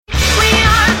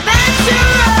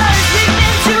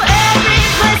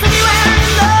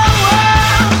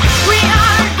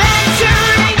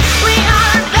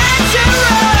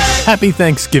Happy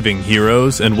Thanksgiving,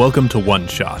 heroes, and welcome to One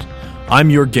Shot. I'm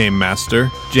your game master,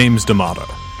 James D'Amato.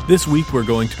 This week we're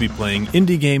going to be playing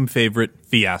indie game favorite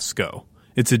Fiasco.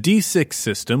 It's a D6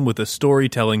 system with a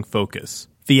storytelling focus.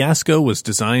 Fiasco was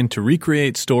designed to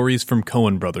recreate stories from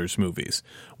Coen Brothers movies,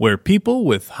 where people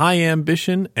with high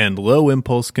ambition and low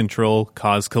impulse control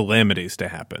cause calamities to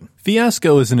happen.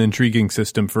 Fiasco is an intriguing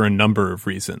system for a number of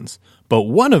reasons, but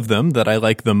one of them that I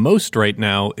like the most right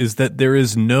now is that there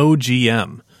is no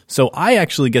GM, so I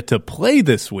actually get to play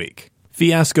this week.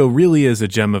 Fiasco really is a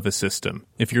gem of a system.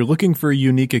 If you're looking for a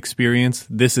unique experience,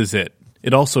 this is it.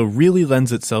 It also really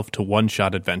lends itself to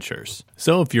one-shot adventures.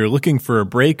 So if you're looking for a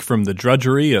break from the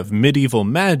drudgery of medieval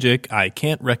magic, I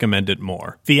can't recommend it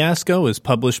more. Fiasco is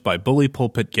published by Bully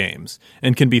Pulpit Games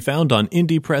and can be found on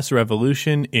Indie Press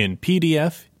Revolution in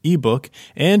PDF, ebook,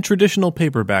 and traditional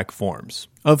paperback forms.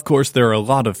 Of course, there are a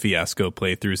lot of Fiasco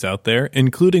playthroughs out there,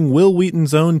 including Will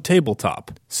Wheaton's own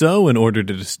Tabletop. So, in order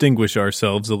to distinguish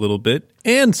ourselves a little bit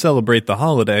and celebrate the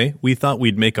holiday, we thought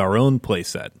we'd make our own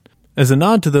playset. As a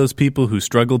nod to those people who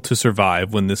struggled to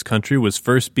survive when this country was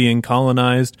first being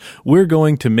colonized, we're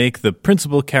going to make the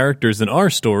principal characters in our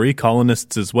story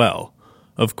colonists as well.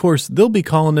 Of course, they'll be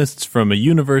colonists from a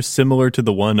universe similar to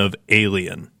the one of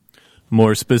Alien.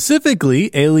 More specifically,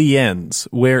 Aliens,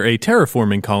 where a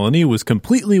terraforming colony was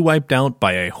completely wiped out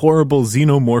by a horrible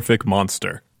xenomorphic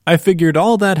monster. I figured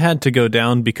all that had to go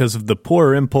down because of the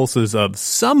poor impulses of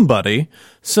somebody,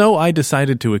 so I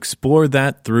decided to explore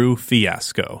that through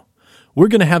Fiasco. We're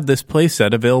going to have this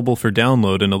playset available for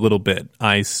download in a little bit.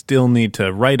 I still need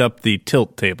to write up the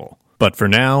tilt table. But for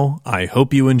now, I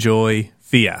hope you enjoy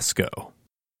Fiasco.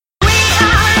 We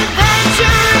are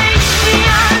adventurers!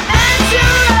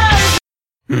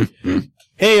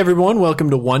 Hey everyone, welcome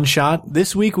to One Shot.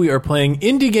 This week we are playing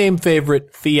indie game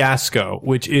favorite Fiasco,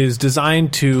 which is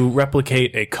designed to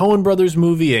replicate a Coen Brothers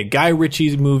movie, a Guy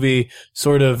Ritchie movie,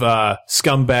 sort of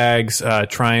scumbags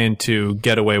trying to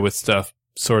get away with stuff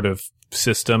sort of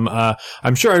system.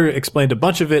 I'm sure I explained a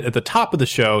bunch of it at the top of the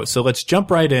show, so let's jump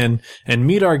right in and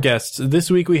meet our guests. This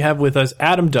week we have with us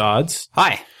Adam Dodds.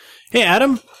 Hi. Hey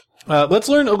Adam, let's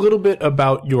learn a little bit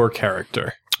about your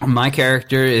character. My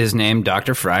character is named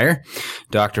Dr. Fryer.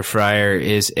 Dr. Fryer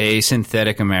is a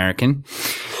synthetic American.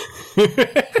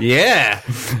 Yeah.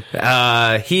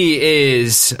 He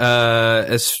is,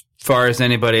 as far as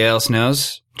anybody else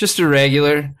knows, just a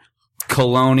regular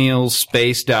colonial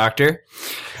space doctor.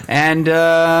 And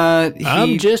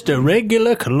I'm just a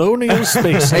regular colonial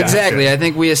space doctor. Exactly. I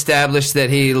think we established that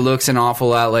he looks an awful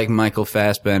lot like Michael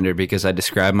Fassbender because I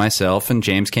described myself and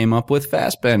James came up with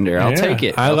Fassbender. I'll take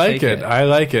it. I like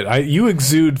it. You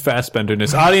exude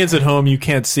Fassbenderness. Audience at home, you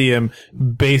can't see him.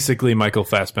 Basically, Michael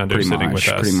Fassbender sitting with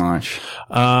us. Pretty much.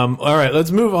 All right,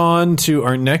 let's move on to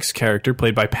our next character,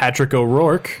 played by Patrick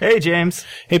O'Rourke. Hey, James.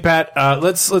 Hey, Pat.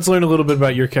 Let's learn a little bit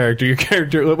about your character.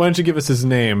 Why don't you give us his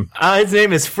name? His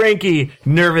name is Frankie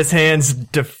Nervous Hands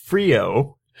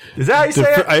DeFrio. Is that how you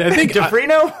say it? I think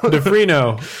DeFrino?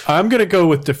 DeFrino. I'm going to go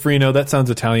with DeFrino. That sounds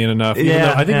Italian enough.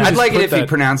 Yeah. I'd like it if he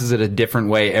pronounces it a different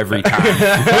way every time.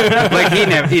 Like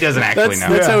he doesn't actually know.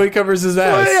 That's how he covers his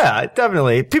ass. Well, yeah,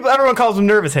 definitely. Everyone calls him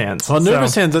Nervous Hands. Well,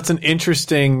 Nervous Hands, that's an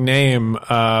interesting name.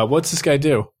 What's this guy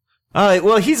do?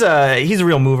 Well, he's a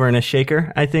real mover and a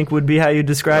shaker, I think would be how you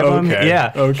describe him.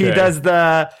 Yeah. Okay. He does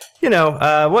the,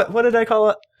 what did I call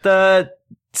it? The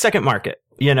second market.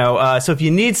 So if you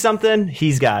need something,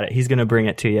 he's got it. He's going to bring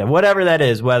it to you. Whatever that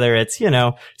is, whether it's,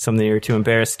 something you're too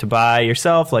embarrassed to buy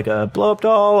yourself, like a blow-up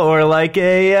doll, or like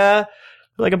a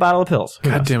bottle of pills.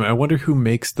 God damn it. I wonder who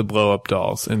makes the blow-up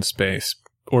dolls in space.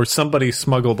 Or somebody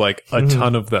smuggled like a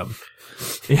ton of them.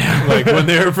 Yeah, like when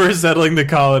they were first settling the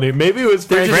colony. Maybe it was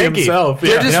Frankie himself.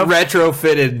 They're just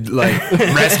retrofitted, like,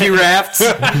 rescue rafts.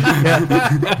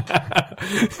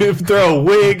 Throw a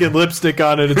wig and lipstick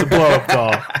on it. It's a blow-up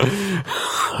doll.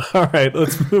 All right,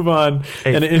 let's move on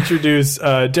and introduce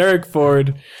Derek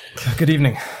Ford. Good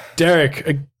evening.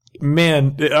 Derek,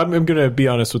 man, I'm going to be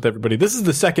honest with everybody. This is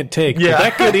the second take. Yeah. But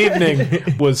that good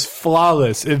evening was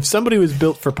flawless. If somebody was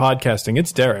built for podcasting,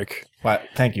 it's Derek. Well,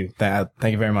 thank you. Thank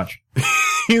you very much.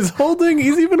 He's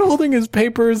even holding his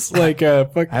papers like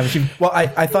fuck.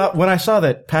 I thought when I saw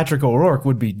that Patrick O'Rourke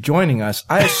would be joining us,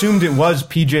 I assumed it was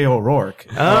PJ O'Rourke.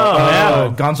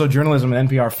 Gonzo Journalism and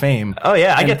NPR fame. Oh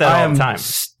yeah, I get that all the time.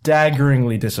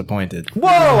 Staggeringly disappointed. Whoa,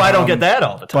 I don't get that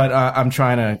all the time. But I'm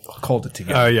trying to hold it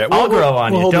together. Oh yeah, I'll grow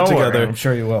on you. Hold don't it together. worry. I'm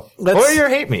sure you will. Or you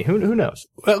hate me. Who knows?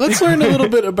 Let's learn a little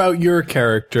bit about your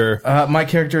character. My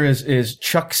character is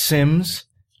Chuck Sims.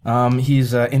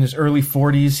 He's in his early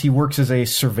 40s. He works as a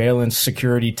surveillance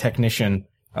security technician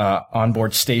on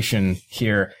board station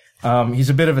here. He's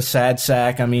a bit of a sad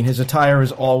sack. I mean, his attire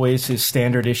is always his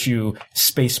standard issue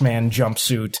spaceman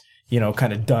jumpsuit,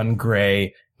 kind of dun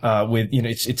gray, with,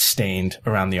 it's stained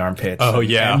around the armpits. Oh,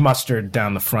 yeah. And mustard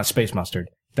down the front, space mustard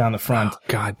down the front. Oh,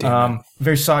 God damn it.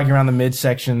 Very soggy around the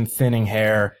midsection, thinning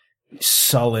hair,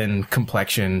 sullen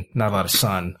complexion, not a lot of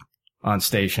sun on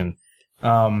station.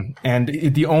 And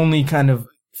the only kind of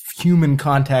human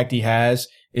contact he has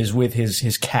is with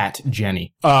his cat,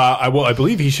 Jenny. I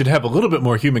believe he should have a little bit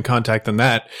more human contact than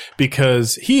that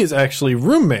because he is actually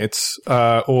roommates,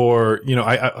 however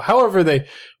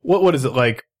what is it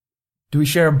like? Do we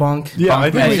share a bunk? Yeah, Bunk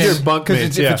I think we beds? share bunk 'Cause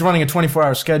mates, if yeah. it's running a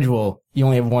 24-hour schedule, you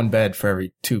only have one bed for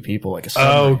every 2 people, like a Oh,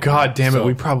 submarine. God damn it. So-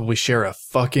 We probably share a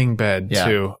fucking bed, Yeah.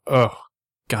 too. Oh,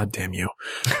 God damn you.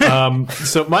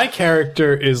 So my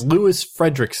character is Louis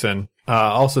Fredrickson,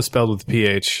 also spelled with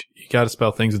PH. You gotta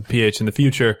spell things with PH in the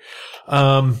future.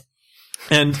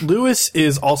 And Louis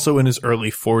is also in his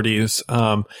early 40s.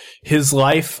 His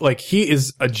life, he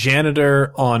is a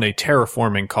janitor on a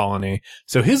terraforming colony.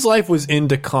 So his life was in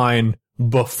decline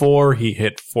before he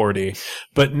hit 40.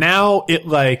 But now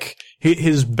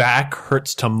his back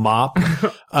hurts to mop.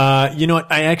 You know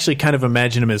what? I actually kind of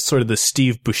imagine him as sort of the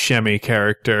Steve Buscemi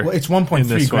character. Well, it's in 1.3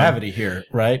 this gravity here,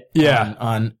 right? Yeah.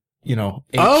 On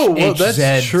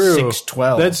that's true.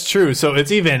 612. That's true. So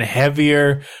it's even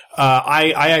heavier.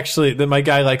 I actually, my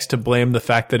guy likes to blame the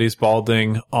fact that he's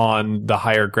balding on the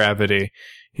higher gravity.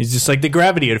 He's just like, the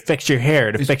gravity, it affects your hair.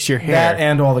 It affects your hair. That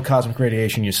and all the cosmic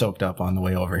radiation you soaked up on the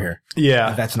way over here.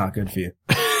 Yeah. That's not good for you.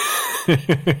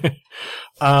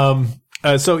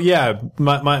 So yeah,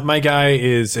 my guy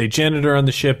is a janitor on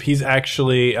the ship. He's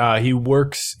actually, he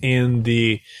works in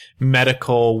the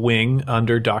medical wing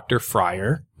under Dr.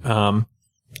 Fryer.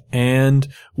 And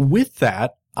with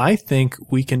that, I think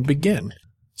we can begin.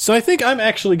 So I think I'm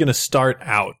actually going to start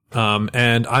out,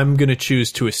 and I'm going to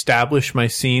choose to establish my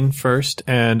scene first.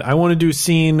 And I want to do a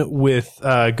scene with,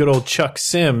 good old Chuck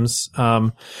Sims,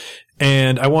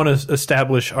 and I want to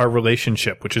establish our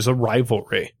relationship, which is a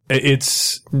rivalry.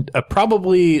 It's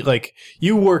probably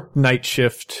you work night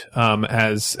shift,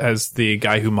 as the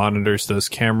guy who monitors those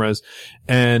cameras.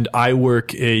 And I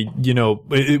work we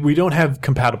don't have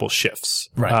compatible shifts.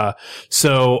 Right.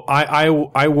 So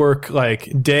I work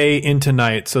day into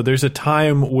night. So there's a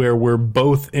time where we're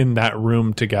both in that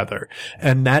room together.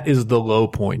 And that is the low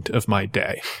point of my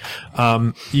day.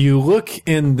 You look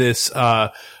in this,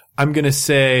 I'm going to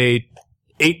say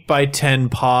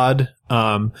 8x10 pod.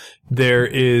 There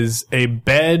is a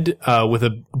bed, with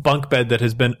a bunk bed that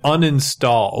has been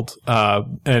uninstalled,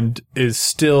 and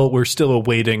we're still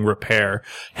awaiting repair.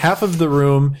 Half of the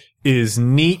room is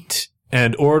neat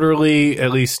and orderly,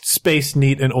 at least space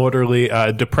neat and orderly.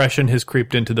 Depression has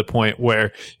creeped into the point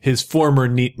where his former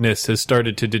neatness has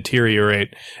started to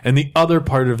deteriorate. And the other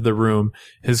part of the room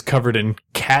is covered in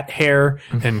cat hair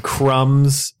and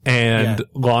crumbs and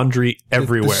laundry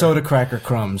everywhere. The soda cracker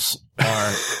crumbs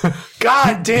are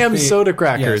goddamn soda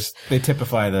crackers. Yes, they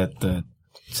typify the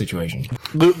situation.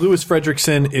 Louis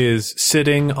Fredrickson is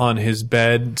sitting on his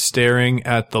bed, staring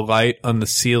at the light on the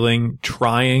ceiling,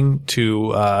 trying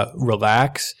to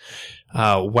relax,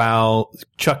 while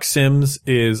Chuck Sims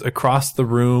is across the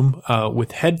room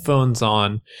with headphones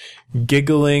on,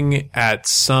 giggling at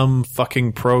some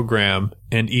fucking program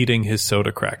and eating his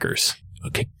soda crackers.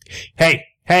 Okay.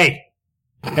 Hey,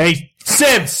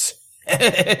 Sims!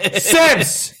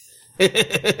 Sims!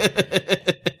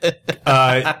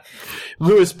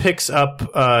 Lewis picks up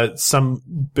some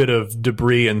bit of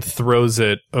debris and throws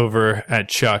it over at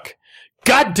Chuck.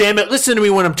 God damn it, listen to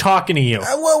me when I'm talking to you.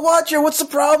 Well, Watcher, what's the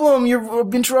problem? You're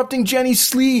interrupting Jenny's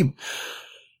sleep.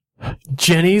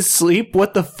 Jenny's sleep?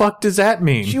 What the fuck does that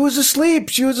mean? She was asleep.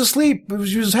 She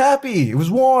was happy. It was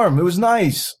warm. It was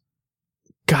nice.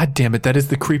 God damn it, that is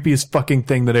the creepiest fucking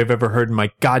thing that I've ever heard in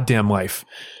my goddamn life.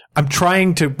 I'm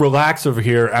trying to relax over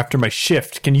here after my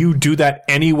shift. Can you do that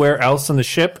anywhere else on the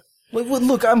ship?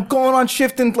 Look, I'm going on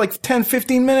shift in 10,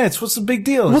 15 minutes. What's the big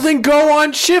deal? Well, then go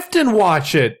on shift and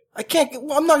watch it. I can't.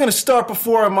 I'm not going to start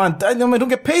before I'm on. I don't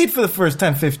get paid for the first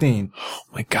 10, 15. Oh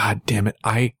my god damn it.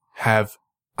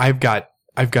 I've got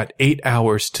 8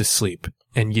 hours to sleep,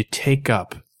 and you take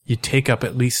up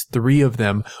at least 3 of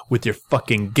them with your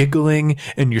fucking giggling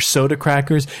and your soda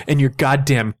crackers and your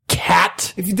goddamn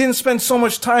cat. If you didn't spend so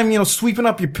much time, sweeping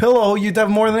up your pillow, you'd have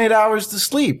more than 8 hours to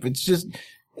sleep. It's just,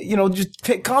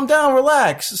 calm down,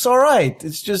 relax. It's all right.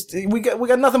 It's just we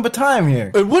got nothing but time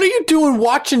here. And what are you doing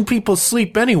watching people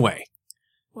sleep anyway?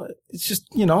 It's just,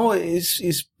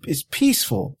 it's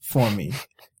peaceful for me.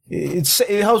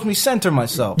 It helps me center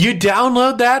myself. You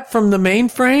download that from the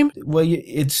mainframe? Well,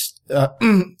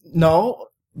 no.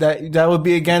 that would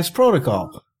be against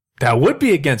protocol. That would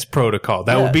be against protocol.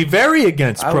 That would be very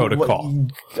against protocol.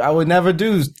 I would never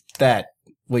do that,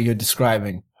 what you're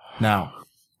describing now.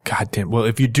 God damn. Well,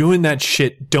 if you're doing that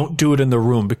shit, don't do it in the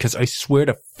room, because I swear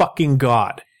to fucking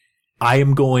God, I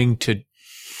am going to,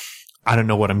 I don't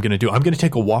know what I'm going to do. I'm going to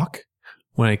take a walk.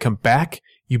 When I come back,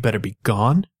 you better be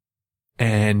gone.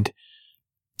 And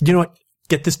you know what?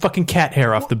 Get this fucking cat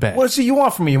hair off the bed. What is it you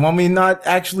want from me? You want me not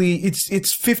actually,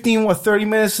 it's 15, 30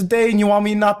 minutes a day, and you want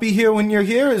me not be here when you're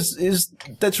here?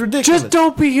 That's ridiculous. Just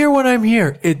don't be here when I'm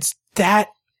here. It's that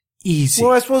easy.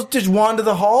 Well, I supposed to just wander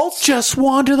the halls? Just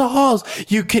wander the halls.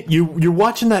 You're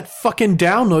watching that fucking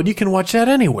download. You can watch that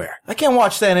anywhere. I can't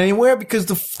watch that anywhere because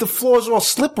the floors are all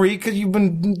slippery because you've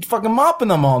been fucking mopping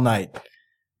them all night.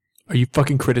 Are you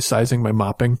fucking criticizing my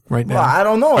mopping right now? Well, I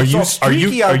don't know. It's all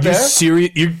streaky out there. Are you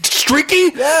serious? You're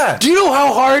streaky? Yeah. Do you know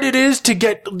how hard it is to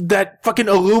get that fucking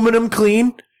aluminum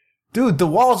clean? Dude, the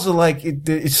walls are like,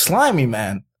 it's slimy,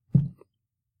 man.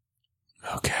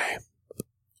 Okay.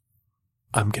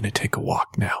 I'm gonna take a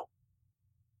walk now.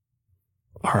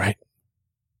 All right.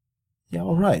 Yeah,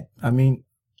 all right. I mean,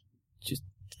 just,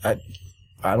 I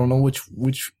don't know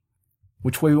which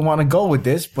way we want to go with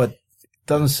this, but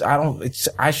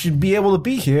I should be able to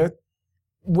be here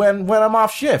when I'm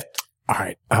off shift. All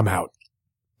right, I'm out.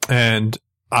 And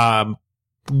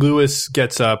Lewis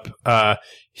gets up.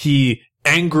 He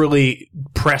angrily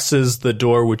presses the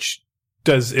door, which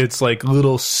does its like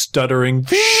little stuttering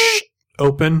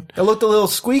open. It looked a little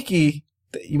squeaky.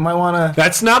 You might want to...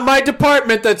 That's not my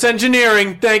department. That's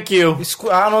engineering. Thank you.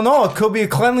 I don't know. It could be a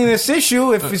cleanliness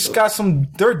issue if it's got some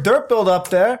dirt build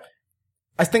up there.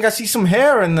 I think I see some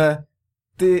hair in the...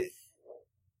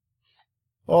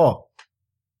 Oh.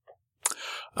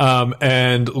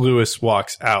 And Lewis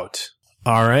walks out.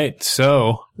 All right.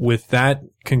 So with that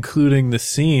concluding the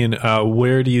scene,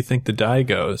 where do you think the die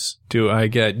goes? Do I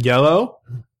get yellow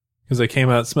because I came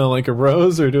out smelling like a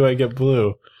rose, or do I get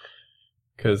blue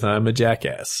because I'm a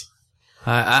jackass?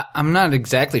 I'm not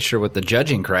exactly sure what the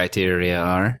judging criteria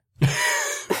are.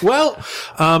 Well,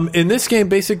 in this game,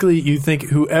 basically, you think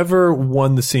whoever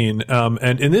won the scene,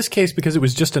 and in this case, because it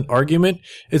was just an argument,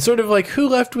 it's sort of like who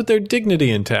left with their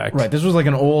dignity intact. Right. This was like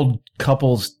an old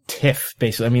couple's tiff,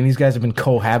 basically. I mean, these guys have been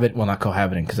not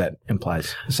cohabiting because that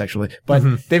implies sexually, but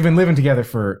they've been living together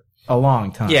for a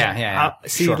long time. Yeah.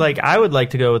 See, like, I would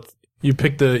like to go with... You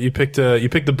picked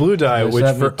the blue die, which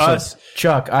for us,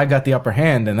 Chuck, I got the upper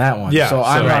hand in that one. Yeah, so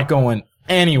I'm not going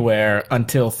anywhere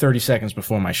until 30 seconds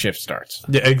before my shift starts.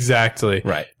 Yeah, exactly.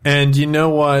 Right. And you know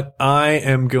what? I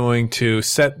am going to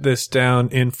set this down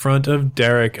in front of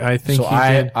Derek. I think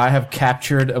I have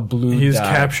captured a blue die. He's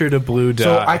captured a blue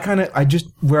die. So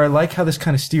where I like how this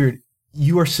kind of steered,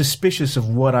 you are suspicious of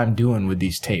what I'm doing with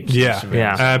these tapes. Yeah,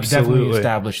 absolutely. Definitely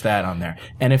establish that on there.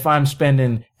 And if I'm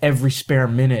spending every spare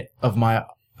minute of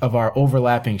our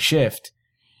overlapping shift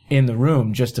in the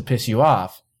room just to piss you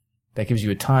off, that gives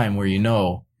you a time where you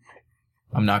know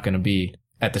I'm not going to be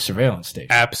at the surveillance station.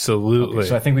 Absolutely. Okay,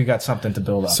 so I think we got something to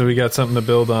build on. So we got something to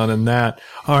build on in that.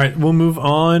 All right, we'll move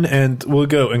on and we'll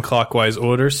go in clockwise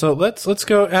order. So let's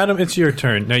go. Adam, it's your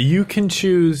turn. Now you can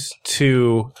choose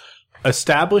to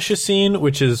establish a scene,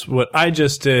 which is what I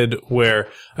just did, where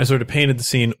I sort of painted the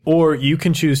scene, or you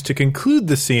can choose to conclude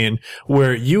the scene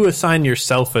where you assign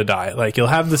yourself a die. Like you'll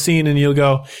have the scene and you'll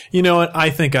go, you know what? I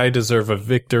think I deserve a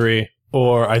victory,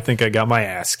 or I think I got my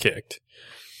ass kicked.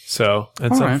 So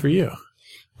that's All up right. for you.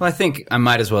 Well, I think I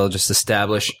might as well just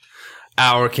establish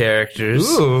our characters.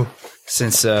 Ooh.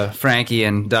 Since Frankie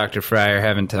and Dr. Fryer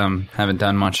haven't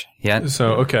done much yet.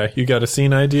 So, okay, you got a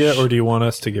scene idea, or do you want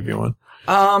us to give you one?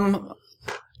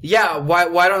 Yeah.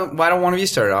 Why don't one of you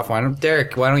start it off? Why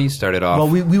don't you start it off? Well,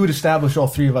 we would establish all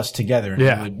three of us together. And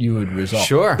Yeah. you would resolve.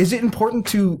 Sure. Is it important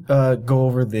to go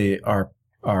over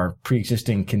our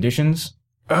pre-existing conditions?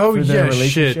 Oh, for the yeah,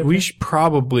 relationship shit. We here?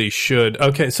 Probably should.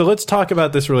 Okay, so let's talk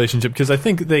about this relationship, because I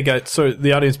think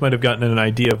the audience might have gotten an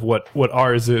idea of what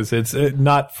ours is. It's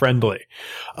not friendly.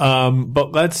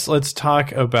 But let's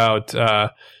talk about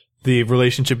the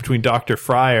relationship between Dr.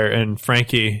 Fryer and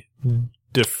Frankie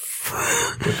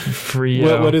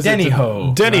Frio. What is Denny it?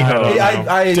 Ho. Denny Ho.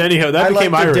 Denny Ho. That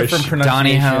became like the Irish. different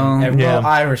pronunciation. Donny Ho. Yeah.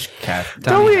 Irish cat.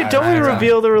 Don't we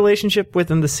reveal the relationship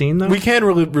within the scene though? We can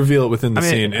reveal it within the I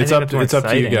mean, scene. I It's think up it's more to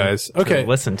you exciting guys. to Okay,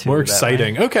 listen to more that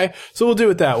exciting. Okay, so we'll do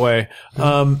it that way.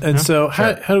 And so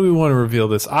how do we want to reveal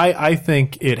this? I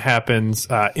think it happens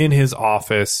in his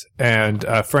office, and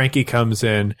Frankie comes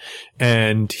in,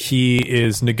 and he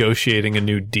is negotiating a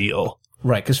new deal.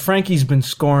 Right, because Frankie's been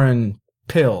scoring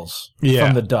pills Yeah.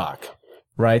 from the doc.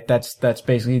 Right, that's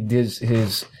basically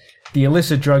his the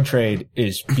illicit drug trade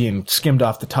is being skimmed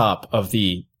off the top of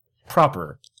the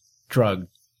proper drug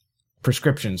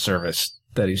prescription service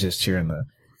that exists here in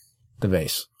the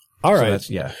base. All So right. that's,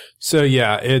 yeah. So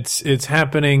yeah, it's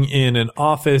happening in an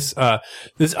office.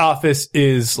 This office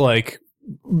is like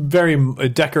very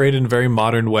decorated in a very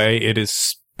modern way. It is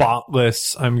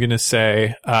spotless, I'm going to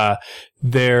say.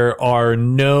 There are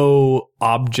no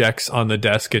objects on the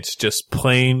desk. It's just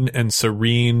plain and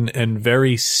serene and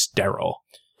very sterile.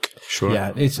 Sure.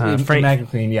 Yeah, it's Frank- immaculately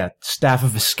clean. Yeah, staff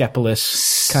of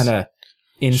Asclepius kind of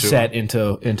inset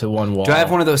into one wall. Do I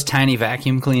have one of those tiny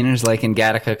vacuum cleaners like in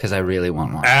Gattaca? Because I really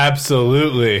want one.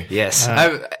 Absolutely. Yes.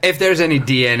 If there's any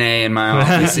DNA in my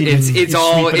office, it's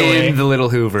all sweep it away. in the little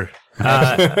Hoover.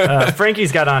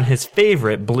 Frankie's got on his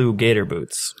favorite blue gator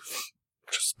boots.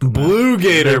 Blue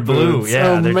gator They're blue. boots.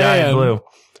 Yeah, Oh, they're man. dyed blue.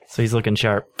 So he's looking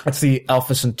sharp. That's the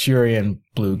Alpha Centurion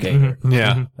Blue Gator.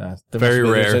 Yeah. Very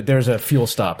rare. There's a fuel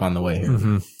stop on the way here.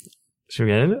 Mm-hmm. Should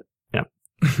we get into it?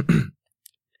 Yeah.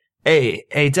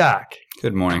 Hey, Doc.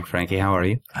 Good morning, Frankie. How are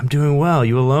you? I'm doing well.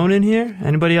 You alone in here?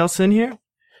 Anybody else in here?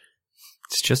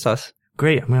 It's just us.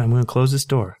 Great. I'm gonna close this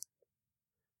door.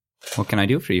 What can I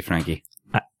do for you, Frankie?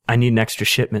 I need an extra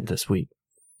shipment this week.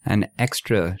 An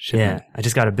extra shipment? Yeah, I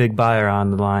just got a big buyer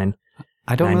on the line.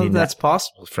 I don't I know need if that's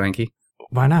possible, Frankie.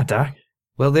 Why not, Doc?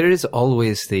 Well, there is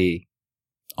always the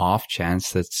off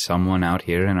chance that someone out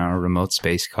here in our remote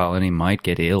space colony might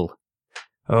get ill.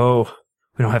 Oh,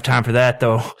 we don't have time for that,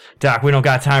 though. Doc, we don't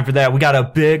got time for that. We got a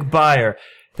big buyer.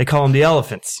 They call them the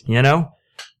elephants, you know?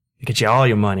 They get you all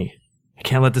your money. I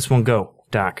can't let this one go,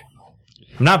 Doc.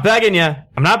 I'm not begging you,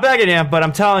 but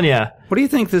I'm telling you. What do you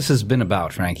think this has been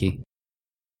about, Frankie?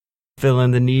 Fill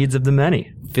in the needs of the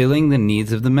many. Filling the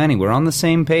needs of the many. We're on the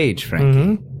same page, Frankie.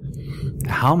 Mm-hmm.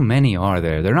 How many are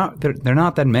there? They're not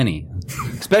that many.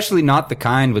 Especially not the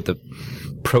kind with the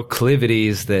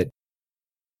proclivities that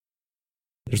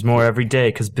There's more every day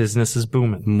because business is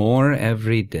booming. more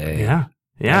every day. Yeah.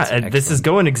 That's And this is excellent.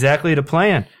 going exactly to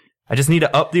plan. I just need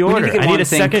to up the We order. need to get I one need a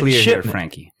thing second clear here, shipment.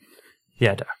 Frankie.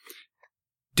 Yeah, Doc.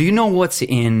 Do you know what's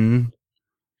in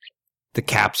the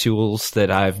capsules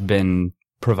that I've been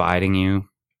providing you?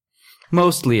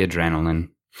 Mostly adrenaline.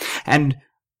 And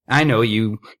I know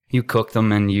you cook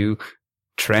them and you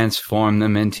transform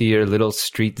them into your little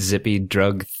street zippy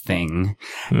drug thing.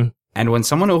 Hmm. And when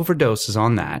someone overdoses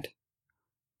on that,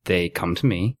 they come to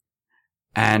me.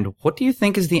 And what do you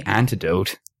think is the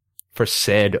antidote for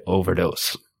said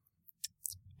overdose?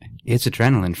 It's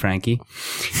adrenaline, Frankie.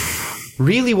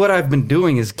 Really, what I've been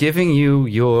doing is giving you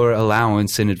your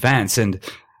allowance in advance. And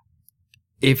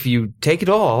if you take it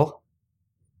all,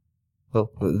 well,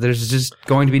 there's just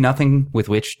going to be nothing with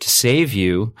which to save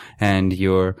you and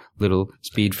your little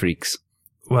speed freaks.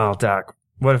 Well, Doc,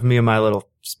 what if me and my little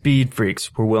speed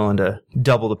freaks were willing to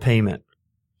double the payment?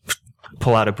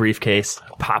 Pull out a briefcase,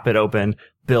 pop it open,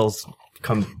 bills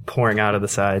come pouring out of the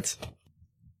sides.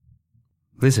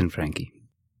 Listen, Frankie.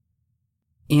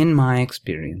 In my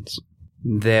experience,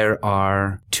 there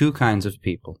are two kinds of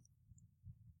people.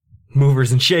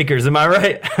 Movers and shakers, am I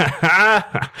right?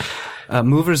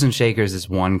 Movers and shakers is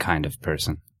one kind of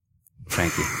person,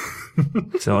 Frankie.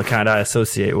 It's the only kind I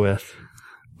associate with.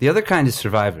 The other kind is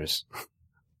survivors.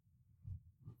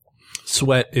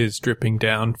 Sweat is dripping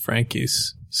down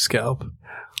Frankie's scalp.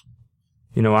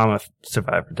 You know, I'm a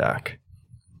survivor, Doc.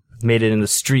 Made it in the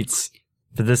streets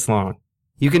for this long.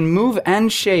 You can move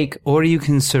and shake, or you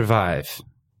can survive,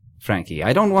 Frankie.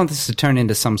 I don't want this to turn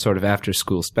into some sort of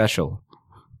after-school special.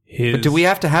 But do we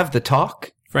have to have the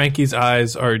talk? Frankie's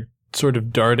eyes are sort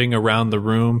of darting around the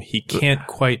room. He can't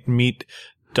quite meet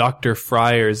Dr.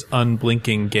 Fryer's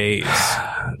unblinking gaze.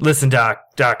 Listen, Doc,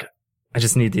 I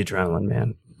just need the adrenaline,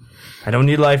 man. I don't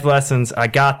need life lessons. I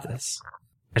got this.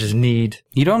 I just need...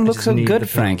 You don't look just so need the good,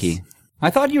 pills. Frankie. I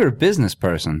thought you were a business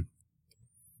person.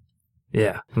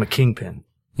 Yeah, I'm a kingpin.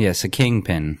 Yes, a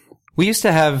kingpin. We used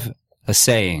to have a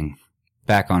saying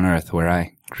back on Earth where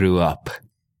I grew up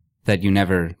that you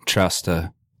never trust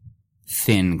a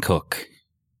thin cook.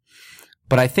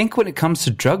 But I think when it comes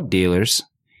to drug dealers,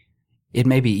 it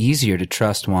may be easier to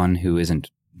trust one who isn't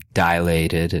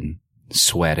dilated and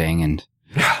sweating and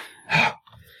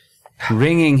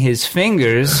wringing his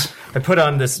fingers. I put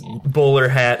on this bowler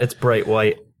hat. It's bright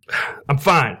white. I'm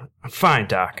fine,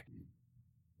 Doc.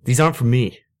 These aren't for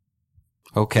me.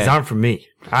 Okay. These aren't for me.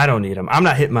 I don't need them. I'm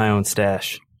not hitting my own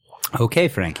stash. Okay,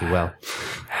 Frankie. Well,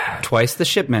 twice the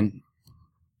shipment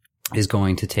is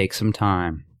going to take some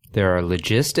time. There are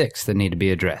logistics that need to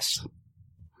be addressed.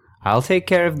 I'll take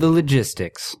care of the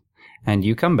logistics, and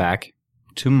you come back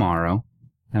tomorrow,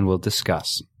 and we'll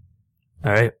discuss.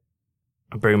 All right.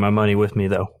 I'm bringing my money with me,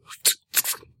 though.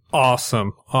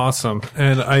 Awesome.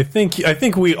 And I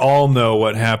think we all know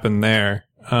what happened there.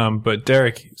 But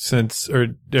Derek,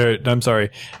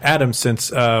 Adam,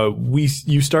 since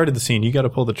you started the scene, you got to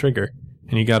pull the trigger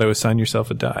and you got to assign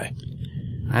yourself a die.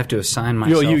 I have to assign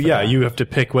myself. You have to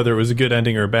pick whether it was a good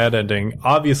ending or a bad ending.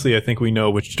 Obviously, I think we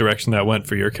know which direction that went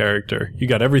for your character. You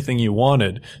got everything you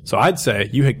wanted, so I'd say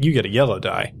you get a yellow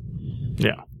die.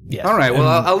 Yeah. Yeah. All right. Well,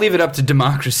 I'll leave it up to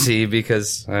democracy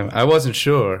because I wasn't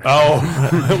sure.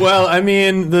 Oh, well, I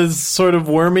mean, the sort of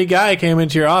wormy guy came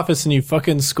into your office and you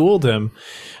fucking schooled him.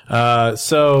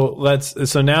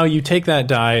 So now you take that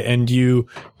die and you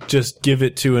just give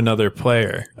it to another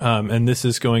player. And this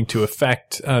is going to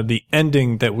affect, the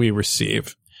ending that we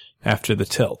receive after the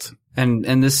tilt. And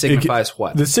this signifies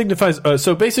what? This signifies,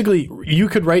 so basically you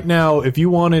could right now, if you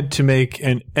wanted to make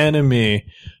an enemy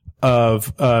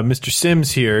of Mr.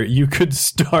 Sims here, you could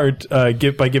start by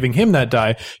giving him that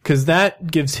die, because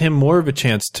that gives him more of a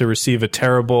chance to receive a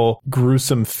terrible,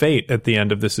 gruesome fate at the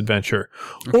end of this adventure.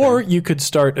 Okay. Or you could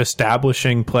start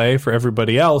establishing play for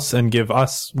everybody else and give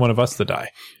one of us the die.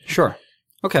 Sure.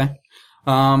 Okay.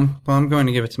 Well, I'm going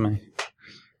to give it to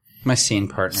my scene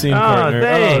partner.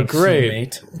 Thanks. Oh,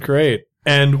 great. Great.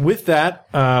 And with that,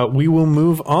 we will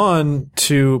move on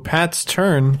to Pat's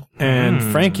turn. And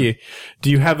Frankie, do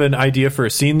you have an idea for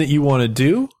a scene that you want to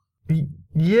do?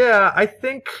 Yeah, I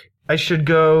think I should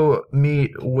go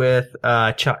meet with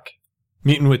Chuck.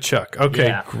 Meeting with Chuck. Okay,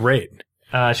 Yeah. Great.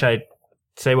 Should I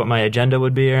say what my agenda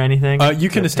would be or anything? You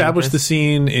can establish the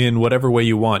scene in whatever way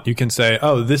you want. You can say,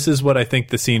 "Oh, this is what I think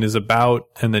the scene is about,"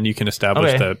 and then you can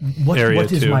establish the area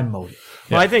What is too. my motive?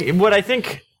 Yeah. Well, what I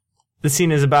think the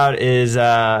scene is about is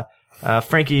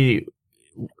Frankie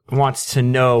wants to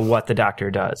know what the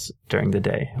doctor does during the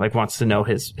day. Like, wants to know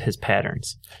his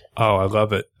patterns. Oh, I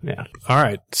love it. Yeah. All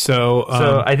right. So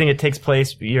I think it takes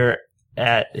place.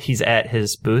 He's at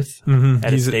his booth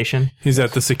at his station. He's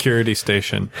at the security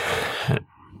station.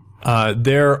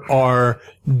 There are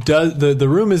the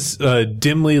room is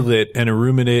dimly lit and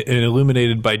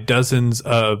illuminated by dozens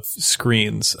of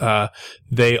screens.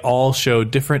 They all show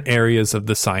different areas of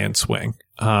the science wing.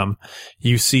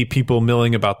 You see people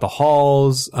milling about the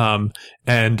halls,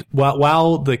 and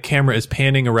while the camera is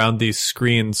panning around these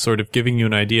screens, sort of giving you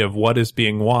an idea of what is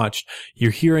being watched,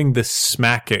 you're hearing this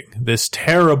smacking, this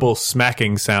terrible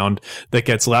smacking sound that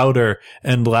gets louder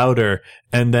and louder,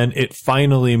 and then it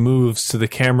finally moves to the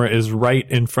camera is right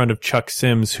in front of Chuck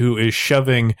Sims, who is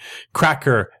shoving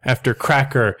cracker after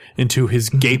cracker into his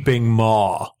gaping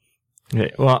maw.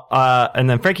 Okay, well, and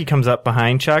then Frankie comes up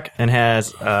behind Chuck and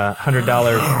has a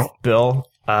 $100 bill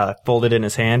folded in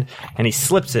his hand, and he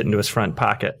slips it into his front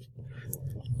pocket.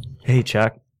 Hey,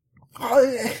 Chuck.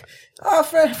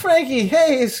 Frankie,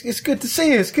 hey, it's good to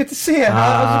see you. It's good to see you.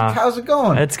 How's it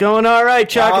going? It's going all right,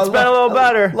 Chuck. It's been a little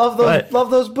better. Love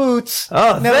those boots.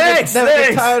 Oh, thanks. Never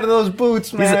get tired of those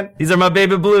boots, man. These are my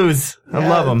baby blues. I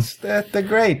love them. They're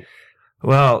great.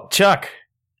 Well, Chuck,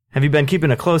 have you been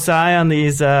keeping a close eye on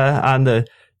these, on the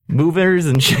movers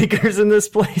and shakers in this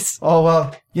place? Oh,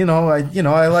 well,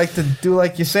 I like to do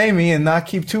like you say me and not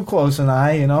keep too close an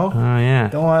eye, Oh, yeah.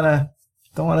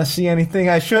 Don't want to see anything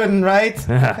I shouldn't, right?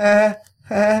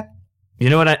 You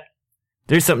know what?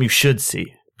 There's something you should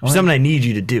see. There's something I need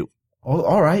you to do. Oh,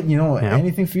 all right.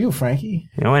 Anything for you, Frankie.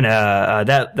 And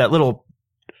that little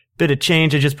bit of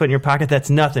change I just put in your pocket, that's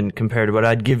nothing compared to what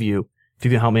I'd give you if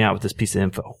you can help me out with this piece of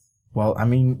info. Well,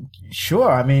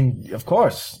 sure. Of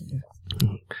course.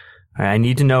 I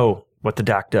need to know what the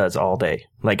doc does all day.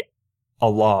 Like, a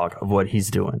log of what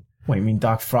he's doing. Wait, you mean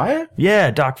Doc Fryer?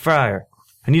 Yeah, Doc Fryer.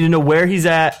 I need to know where he's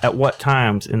at what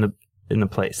times in the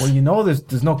place. Well,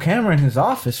 there's no camera in his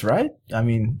office, right?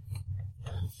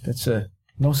 That's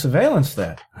no surveillance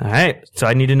there. All right. So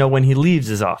I need to know when he leaves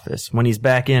his office, when he's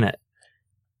back in it.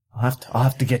 I'll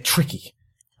have to get tricky.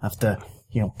 I'll have to,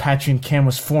 patch in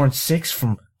cameras 4 and 6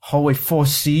 from hallway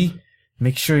 4C.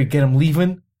 Make sure you get him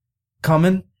leaving,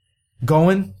 coming,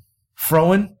 going,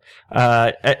 throwing.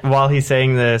 While he's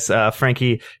saying this,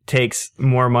 Frankie takes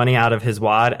more money out of his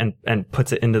wad and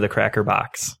puts it into the cracker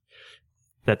box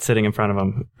that's sitting in front of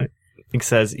him. He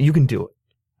says, "You can do it.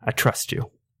 I trust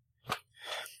you."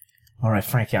 All right,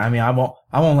 Frankie. I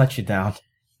won't let you down.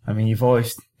 You've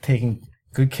always taken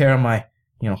good care of my,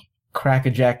 Cracker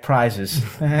Jack prizes.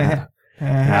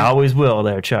 I always will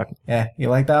there, Chuck. Yeah, you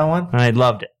like that one? I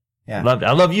loved it. Yeah. Loved it.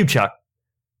 I love you, Chuck.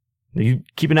 You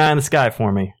keep an eye on the sky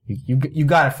for me. You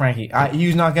got it, Frankie.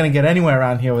 You're not going to get anywhere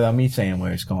around here without me saying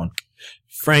where it's going.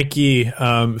 Frankie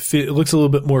looks a little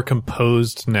bit more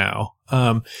composed now.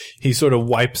 He sort of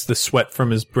wipes the sweat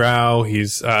from his brow.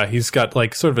 He's got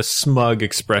like sort of a smug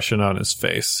expression on his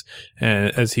face,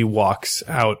 and as he walks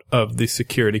out of the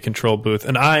security control booth.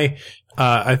 And I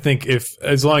think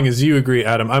as long as you agree,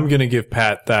 Adam, I'm going to give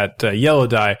Pat that yellow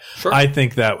die. Sure. I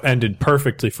think that ended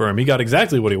perfectly for him. He got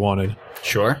exactly what he wanted.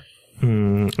 Sure.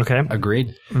 Okay.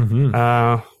 Agreed.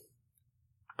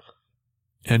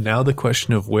 And now the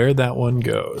question of where that one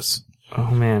goes. Oh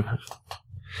man.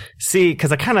 See, because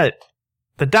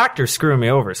the doctor's screwing me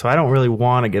over, so I don't really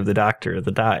want to give the doctor the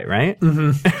die, right?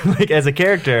 Mm-hmm. Like as a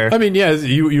character. I mean, yeah,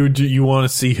 you want to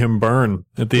see him burn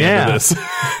at the end of this.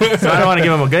 So I don't want to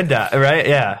give him a good die, right?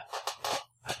 Yeah.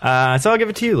 So I'll give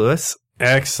it to you, Lewis.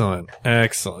 Excellent. Okay,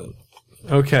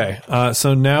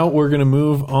 so now we're going to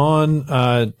move on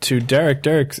to Derek.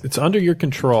 Derek, it's under your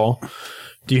control.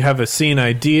 Do you have a scene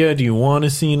idea? Do you want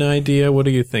a scene idea? What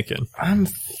are you thinking? I'm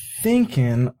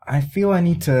thinking. I feel I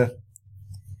need to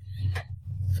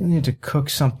cook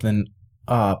something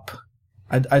up.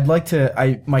 I'd like to.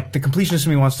 The completionist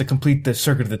in me wants to complete the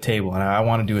circuit of the table, and I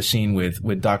want to do a scene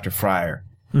with Dr. Fryer.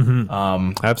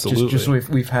 Mm-hmm. Absolutely. Just so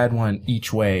we've had one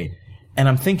each way, and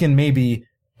I'm thinking maybe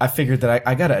I figured that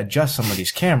I got to adjust some of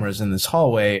these cameras in this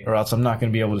hallway, or else I'm not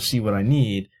going to be able to see what I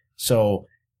need. So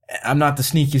I'm not the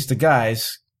sneakiest of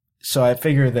guys. So I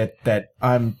figure that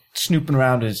I'm snooping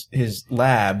around his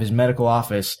lab, his medical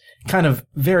office, kind of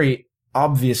very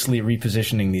obviously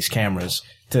repositioning these cameras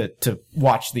to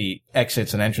watch the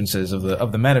exits and entrances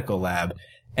of the medical lab.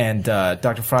 And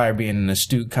Dr. Fryer, being an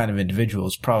astute kind of individual,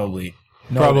 is probably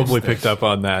picked up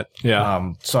on that.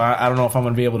 Yeah. So I don't know if I'm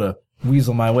going to be able to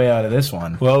weasel my way out of this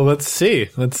one. Well, let's see.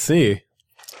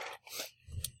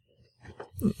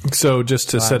 So just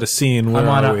to set a scene,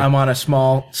 I'm on a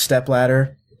small step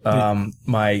ladder. I'm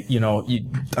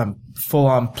full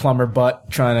on plumber butt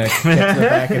trying to get to the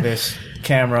back of this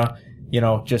camera.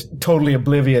 Just totally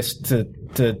oblivious to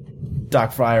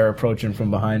Doc Fryer approaching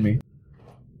from behind me.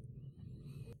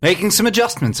 Making some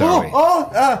adjustments, are we?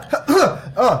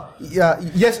 Yeah,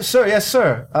 yes, sir. Yeah,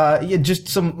 just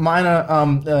some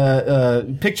minor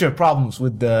picture problems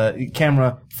with the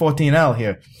camera 14L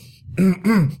here.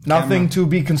 Nothing to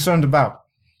be concerned about.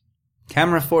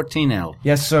 Camera 14L.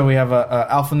 Yes, sir. We have a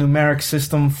alphanumeric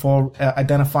system for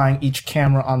identifying each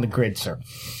camera on the grid, sir.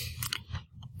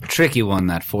 Tricky one,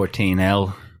 that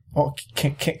 14L. Oh,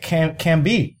 can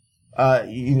be.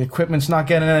 Equipment's not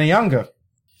getting any younger.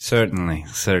 Certainly.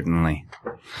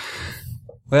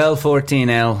 Well,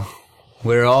 14L,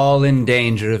 we're all in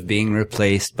danger of being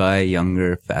replaced by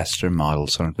younger, faster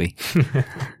models, aren't we?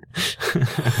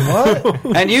 What?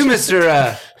 And you,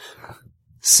 Mr.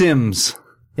 Sims.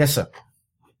 Yes, sir.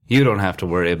 You don't have to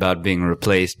worry about being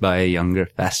replaced by a younger,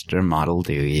 faster model,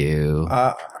 do you?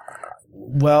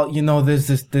 Well, there's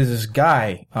this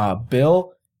guy,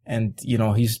 Bill, and,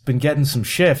 he's been getting some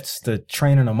shifts to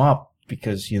training him up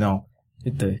because,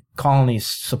 the colony's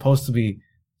supposed to be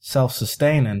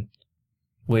self-sustaining.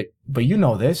 But you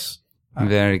know this.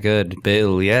 Very good.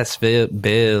 Bill. Yes,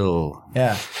 Bill.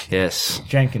 Yeah. Yes.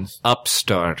 Jenkins.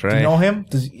 Upstart, right? Do you know him?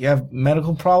 Does he have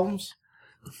medical problems?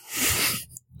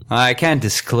 I can't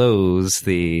disclose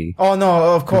the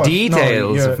of course.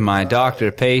 details of my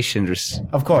doctor-patient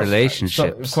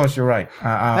relationship. Of course, you're right.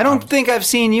 I don't think I've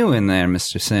seen you in there,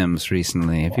 Mr. Sims,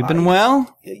 recently. Have you been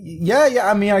well? Yeah.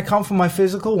 I mean, I come for my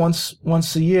physical once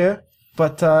a year,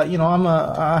 but I'm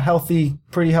a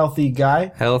pretty healthy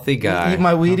guy. Healthy guy. Eat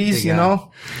my Wheaties,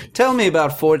 Tell me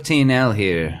about 14L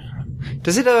here.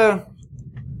 Does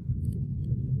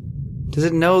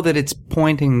it know that it's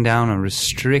pointing down a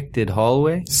restricted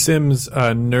hallway? Sims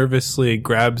nervously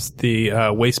grabs the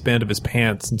waistband of his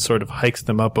pants and sort of hikes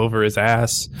them up over his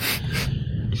ass.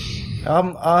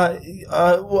 What's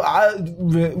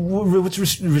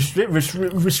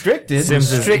restricted?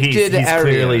 Sims Restricted he's area.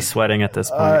 Clearly sweating at this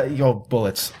point.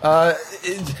 Bullets.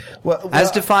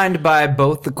 As defined by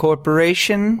both the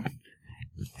corporation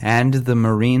and the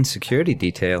Marine Security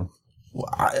Detail.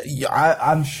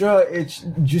 I'm sure it's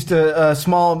just a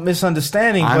small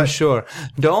misunderstanding. I'm sure.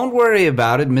 Don't worry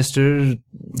about it, Mr.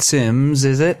 Sims,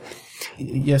 is it?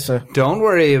 Yes, sir. Don't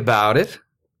worry about it.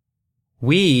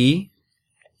 We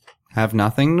have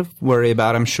nothing to worry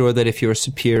about. I'm sure that if your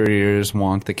superiors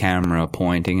want the camera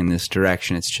pointing in this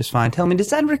direction, it's just fine. Tell me,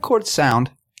 does that record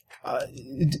sound?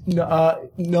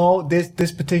 No,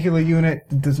 this particular unit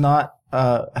does not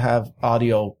have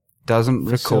audio. Doesn't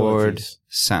record facilities.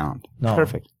 Sound. No.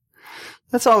 Perfect.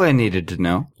 That's all I needed to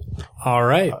know. All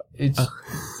right. It's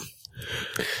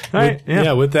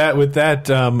With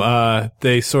that,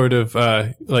 they sort of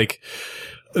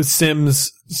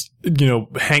Sims,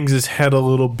 hangs his head a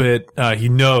little bit. He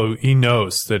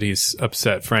knows that he's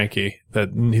upset Frankie, that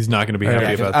he's not going to be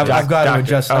happy about that. I've got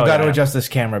to adjust this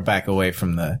camera back away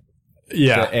from the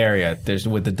area. There's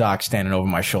with the doc standing over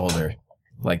my shoulder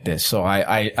like this, so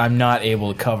I'm not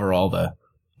able to cover all the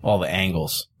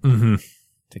angles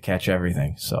to catch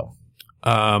everything. So,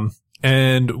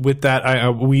 and with that,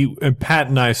 Pat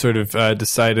and I sort of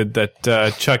decided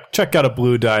that Chuck got a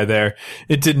blue die there.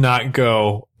 It did not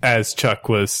go as Chuck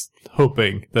was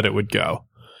hoping that it would go.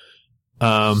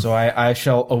 So I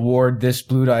shall award this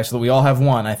blue die so that we all have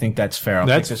one. I think that's fair. I'll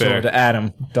That's take this fair. over to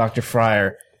Adam, Dr.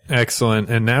 Fryer.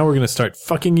 Excellent. And now we're going to start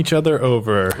fucking each other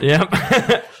over. Yep.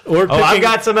 Or I've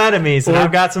got some enemies and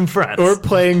I've got some friends. Or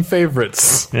playing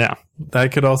favorites. Yeah.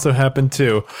 That could also happen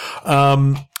too.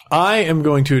 I am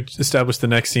going to establish the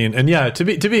next scene, and to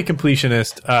be a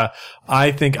completionist,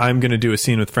 I think I'm going to do a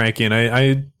scene with Frankie, and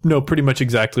I know pretty much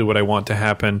exactly what I want to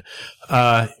happen.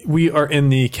 We are in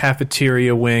the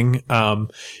cafeteria wing.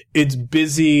 It's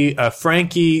busy.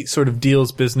 Frankie sort of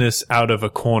deals business out of a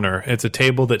corner. It's a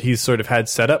table that he's sort of had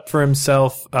set up for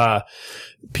himself.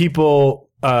 People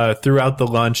throughout the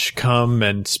lunch come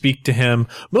and speak to him.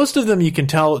 Most of them, you can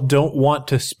tell, don't want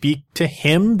to speak to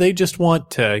him. They just want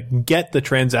to get the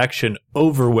transaction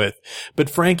over with.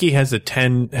 But Frankie has a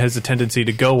tendency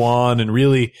to go on and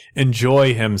really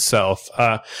enjoy himself.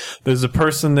 There's a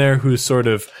person there who's sort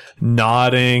of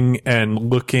nodding and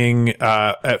looking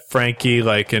at Frankie,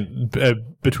 like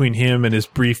between him and his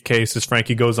briefcase, as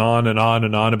Frankie goes on and on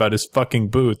and on about his fucking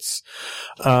boots.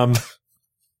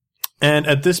 And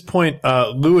at this point,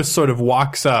 Lewis sort of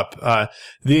walks up.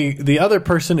 The other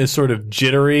person is sort of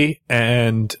jittery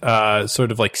and,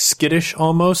 sort of like skittish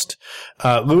almost.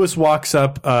 Lewis walks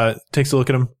up, takes a look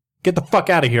at him. Get the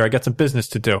fuck out of here. I got some business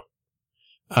to do.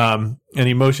 And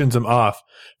he motions him off.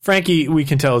 Frankie, we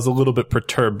can tell, is a little bit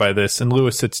perturbed by this, and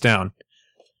Lewis sits down.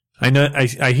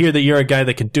 I hear that you're a guy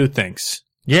that can do things.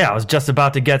 Yeah, I was just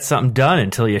about to get something done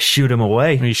until you shoot him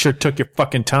away. You sure took your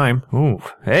fucking time. Ooh,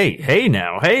 hey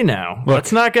now. Look,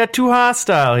 let's not get too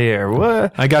hostile here.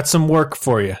 What? I got some work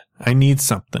for you. I need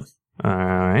something. All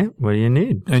right, what do you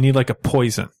need? I need like a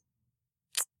poison.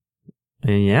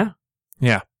 Yeah?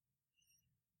 Yeah.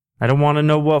 I don't want to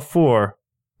know what for.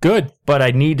 Good. But I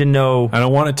need to know. I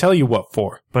don't want to tell you what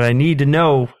for. But I need to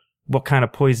know what kind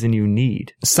of poison you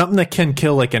need. Something that can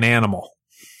kill like an animal.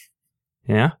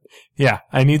 Yeah? Yeah,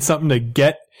 I need something to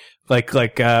get like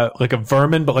a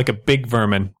vermin, but like a big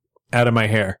vermin out of my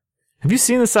hair. Have you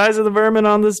seen the size of the vermin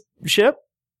on this ship?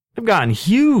 They've gotten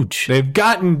huge. They've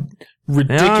gotten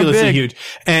ridiculously huge.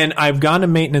 And I've gone to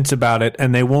maintenance about it,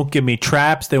 and they won't give me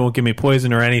traps, they won't give me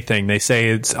poison or anything. They say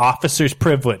it's officer's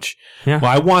privilege. Yeah.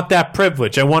 Well, I want that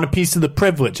privilege. I want a piece of the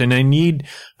privilege, and I need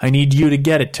you to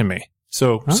get it to me.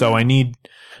 So I need.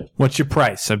 What's your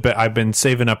price? I've been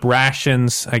saving up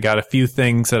rations. I got a few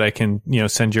things that I can,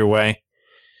 send your way.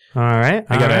 All right.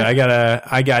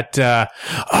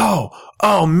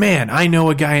 Oh man, I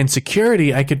know a guy in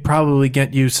security. I could probably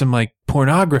get you some like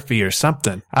pornography or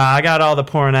something. I got all the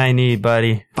porn I need,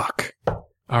 buddy. Fuck.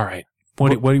 All right.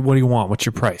 What do you want? What's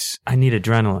your price? I need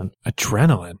adrenaline.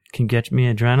 Adrenaline? Can you get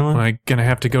me adrenaline? I'm gonna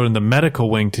have to go to the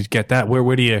medical wing to get that.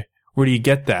 Where do you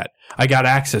get that? I got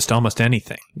access to almost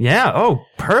anything. Yeah. Oh,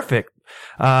 perfect.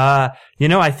 I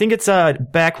think it's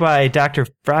back by Dr.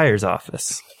 Fryer's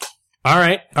office. All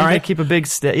right. I keep a big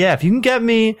yeah, if you can get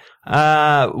me,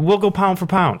 we'll go pound for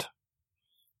pound.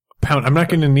 Pound. I'm not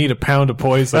going to need a pound of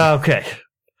poison. Okay.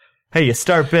 Hey, you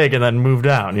start big and then move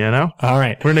down, All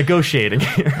right. We're negotiating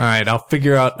here. All right. I'll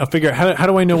figure out how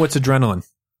do I know what's adrenaline?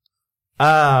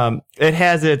 It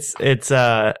has its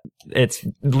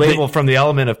label from the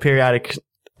element of periodic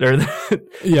or the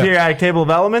periodic table of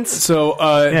elements. So,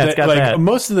 it's got that.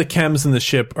 Most of the chems in the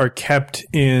ship are kept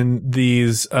in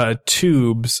these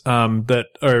tubes that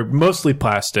are mostly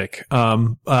plastic,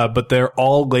 but they're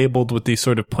all labeled with these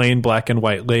sort of plain black and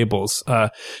white labels.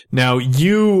 Now,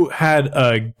 you had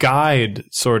a guide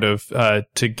sort of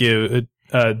to give.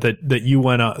 That you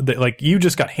went on, that you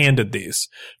just got handed these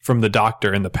from the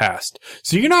doctor in the past.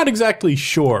 So you're not exactly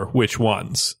sure which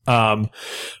ones.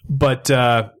 But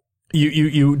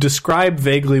you describe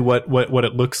vaguely what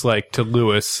it looks like to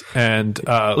Lewis and,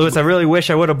 Lewis, I really wish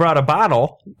I would have brought a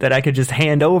bottle that I could just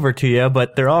hand over to you,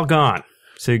 but they're all gone.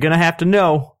 So you're going to have to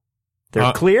know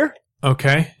they're clear.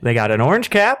 Okay. They got an orange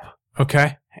cap.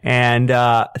 Okay. And,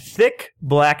 thick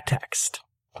black text.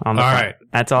 On the front. Right.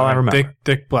 That's all I remember.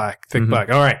 Thick black.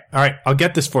 All right. I'll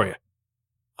get this for you.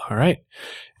 All right.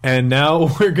 And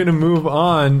now we're going to move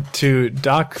on to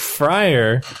Doc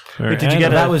Fryer. Wait, did you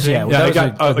get That was I that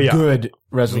got- was a yeah. good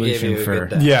resolution We gave you a for.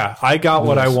 good die. Yeah, I got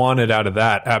what I wanted out of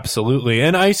that, absolutely.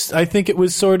 And I think it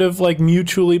was sort of like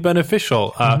mutually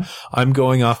beneficial. I'm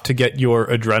going off to get your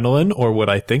adrenaline, or what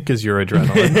I think is your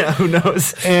adrenaline. Yeah, who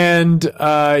knows? And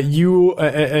you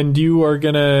are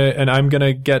gonna, and I'm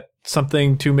gonna get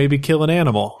something to maybe kill an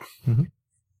animal.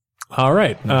 All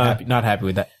right. Not happy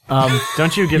with that.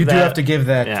 Don't you give You that? do have to give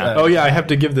that. Yeah. Oh yeah, I have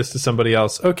to give this to somebody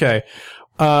else. Okay.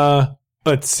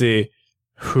 Let's see.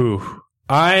 Whew.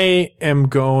 I am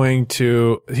going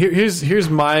to here's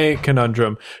my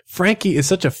conundrum. Frankie is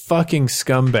such a fucking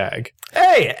scumbag.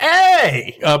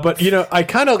 Hey! But I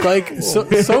kind of like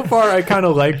so far I kind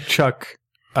of like Chuck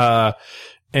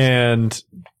and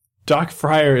Doc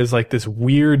Fryer is like this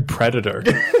weird predator.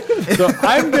 So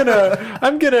I'm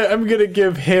gonna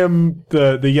give him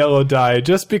the yellow die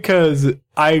just because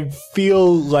I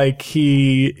feel like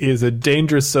he is a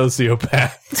dangerous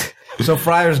sociopath. So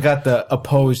Fryer's got the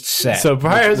opposed set. So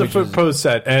Fryer has a which is- proposed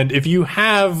set, and if you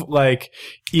have like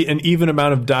an even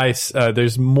amount of dice,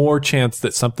 there's more chance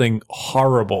that something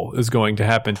horrible is going to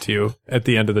happen to you at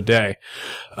the end of the day.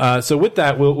 So with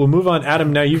that, we'll move on.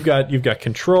 Adam, now you've got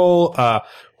control.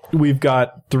 We've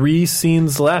got 3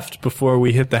 scenes left before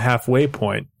we hit the halfway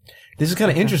point. This is kind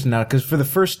of interesting now because for the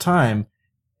first time,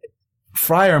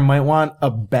 Fryer might want a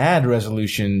bad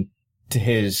resolution to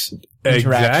his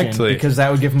interaction Exactly. because that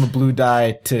would give him a blue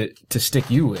die to stick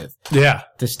you with, Yeah.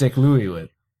 to stick Louis with.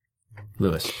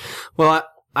 Lewis. Well,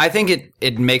 I think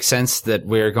it makes sense that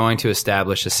we're going to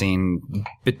establish a scene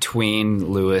between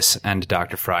Lewis and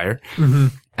Dr. Fryer. Mm-hmm.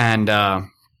 And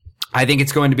I think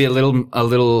it's going to be a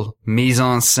little mise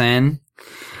en scène.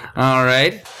 All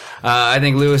right. I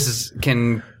think Lewis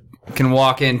can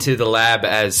walk into the lab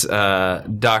as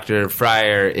Dr.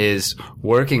 Fryer is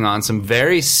working on some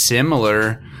very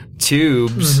similar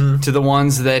tubes to the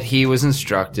ones that he was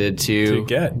instructed to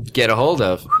get a hold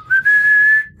of.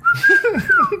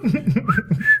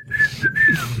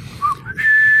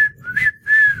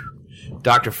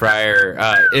 Dr.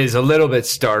 Fryer is a little bit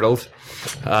startled.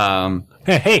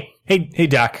 Hey,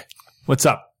 Doc. What's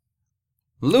up?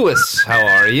 Lewis, how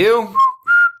are you?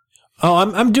 Oh,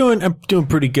 I'm doing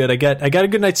pretty good. I got a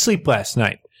good night's sleep last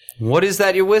night. What is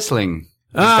that you're whistling?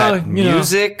 Is Oh, that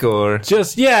music or?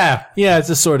 Just yeah, it's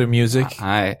a sort of music.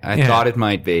 I Yeah. thought it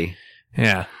might be.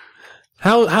 Yeah.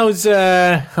 How's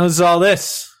all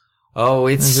this? Oh,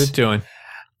 How's it's it doing?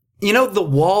 the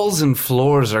walls and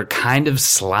floors are kind of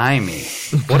slimy.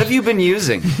 What have you been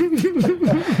using?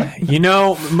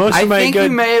 Most I of my think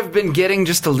good you may have been getting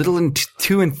just a little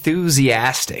too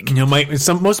enthusiastic. most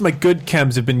of my good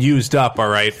chems have been used up, all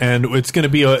right, and it's gonna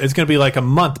be like a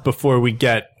month before we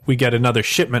get another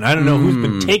shipment. I don't know who's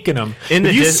been taking them.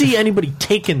 If you see anybody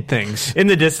taking things, In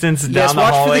the distance, Yes, down the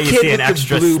watch for hallway, the you kid see an with the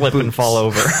extra blue slip and boots. fall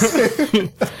over.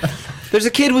 There's a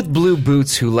kid with blue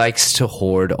boots who likes to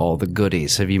hoard all the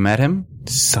goodies. Have you met him?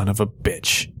 son of a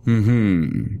bitch.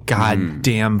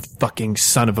 Goddamn fucking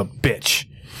son of a bitch.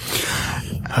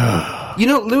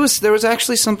 Lewis, there was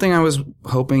actually something I was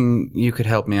hoping you could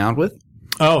help me out with.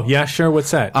 Oh yeah, sure.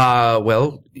 What's that?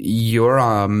 Well, you're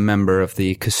a member of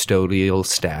the custodial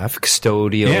staff.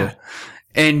 Custodial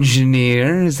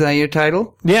engineer, is that your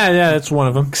title? yeah, that's one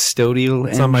of them. Custodial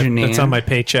That's engineer. that's on my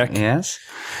paycheck. Yes.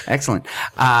 Excellent.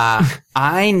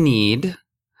 I need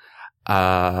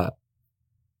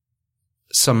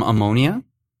some ammonia.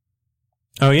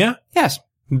 Oh yeah. Yes.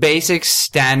 Basic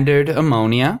standard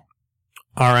ammonia.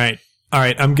 All right.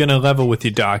 I'm gonna level with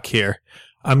you, Doc. Here,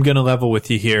 I'm gonna level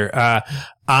with you here. I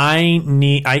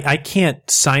can't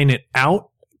sign it out,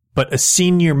 but a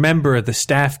senior member of the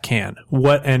staff can.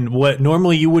 What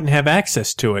normally you wouldn't have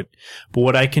access to it, but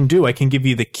what I can do, I can give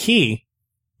you the key.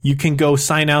 You can go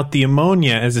sign out the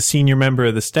ammonia as a senior member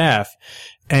of the staff,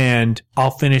 and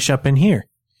I'll finish up in here.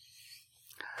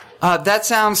 That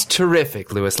sounds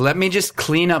terrific, Lewis. Let me just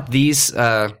clean up these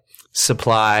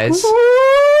supplies.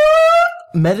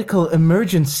 Medical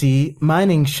emergency,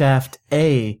 mining shaft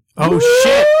A. Oh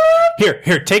shit!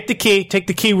 Here, take the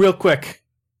key real quick,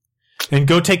 and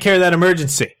go take care of that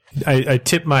emergency. I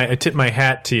tip my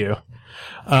hat to you.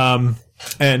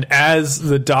 And as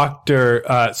the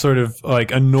doctor, sort of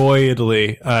like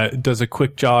annoyedly, does a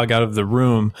quick jog out of the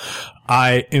room,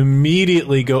 I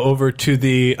immediately go over to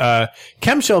the,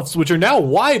 chem shelves, which are now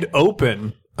wide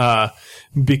open,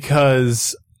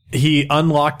 because he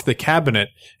unlocked the cabinet,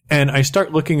 and I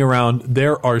start looking around.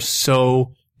 There are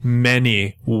so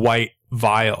many white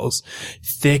vials.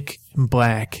 Thick and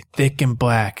black.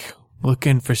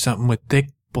 Looking for something with thick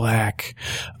black.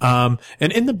 And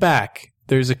in the back,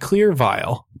 there's a clear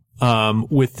vial,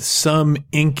 with some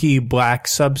inky black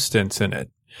substance in it.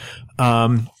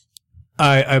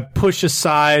 I push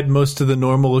aside most of the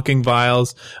normal looking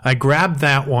vials. I grab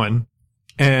that one,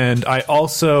 and I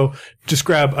also just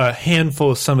grab a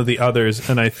handful of some of the others,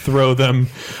 and I throw them.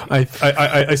 I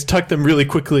tuck them really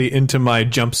quickly into my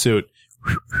jumpsuit.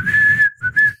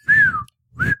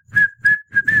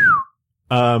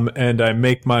 And I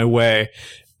make my way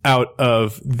out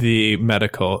of the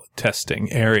medical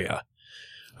testing area.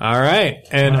 All right.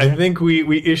 And I think we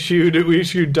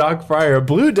issued Doc Fryer a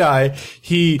blue die.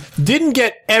 He didn't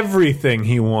get everything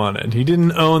he wanted. He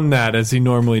didn't own that as he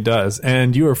normally does.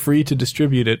 And you are free to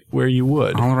distribute it where you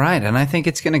would. All right, and I think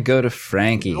it's going to go to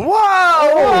Frankie.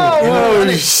 Whoa,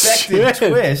 Unexpected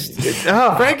shit. twist.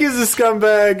 Frankie's a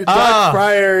scumbag. Doc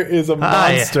Fryer is a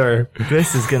monster.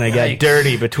 This is going to get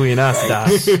dirty between us, Doc.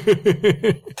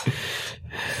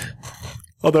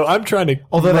 Although I'm trying to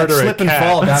Although that murder slip a and cat,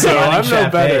 fall down so the I'm no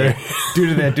better.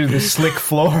 due to the slick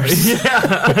floors. So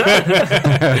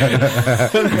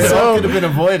Could have been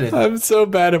avoided. I'm so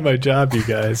bad at my job, you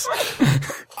guys.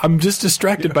 I'm just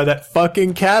distracted by that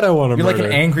fucking cat I want to You're murder. like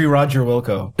an angry Roger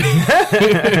Wilco.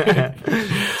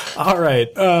 All right,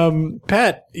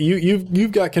 Pat,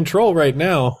 you've got control right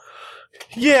now.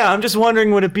 Yeah, I'm just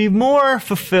wondering, would it be more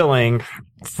fulfilling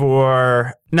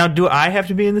for... Now, do I have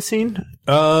to be in the scene?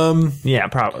 Yeah,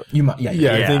 probably. You might,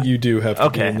 Yeah, I think you do have to be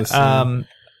Okay. in this scene.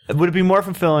 Would it be more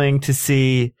fulfilling to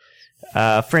see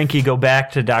Frankie go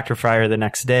back to Dr. Fryer the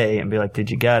next day and be like, did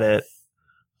you get it?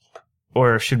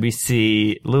 Or should we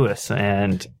see Lewis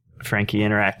and Frankie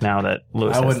interact now that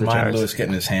Lewis I has wouldn't the mind jars? Lewis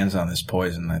getting his hands on this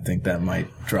poison. I think that might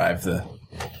drive at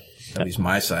least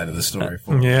my side of the story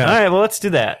forward. Yeah. All right, well, let's do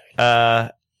that.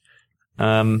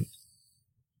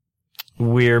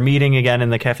 We're meeting again in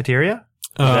the cafeteria.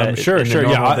 Sure. in the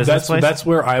normal Yeah, business place? that's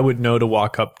where I would know to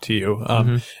walk up to you.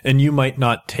 And you might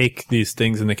not take these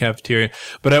things in the cafeteria,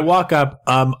 but I walk up.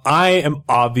 I am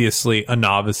obviously a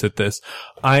novice at this.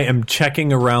 I am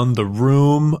checking around the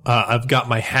room. I've got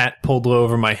my hat pulled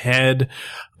over my head.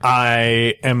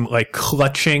 I am like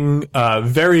clutching,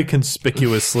 very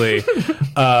conspicuously,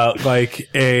 like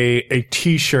a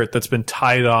t-shirt that's been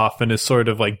tied off and is sort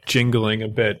of like jingling a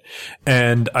bit.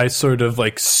 And I sort of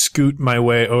like scoot my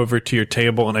way over to your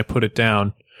table and I put it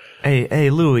down. Hey,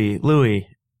 Louie.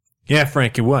 Yeah,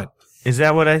 Frankie, what? Is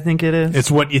that what I think it is? It's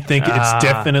what you think. It's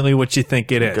definitely what you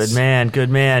think it is. Good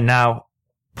man. Now,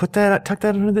 tuck that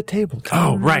under the table. Tuck it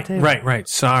Oh, under right. the table.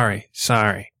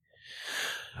 Sorry.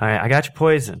 All right, I got your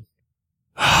poison.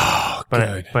 Oh,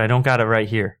 good. But I don't got it right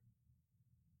here.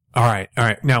 All right.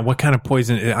 Now, what kind of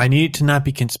poison? I need it to not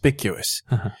be conspicuous.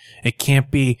 Uh-huh. It can't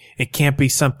be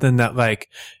something that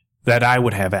I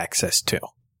would have access to.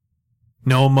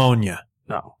 No ammonia.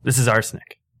 No, this is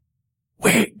arsenic.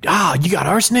 Wait, you got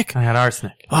arsenic? I got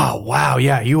arsenic. Oh, wow.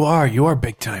 Yeah, you are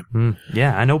big time.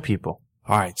 Yeah, I know people.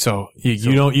 All right. So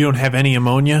you don't have any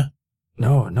ammonia?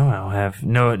 No, I don't have.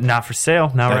 No, not for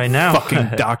sale. Not That right now.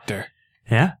 fucking doctor.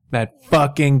 Yeah? That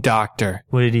fucking doctor.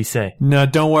 What did he say? No,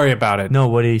 don't worry about it. No,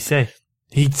 what did he say?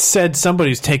 He said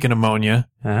somebody's taking ammonia.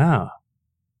 Oh.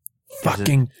 Fuck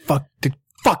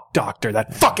doctor.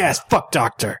 That fuck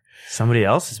doctor. Somebody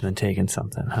else has been taking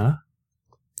something, huh?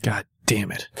 God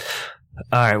damn it.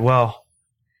 All right, well,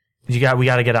 we got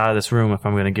to get out of this room if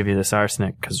I'm going to give you this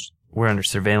arsenic because we're under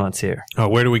surveillance here. Oh,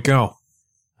 where do we go?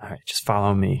 All right, just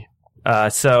follow me.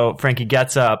 So Frankie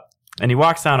gets up and he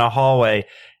walks down a hallway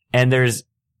and there's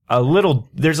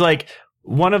like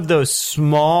one of those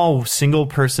small single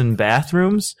person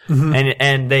bathrooms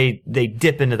and they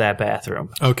dip into that bathroom.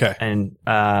 Okay. And,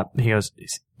 he goes,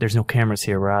 there's no cameras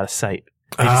here. We're out of sight.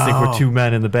 They just think we're two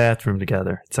men in the bathroom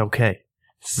together. It's okay.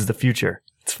 This is the future.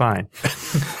 It's fine.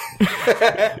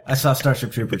 I saw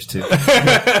Starship Troopers too.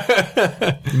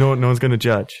 No one's going to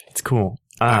judge. It's cool.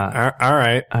 All right. All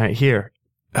right, here.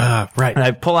 Right. And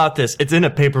I pull out this. It's in a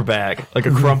paper bag, like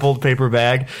a crumpled paper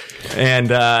bag.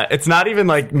 And it's not even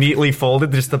like neatly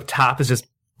folded. Just the top is just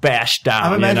bashed down.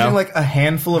 I'm imagining you know? like a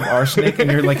handful of arsenic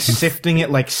and you're like sifting it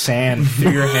like sand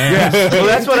through your hands. Well,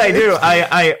 that's what I do.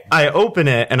 I open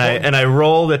it and I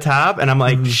roll the top and I'm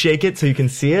like, shake it so you can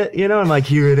see it, you know? I'm like,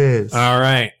 here it is. All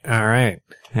right.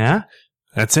 Yeah?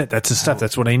 That's it. That's the stuff.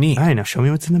 That's what I need. All right, now show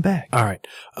me what's in the bag. All right.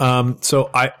 So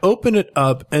I open it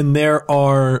up and there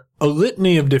are a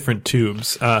litany of different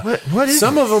tubes. What is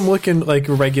some of them looking like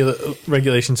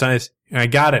regulation size. I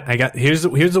got it. Here's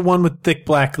the one with thick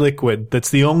black liquid. That's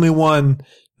the only one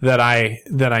that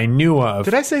I knew of.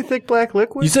 Did I say thick black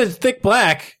liquid? You said thick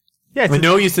black. Yeah, I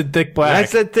know you said thick black. I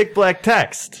said thick black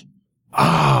text.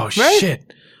 Oh, Right?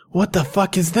 shit. What the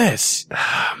fuck is this?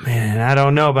 Man, I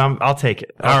don't know, but I'll take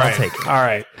it. I'll take it. All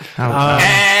right.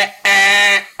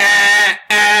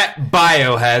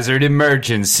 Biohazard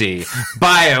emergency.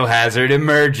 Biohazard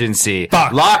emergency.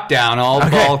 Fuck. Lockdown all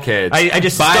bulkheads. I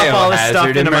just stuff all this stuff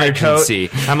Biohazard into my emergency.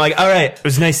 coat. I'm like, all right, it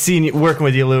was nice seeing you, working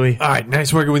with you, Louis. All right,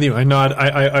 nice working with you. I nod.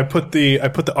 I put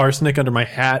the arsenic under my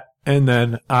hat, and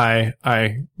then I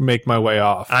make my way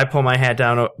off. I pull my hat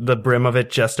down, the brim of it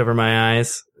just over my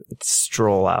eyes,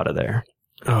 stroll out of there.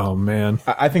 Oh man.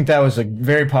 I think that was a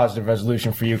very positive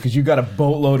resolution for you because you got a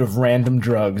boatload of random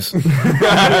drugs.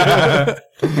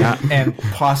 And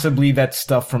possibly that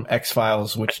stuff from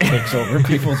X-Files, which takes over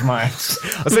people's minds.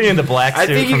 I was thinking the black suit. I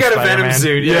think you from got a Venom Spider-Man.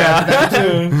 suit.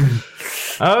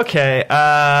 Yeah. Okay.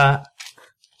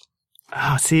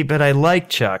 See, but I like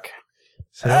Chuck.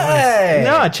 So Hey!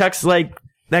 no, Chuck's like,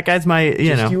 that guy's my,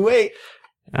 you know. You wait.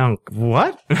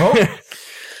 What? Oh.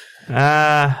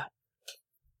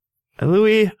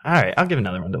 Louis. All right, I'll give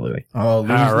another one to Louis. Oh,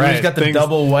 Louis, All right. Louis got the Things-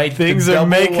 double white. Things the are double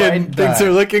making. white Things die. are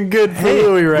looking good for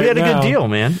Louis right now. we had a good deal,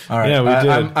 man. All right. Yeah, we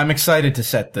did. I'm excited to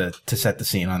set the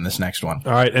scene on this next one.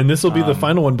 All right, and this will be the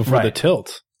final one before the right.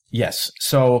 tilt. Yes.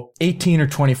 So 18 or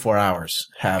 24 hours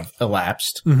have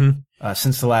elapsed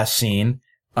since the last scene.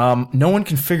 No one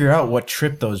can figure out what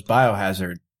tripped those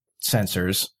biohazard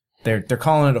sensors. They're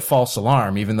calling it a false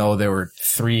alarm, even though there were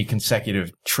 3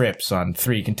 consecutive trips on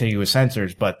 3 contiguous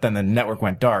sensors. But then the network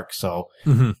went dark, so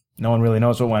no one really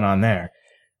knows what went on there.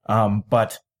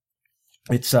 But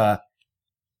it's the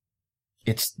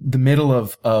middle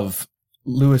of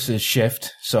Lewis's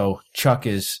shift, so Chuck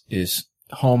is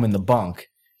home in the bunk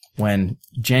when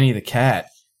Jenny the cat,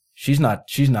 she's not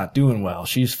doing well.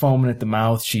 She's foaming at the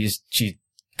mouth. She's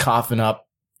coughing up,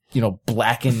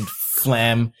 blackened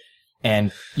phlegm,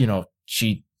 and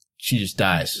she just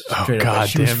dies. Oh, straight up. God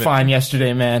She was damn it. fine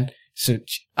yesterday, man. So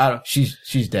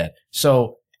she's dead.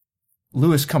 So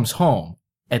Lewis comes home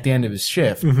at the end of his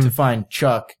shift to find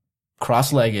Chuck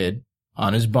cross-legged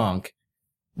on his bunk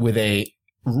with a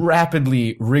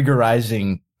rapidly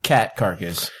rigorizing cat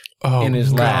carcass Oh, in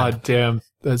his lap, God damn.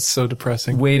 That's so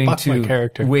depressing. waiting Fuck my to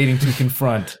character.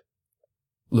 confront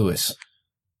Lewis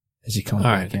as he comes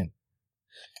All back right. in.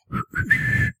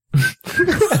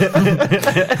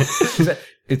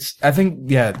 I think,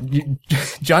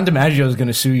 John DiMaggio is going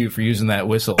to sue you for using that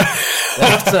whistle.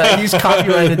 He's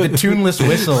copyrighted the tuneless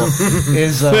whistle.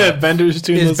 Is Bender's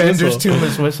tuneless Bender's whistle,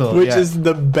 tuneless whistle, which yeah. is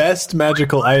the best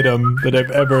magical item that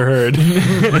I've ever heard.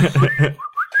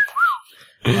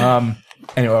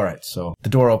 Anyway, all right. So the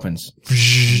door opens. There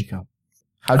you go.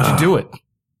 How'd you do it?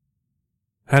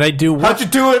 How'd I do what? How'd you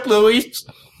do it, Louis?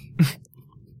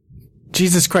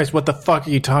 Jesus Christ, what the fuck are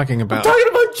you talking I'm about? talking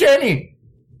about Jenny.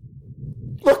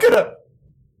 Look at her.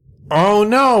 Oh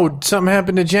no, something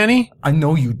happened to Jenny? I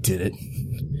know you did it.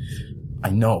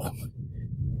 I know.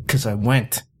 'Cause I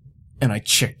went and I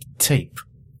checked the tape.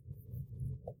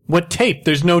 What tape?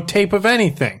 There's no tape of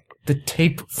anything. The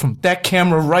tape from that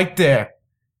camera right there.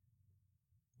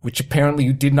 Which apparently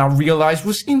you did not realize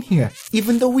was in here,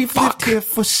 even though we've lived here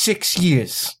for 6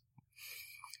 years.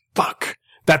 Fuck.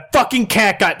 That fucking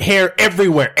cat got hair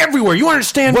everywhere. Everywhere. You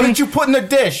understand What me? did you put in the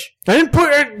dish? I didn't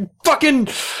put it fucking...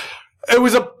 It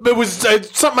was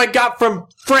something I got from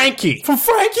Frankie. From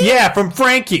Frankie? Yeah, from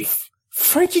Frankie.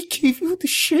 Frankie gave you the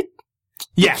shit?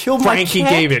 Yeah, killed my Frankie cat?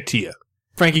 gave it to you.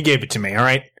 Frankie gave it to me,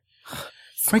 alright?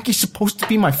 Frankie's supposed to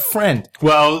be my friend.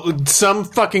 Well, some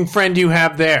fucking friend you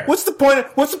have there. What's the point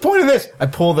of this? I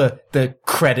pull the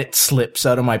credit slips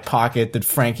out of my pocket that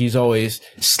Frankie's always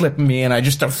slipping me, and I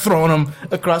just start throwing them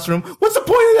across the room. What's the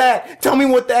point of that? Tell me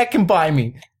what that can buy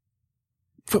me.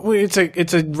 But wait,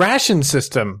 it's a ration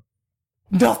system.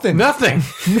 Nothing. Nothing.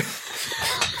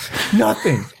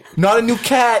 Nothing. Not a new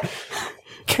cat.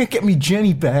 Can't get me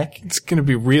Jenny back. It's gonna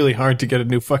be really hard to get a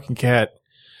new fucking cat.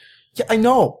 Yeah, I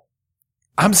know.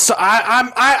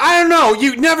 I don't know.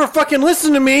 You never fucking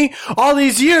listen to me. All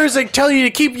these years, I tell you to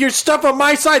keep your stuff on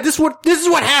my side. This is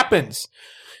what happens.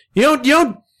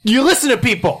 You listen to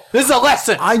people. This is a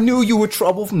lesson. I knew you were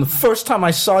trouble from the first time I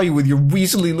saw you with your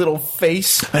weaselly little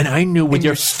face. And I knew with And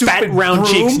your your fat stupid round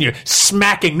broom. cheeks and your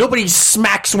smacking. Nobody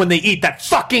smacks when they eat that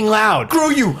fucking loud.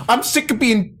 Screw you. I'm sick of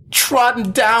being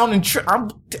trodden down and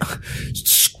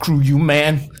screw you,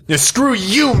 man. Yeah, screw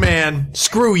you, man.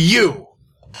 Screw you.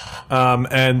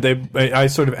 And I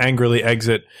sort of angrily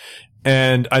exit.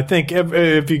 And I think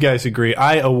if you guys agree,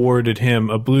 I awarded him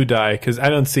a blue die because I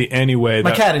don't see any way.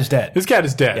 My cat is dead. His cat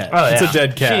is dead. Yeah. It's a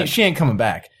dead cat. She ain't coming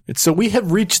back. So we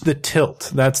have reached the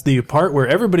tilt. That's the part where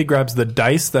everybody grabs the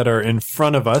dice that are in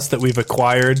front of us that we've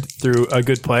acquired through a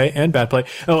good play and bad play.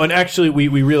 Oh, and actually we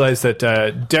realized that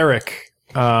Derek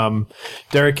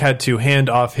had to hand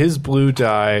off his blue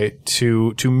die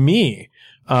to me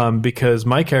because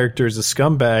my character is a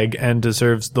scumbag and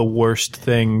deserves the worst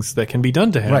things that can be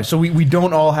done to him. Right, so we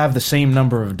don't all have the same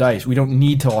number of dice. We don't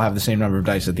need to all have the same number of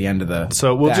dice at the end of the...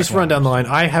 So we'll just run down the line.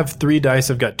 I have 3 dice.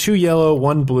 I've got 2 yellow,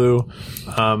 1 blue.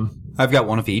 I've got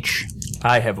one of each.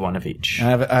 I have one of each. I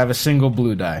have a single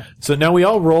blue die. So now we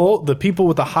all roll. The people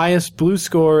with the highest blue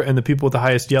score and the people with the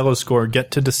highest yellow score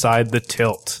get to decide the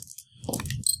tilt.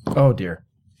 Oh, dear.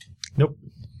 Nope.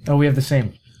 Oh, we have the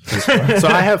same. So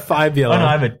I have 5 yellow. Oh, no,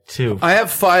 I have a 2. I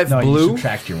have 5 No, you blue.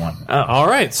 subtract your 1. All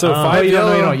right. So 5 You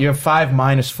yellow. don't. You have 5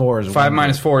 minus 4 is 5 1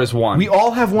 minus 4 is 1. blue. We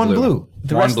all have 1 blue.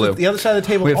 The One rest blue. Of the other side of the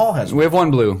table all has 1. We have 1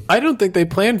 blue. I don't think they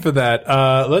planned for that.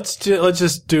 Let's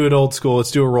just do it old school. Let's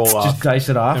do a roll off. Just dice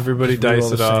it off. Everybody Just re-roll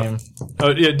dice it the off. same. Oh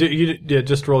yeah,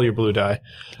 just roll your blue die.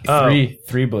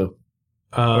 3 blue.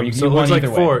 you So it won looks like either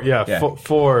way. 4. Yeah, Yeah.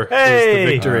 4 is Hey!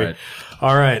 the victory. All right.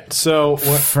 All right. So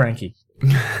Frankie.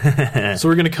 so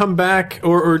we're gonna come back,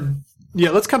 or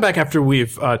let's come back after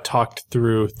we've talked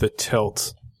through the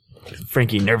tilt.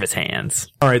 Frankie, nervous hands.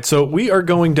 All right, so we are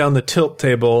going down the tilt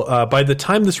table. By the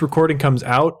time this recording comes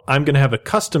out, I'm going to have a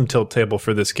custom tilt table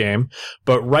for this game.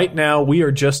 But right now, we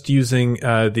are just using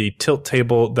the tilt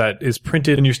table that is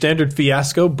printed in your standard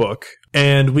Fiasco book.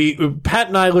 And Pat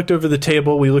and I looked over the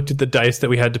table. We looked at the dice that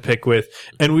we had to pick with,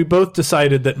 and we both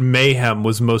decided that Mayhem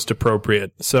was most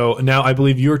appropriate. So now I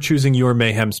believe you're choosing your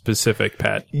Mayhem specific,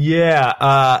 Pat.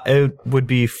 Yeah, it would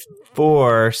be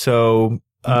 4, so...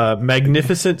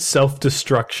 Magnificent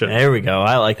self-destruction. There we go.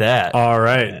 I like that. All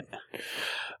right.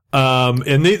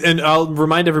 And I'll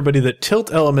remind everybody that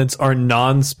tilt elements are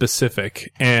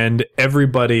non-specific, and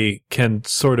everybody can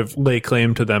sort of lay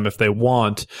claim to them if they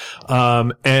want.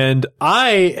 And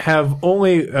I have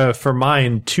only, for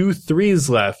mine, 2 3s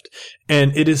left.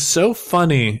 And it is so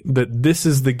funny that this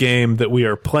is the game that we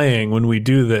are playing when we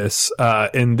do this,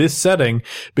 in this setting,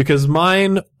 because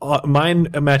mine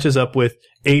matches up with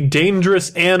a dangerous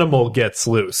animal gets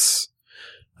loose.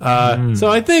 So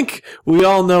I think we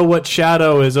all know what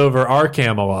shadow is over our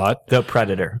Camelot. The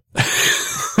Predator.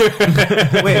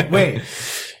 Wait.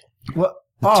 What?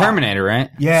 Oh, Terminator, right?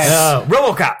 yes.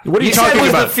 RoboCop. What are you You said talking it was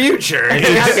about? the future.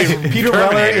 Peter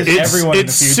Weller is everyone in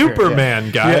the It's future. Superman,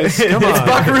 guys. Come on. It's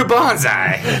Buckaroo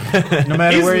Banzai. Yeah. No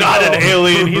matter He's where you not go. an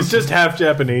alien. He's just half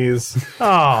Japanese.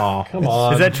 Oh, Come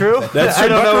on. Is that true? That's I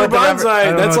don't know Buckaroo what that ever- I Banzai.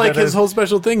 don't know That's what like that his is. whole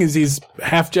special thing is he's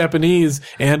half Japanese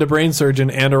and a brain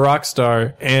surgeon and a rock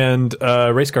star and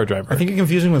a race car driver. I think you're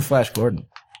confusing with Flash Gordon.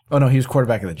 Oh, no, he was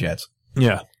quarterback of the Jets.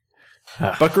 Yeah.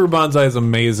 Buckaroo Banzai is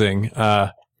amazing.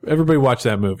 Everybody watch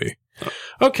that movie.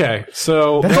 Okay,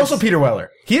 so That's also Peter Weller.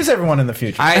 He is everyone in the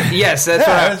future. Yes,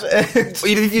 that's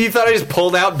what you thought I just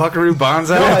pulled out Buckaroo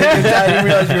Banzai? No, I didn't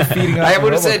realize you were feeding off I the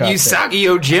would have said RoboCop Usagi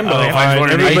Yojimbo if all I right,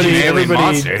 wanted to everybody, an alien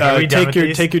monster. Are we done with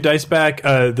take these? your dice back.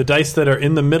 The dice that are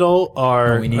in the middle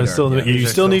are we need still. our- yeah, you these are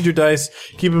still still- need your dice.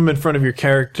 Keep them in front of your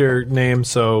character name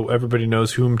so everybody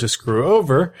knows whom to screw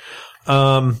over,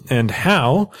 and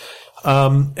how.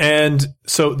 And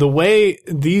so the way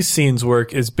these scenes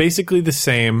work is basically the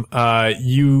same.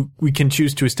 We can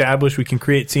choose to establish, we can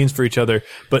create scenes for each other,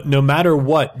 but no matter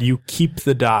what, you keep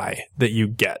the die that you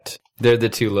get. They're the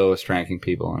 2 lowest ranking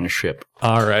people on a ship.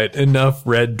 All right, enough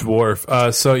Red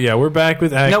Dwarf. So yeah, we're back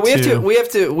with Act No, we 2.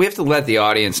 have to let the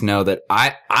audience know that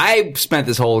I spent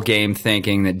this whole game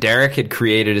thinking that Derek had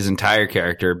created his entire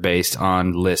character based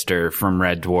on Lister from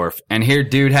Red Dwarf, and here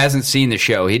dude hasn't seen the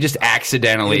show. He just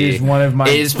accidentally It is one of my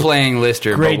is playing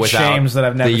Lister, Great but without shames that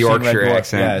I've never the seen Red Yorkshire Dwarf.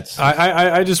 accent. Yeah, it's,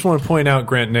 I just want to point out,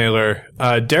 Grant Naylor,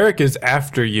 Derek is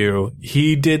after you.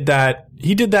 He did that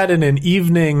in an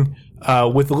evening,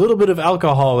 with a little bit of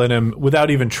alcohol in him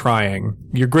without even trying.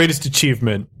 Your greatest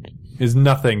achievement is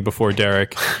nothing before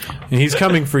Derek. And he's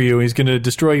coming for you. He's going to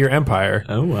destroy your empire.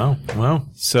 Oh, wow. Well,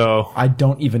 So I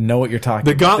don't even know what you're talking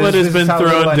the about. gauntlet This has is been how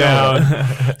little thrown I know about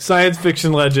it. down. Science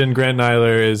fiction legend Grant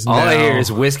Naylor is All now. I hear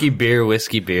is whiskey, beer,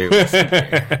 whiskey, beer. Whiskey,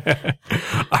 beer.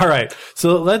 All right,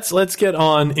 so let's get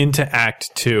on into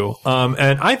Act 2.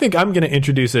 And I think I'm going to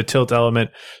introduce a tilt element,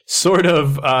 sort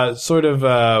of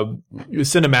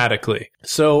cinematically.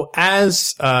 So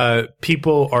as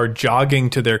people are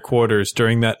jogging to their quarters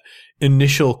during that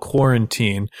initial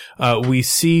quarantine, we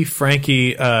see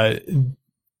Frankie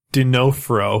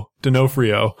D'Onofrio.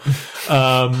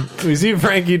 We see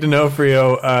Frankie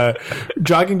D'Onofrio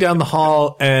jogging down the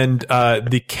hall, and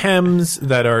the chems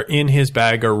that are in his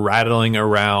bag are rattling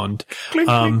around.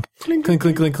 Clink, clink,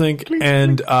 clink, clink.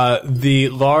 And the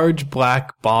large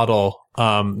black bottle,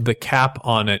 the cap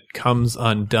on it comes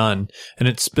undone, and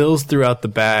it spills throughout the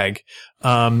bag.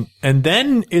 And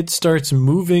then it starts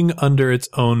moving under its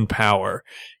own power.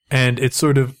 and it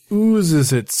sort of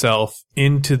oozes itself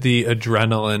into the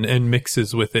adrenaline and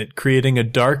mixes with it, creating a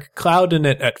dark cloud in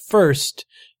it at first,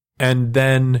 and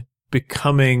then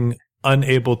becoming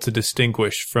unable to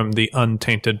distinguish from the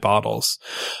untainted bottles.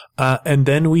 And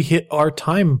then we hit our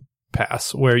time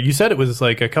pass, where you said it was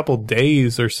like a couple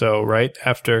days or so, right?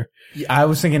 After I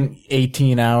was thinking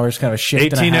 18 hours, kind of a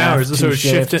shift 18 and a half, hours, so a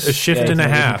shift and a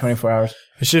half. 24 hours.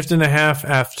 A shift and a half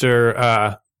after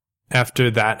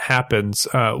that happens,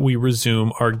 we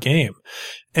resume our game.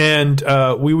 And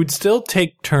we would still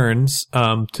take turns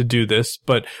to do this,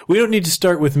 but we don't need to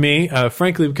start with me,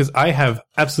 frankly, because I have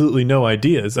absolutely no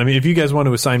ideas. I mean, if you guys want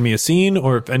to assign me a scene,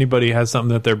 or if anybody has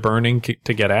something that they're burning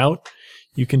to get out,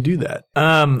 you can do that.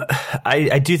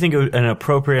 I do think an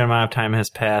appropriate amount of time has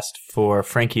passed for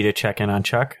Frankie to check in on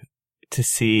Chuck to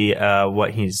see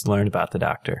what he's learned about the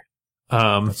doctor.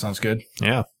 That sounds good.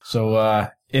 Yeah. So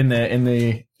in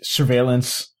the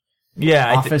surveillance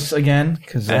office again,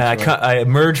 because I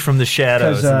emerge from the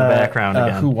shadows in the background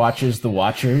again. Who watches the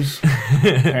watchers?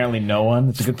 Apparently no one.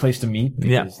 It's a good place to meet.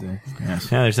 Yeah.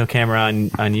 There's no camera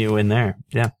on you in there.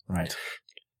 Yeah. Right.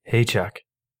 Hey, Chuck.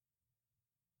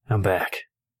 I'm back.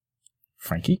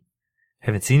 Frankie?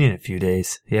 Haven't seen you in a few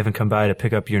days. You haven't come by to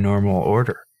pick up your normal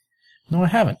order. No, I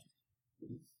haven't.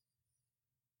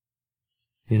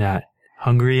 You're not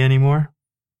hungry anymore?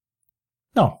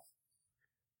 No.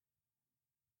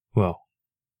 Well,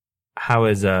 how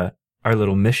has our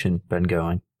little mission been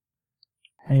going?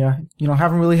 I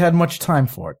haven't really had much time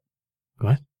for it.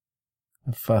 What?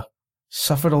 I've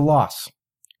suffered a loss.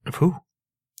 Of who?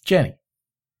 Jenny.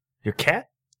 Your cat?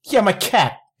 Yeah, my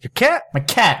cat. Your cat? My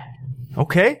cat.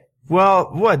 Okay.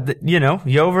 Well, what?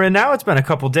 You over it now? It's been a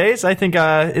couple days. I think,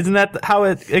 isn't that how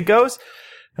it goes?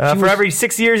 For every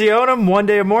 6 years you own him, one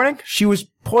day of mourning? She was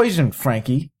poisoned,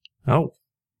 Frankie. Oh.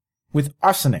 With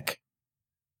arsenic.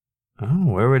 Oh,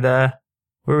 where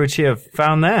would she have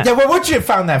found that? Yeah, where would you have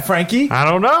found that, Frankie? I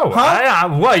don't know. Huh?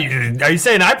 What? Are you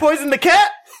saying I poisoned the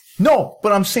cat? No,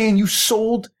 but I'm saying you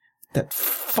sold that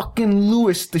fucking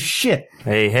Lewis the shit.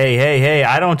 Hey.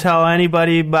 I don't tell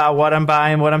anybody about what I'm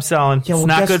buying, what I'm selling. Yeah, well, it's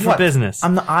not good what? for business.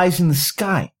 I'm the eyes in the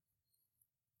sky.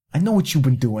 I know what you've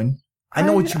been doing. I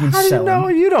know what you've been selling. How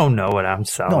do you know? You don't know what I'm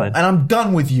selling. No, and I'm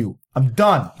done with you. I'm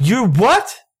done. You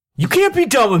what? You can't be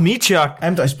done with me, Chuck.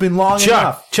 It's been long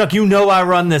enough. Chuck, you know I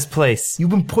run this place. You've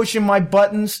been pushing my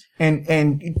buttons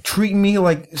and treating me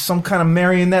like some kind of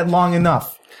marionette long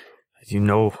enough. You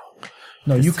know.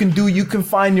 No, you can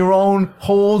find your own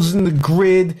holes in the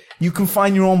grid. You can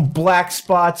find your own black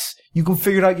spots. You can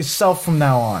figure it out yourself from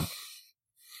now on.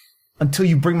 Until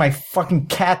you bring my fucking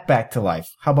cat back to life.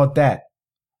 How about that?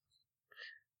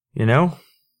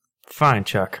 Fine,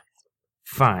 Chuck.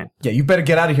 Fine. Yeah, you better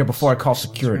get out of here before I call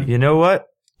security. You know what?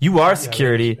 You are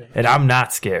security, and I'm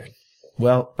not scared.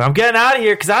 Well, but I'm getting out of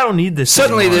here because I don't need this.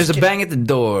 Suddenly there's a bang at the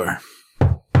door.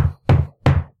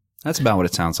 That's about what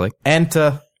it sounds like.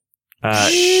 Enter.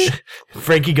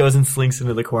 Frankie goes and slinks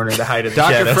into the corner to hide in the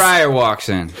Dr. shadows. Fryer walks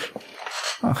in.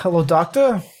 Oh, hello,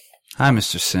 doctor. Hi,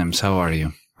 Mr. Sims. How are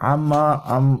you?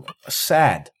 I'm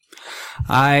sad.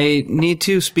 I need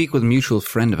to speak with a mutual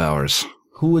friend of ours.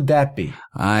 Who would that be?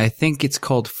 I think it's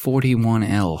called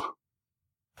 41L.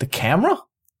 The camera?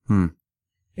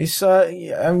 It's,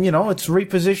 it's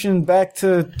repositioned back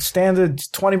to standard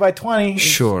 20 by 20.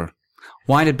 Sure.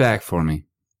 Wind it back for me.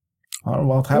 Oh,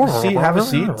 well, have a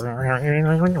seat.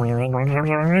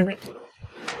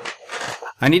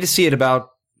 I need to see it about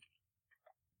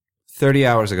 30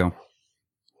 hours ago.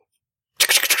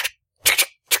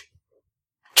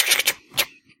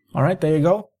 All right, there you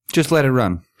go. Just let it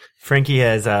run. Frankie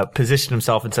has positioned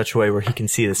himself in such a way where he can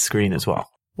see the screen as well.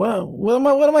 Well,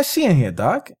 what am I seeing here,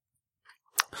 Doc?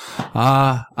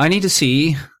 I need to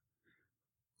see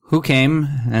who came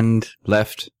and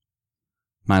left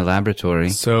my laboratory.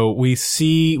 So we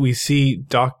see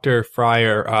Dr.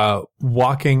 Fryer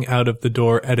walking out of the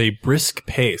door at a brisk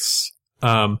pace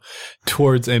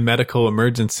towards a medical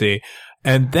emergency.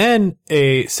 And then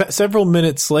several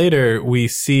minutes later, we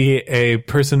see a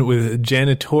person with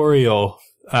janitorial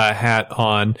hat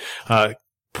on,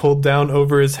 pulled down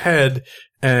over his head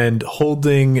and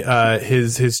holding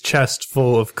his chest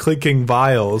full of clicking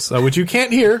vials, which you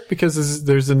can't hear because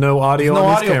there's no audio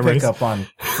on his cameras. Pickup on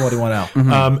 41L.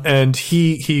 Mm-hmm. And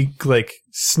he like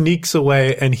sneaks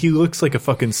away, and he looks like a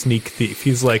fucking sneak thief.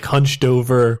 He's like hunched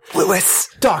over. Lewis!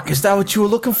 Doc, is that what you were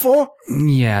looking for?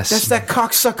 Yes. That's that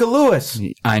cocksucker Lewis.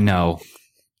 I know.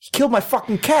 He killed my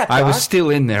fucking cat, Doc. I was still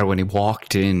in there when he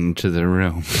walked into the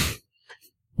room.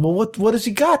 Well, what has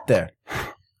he got there?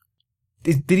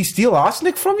 Did he steal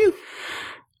arsenic from you?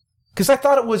 Because I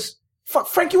thought it was... Fuck,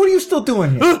 Frankie, what are you still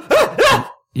doing here?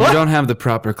 You don't have the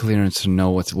proper clearance to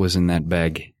know what was in that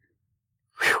bag.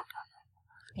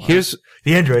 Here's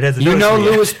The android has a you notice know me.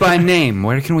 Lewis by name.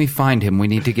 Where can we find him? We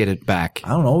need to get it back. I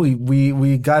don't know.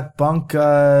 We got bunk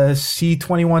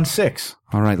C216.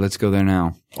 All right, let's go there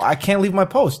now. Well, I can't leave my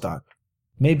post, Doc.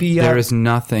 Maybe There is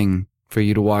nothing for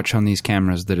you to watch on these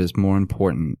cameras that is more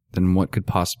important than what could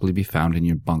possibly be found in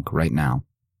your bunk right now.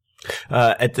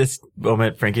 At this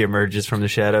moment, Frankie emerges from the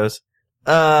shadows.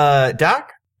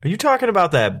 Doc, are you talking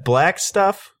about that black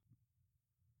stuff?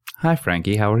 Hi,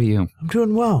 Frankie. How are you? I'm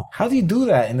doing well. How do you do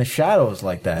that in the shadows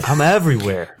like that? I'm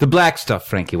everywhere. The black stuff,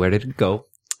 Frankie. Where did it go?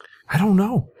 I don't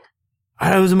know.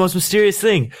 It was the most mysterious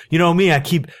thing. You know me, I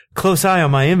keep close eye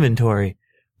on my inventory.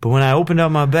 But when I opened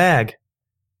up my bag,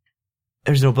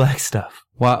 there's no black stuff.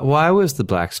 Why was the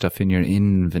black stuff in your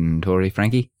inventory,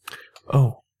 Frankie?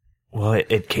 Oh, well,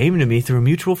 it came to me through a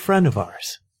mutual friend of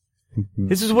ours.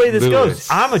 This is the way this Lewis. goes.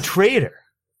 I'm a trader.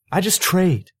 I just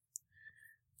trade.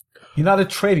 You're not a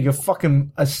traitor. You're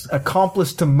fucking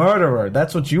accomplice to murderer.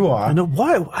 That's what you are. No,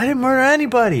 what? I didn't murder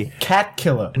anybody. Cat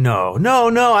killer. No,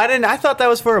 I didn't. I thought that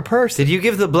was for a person. Did you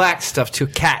give the black stuff to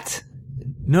Kat?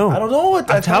 No. I don't know what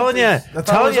that I'm telling you. That's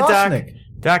Telling you, Doc.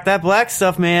 Doc, that black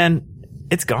stuff, man,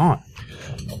 it's gone.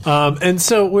 And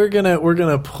so we're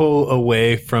gonna pull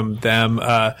away from them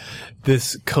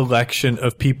this collection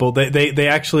of people. They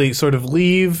actually sort of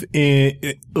leave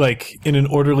in an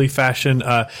orderly fashion.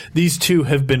 These two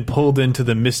have been pulled into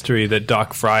the mystery that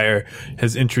Doc Fryer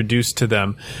has introduced to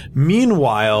them.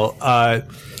 Meanwhile,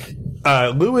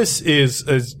 Lewis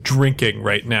is drinking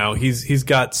right now. He's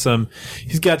got some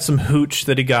hooch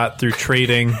that he got through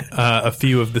trading a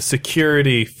few of the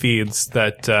security feeds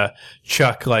that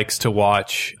Chuck likes to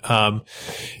watch.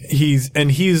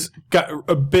 He's got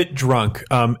a bit drunk,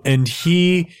 and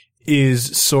he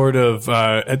is sort of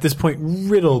at this point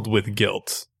riddled with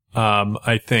guilt.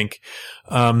 I think.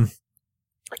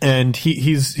 And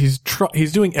he's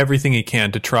doing everything he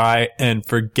can to try and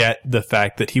forget the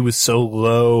fact that he was so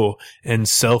low and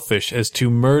selfish as to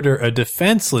murder a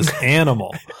defenseless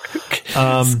animal.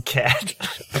 Cat.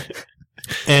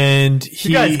 And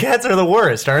You guys, cats are the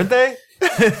worst, aren't they?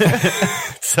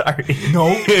 Sorry.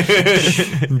 No.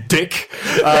 dick.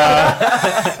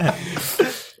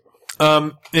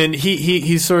 And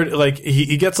he's sort of like,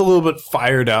 he gets a little bit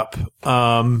fired up.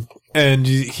 And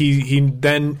he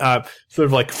then, sort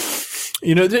of like,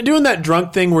 you know, doing that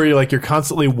drunk thing where you're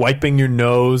constantly wiping your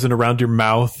nose and around your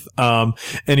mouth.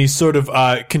 And he sort of,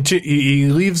 he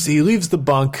leaves the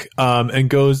bunk, and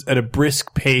goes at a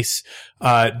brisk pace,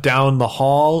 down the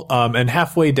hall. And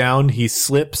halfway down, he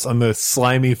slips on the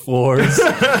slimy floors.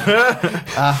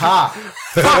 Aha.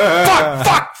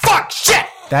 Fuck, shit!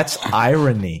 That's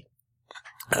irony.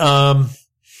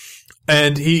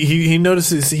 And he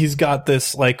notices he's got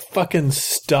this like fucking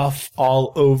stuff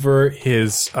all over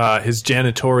his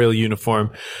janitorial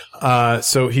uniform.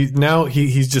 So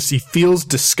he feels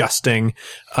disgusting.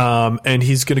 And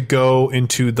he's going to go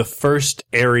into the first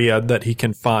area that he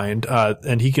can find.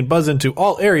 And he can buzz into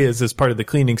all areas as part of the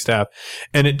cleaning staff.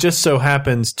 And it just so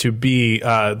happens to be,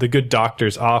 the good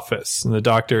doctor's office, and the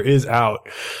doctor is out.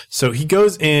 So he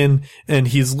goes in and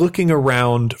he's looking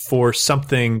around for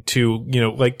something to,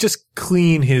 just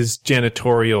clean his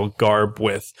janitorial garb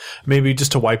with, maybe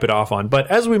just to wipe it off on. But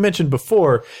as we mentioned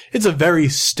before, it's a very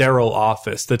sterile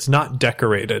office that's not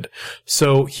decorated.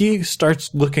 So he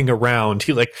starts looking around.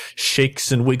 He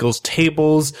shakes and wiggles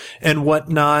tables and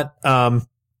whatnot. And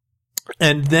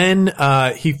then,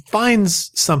 he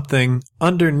finds something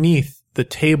underneath the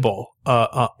table,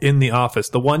 in the office,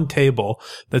 the one table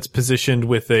that's positioned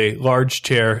with a large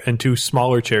chair and two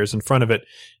smaller chairs in front of it.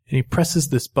 And he presses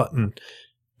this button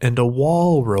and a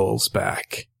wall rolls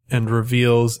back and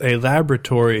reveals a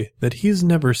laboratory that he's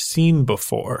never seen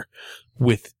before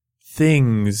with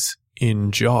things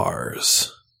in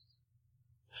jars.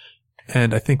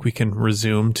 And I think we can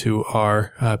resume to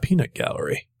our peanut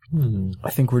gallery. I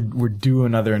think we're due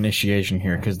another initiation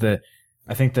here because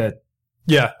I think that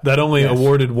that only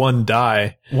awarded one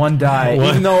die. One die,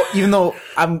 even though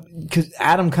because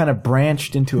Adam kind of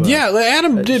branched into it.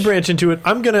 Adam did branch into it.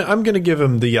 I'm gonna give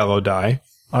him the yellow die.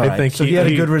 All right. I think so he had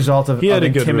a good result of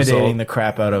intimidating the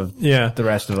crap out of the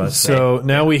rest of us. So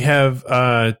now we have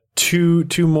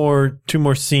two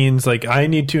more scenes. Like I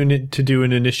need to do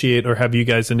an initiate, or have you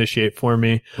guys initiate for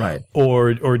me, right?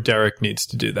 Or Derek needs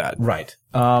to do that, right?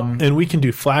 And we can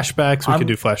do flashbacks. We can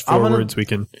do flash forwards.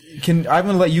 I'm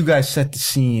gonna let you guys set the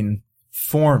scene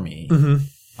for me.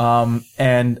 Mm-hmm.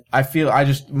 And I feel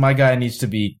my guy needs to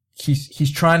be.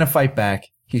 He's trying to fight back.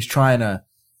 He's trying to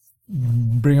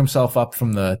bring himself up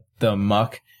from the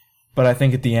muck, but I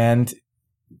think at the end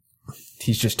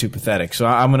he's just too pathetic. So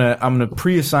I'm gonna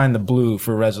pre-assign the blue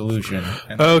for resolution.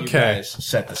 And let you guys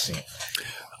set the scene.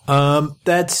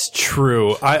 That's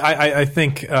true. I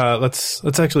think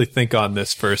let's actually think on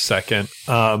this for a second.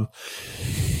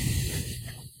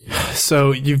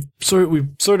 So we've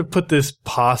sort of put this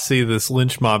posse, this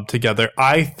lynch mob together.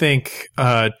 I think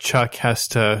Chuck has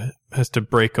to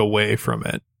break away from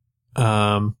it.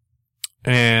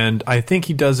 And I think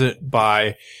he does it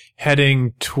by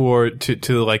heading toward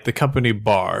to like the company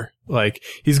bar. Like,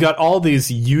 he's got all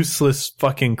these useless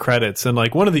fucking credits, and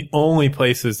like one of the only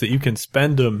places that you can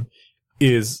spend them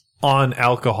is on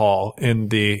alcohol in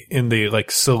the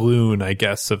like saloon, I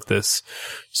guess, of this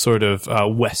sort of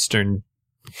Western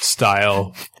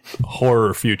style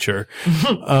horror future.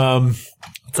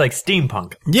 It's like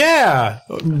steampunk. Yeah,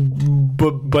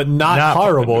 but not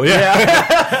horrible.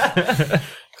 Yeah.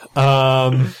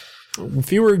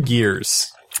 Fewer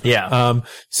gears. Yeah.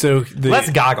 So less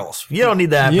goggles. You don't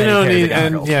need that. You many don't pairs need, of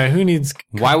goggles. and yeah, who needs?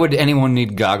 Why would anyone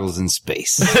need goggles in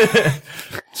space?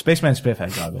 Spaceman Spiff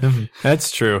had goggles.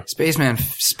 That's true. Spaceman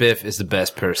Spiff is the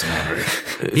best person ever.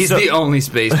 He's the only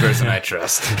space person I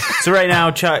trust. So right now,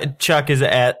 Chuck is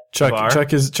at the bar.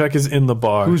 Chuck is in the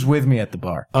bar. Who's with me at the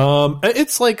bar?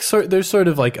 It's like there's sort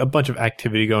of like a bunch of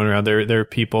activity going around. There are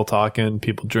people talking,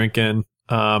 people drinking.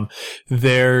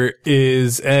 There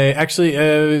is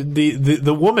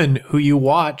the woman who you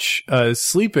watch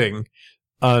sleeping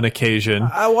on occasion.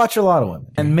 I watch a lot of women,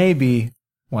 and maybe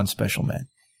one special man.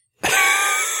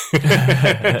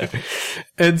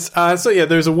 And so yeah,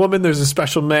 there's a woman, there's a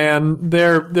special man.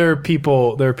 There are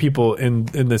people in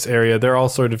this area. They're all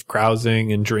sort of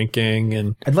carousing and drinking,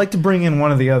 and I'd like to bring in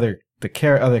one of the other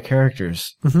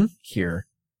characters here.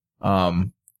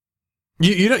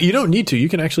 You don't need to. You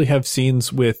can actually have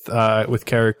scenes with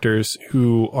characters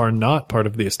who are not part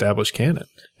of the established canon,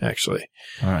 actually.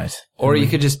 All right. Or you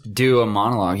could just do a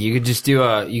monologue. You could just do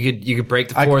you could break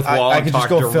the fourth wall and talk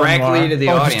directly to the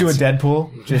audience. Just do a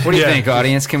Deadpool. What do you think,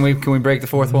 audience? Can we break the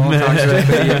fourth wall and talk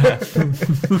directly to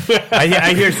you?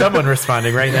 I hear someone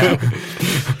responding right now.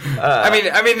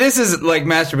 I mean, this is like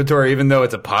masturbatory, even though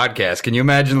it's a podcast. Can you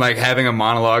imagine like having a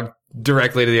monologue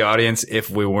directly to the audience if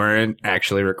we weren't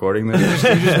actually recording this?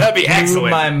 That'd be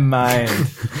excellent. My mind.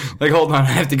 Like, hold on, I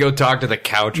have to go talk to the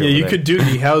couch. Yeah, you could do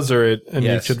the Hauser it, and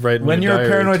Yes. you could write. When in you're a diary,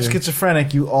 paranoid too.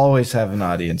 schizophrenic, you always have an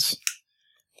audience,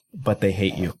 but they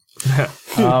hate you.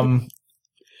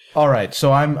 All right,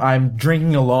 so I'm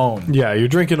drinking alone, Yeah, you're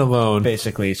drinking alone.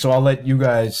 basically. So I'll let you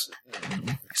guys.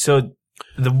 So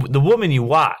the woman you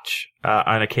watch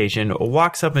on occasion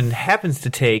walks up and happens to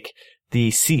take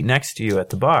the seat next to you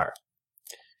at the bar.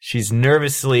 She's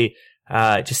nervously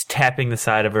just tapping the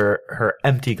side of her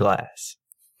empty glass.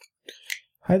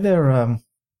 Hi there,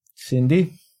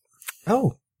 Cindy.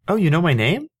 Oh, you know my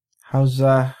name? How's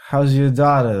your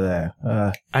daughter there?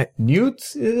 Newt,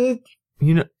 is it?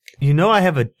 You know I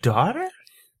have a daughter?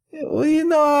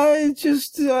 Well, I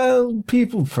just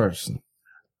people person.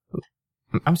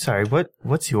 I'm sorry.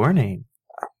 What's your name?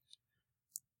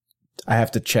 I have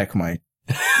to check my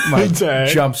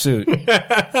jumpsuit.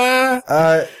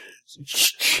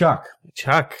 Chuck.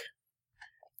 Chuck.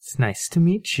 It's nice to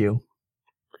meet you.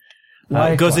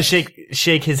 Likewise. Goes to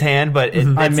shake his hand, but it's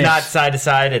miss. not side to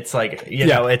side. It's like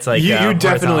it's like you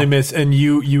definitely horizontal. miss, and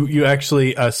you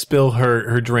actually spill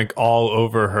her drink all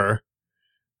over her.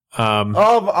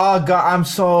 Oh God! I'm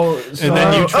so. And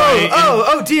then you try.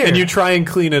 Oh dear! And you try and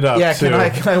clean it up. Yeah, too.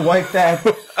 can I wipe that?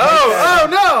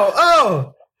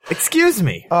 Oh! Excuse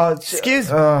me.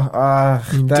 Excuse me.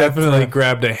 You definitely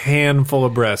grabbed a handful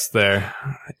of breasts there.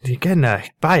 You're gonna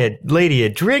buy a lady a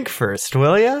drink first,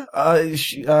 will ya?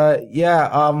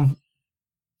 Yeah.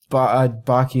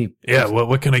 Baki. Yeah,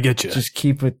 what can I get you? Just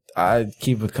keep it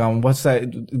calm. What's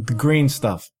that? The green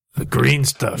stuff. The green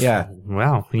stuff. Yeah.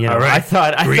 Well, All right. I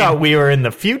thought we were in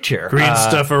the future. Green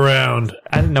stuff around.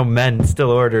 I didn't know men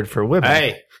still ordered for women.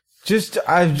 Hey,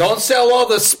 I don't sell all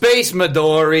the space,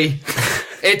 Midori.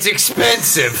 It's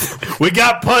expensive. We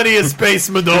got plenty of Space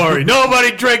Midori.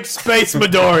 Nobody drinks Space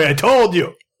Midori. I told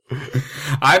you.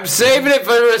 I'm saving it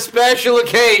for a special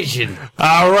occasion.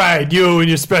 All right, you and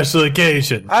your special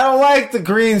occasion. I don't like the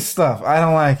green stuff. I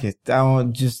don't like it. I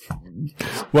want just.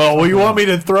 Well, you want me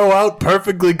to throw out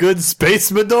perfectly good Space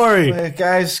Midori?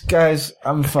 Guys,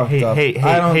 I'm fucked up. Hey,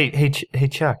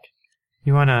 Chuck.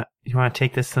 You wanna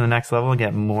take this to the next level and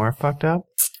get more fucked up?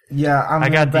 Yeah, I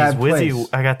got these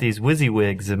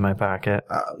WYSIWYGs in my pocket.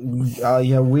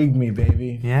 Yeah, wig me,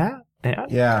 baby. Yeah?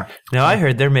 Yeah. Now I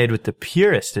heard they're made with the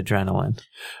purest adrenaline.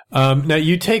 Now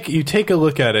you take a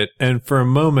look at it, and for a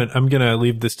moment, I'm gonna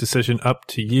leave this decision up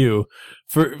to you.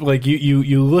 For like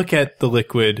you look at the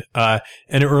liquid, and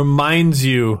it reminds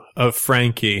you of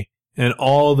Frankie and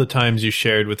all the times you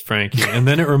shared with Frankie, and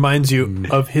then it reminds you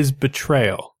of his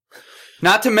betrayal.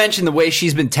 Not to mention the way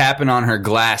she's been tapping on her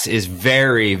glass is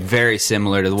very, very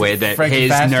similar to the way that Frankie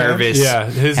his Fast nervous,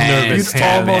 his hands nervous You'd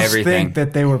have almost everything. think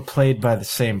that they were played by the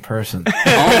same person.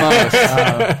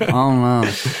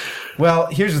 Almost. Well,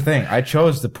 here's the thing. I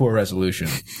chose the poor resolution.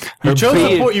 You chose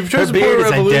beard- a her beard poor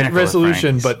is identical to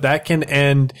resolution, Frank's. but that can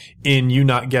end in you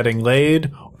not getting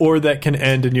laid, or that can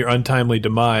end in your untimely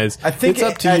demise. I think it's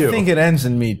up to you. I think it ends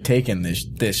in me taking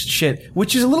this shit,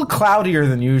 which is a little cloudier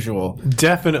than usual.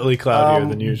 Definitely cloudier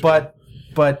than usual.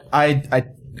 But I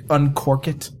uncork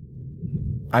it.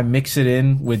 I mix it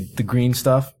in with the green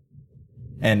stuff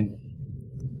and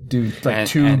do like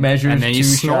two measures, and then you two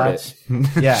snort shots.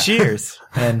 Yeah. Cheers.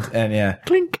 And yeah.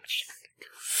 Clink.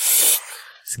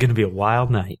 It's going to be a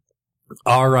wild night.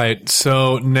 All right,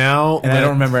 so now And I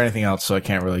don't remember anything else, so I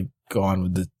can't really go on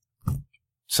with the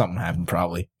something happened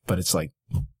probably, but it's like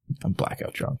I'm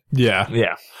blackout drunk. Yeah.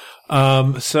 Yeah.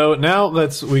 So now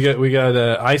we got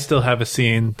I still have a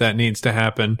scene that needs to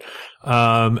happen.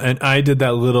 And I did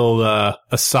that little,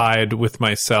 aside with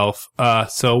myself.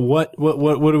 So what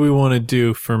do we want to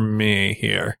do for me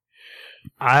here?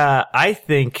 I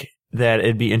think that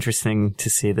it'd be interesting to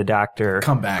see the doctor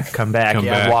Come back. Come back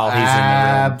back. while he's in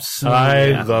Absolutely.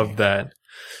 I love that.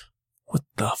 What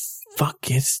the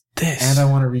fuck is this? And I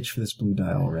want to reach for this blue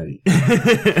dial already.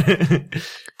 the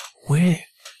room.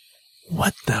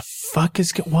 What the fuck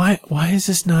why is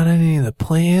this not on any of the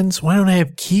plans? Why don't I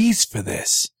have keys for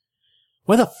this?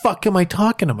 Why the fuck am I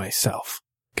talking to myself?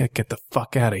 Gotta get the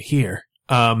fuck out of here.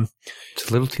 It's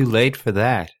a little too late for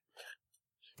that.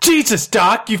 Jesus,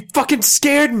 Doc, you fucking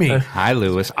scared me. Hi,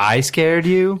 Lewis. I scared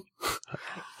you?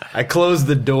 I closed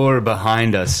the door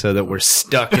behind us so that we're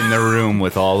stuck in the room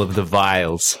with all of the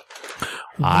vials.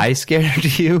 I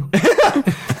scared you?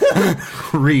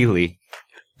 Really?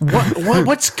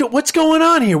 What's going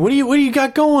on here? What do you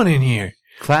got going in here?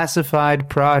 Classified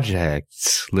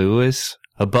projects, Lewis.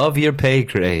 Above your pay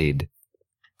grade.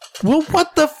 Well,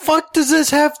 what the fuck does this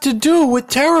have to do with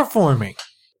terraforming?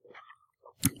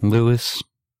 Lewis,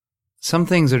 some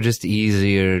things are just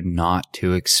easier not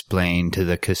to explain to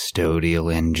the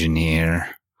custodial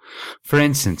engineer. For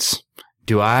instance,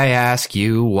 do I ask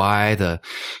you why the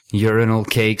urinal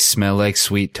cakes smell like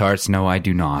sweet tarts? No, I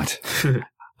do not.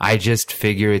 I just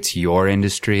figure it's your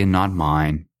industry and not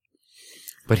mine.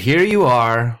 But here you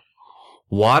are,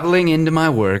 waddling into my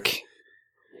work.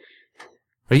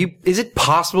 Is it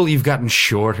possible you've gotten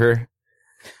shorter?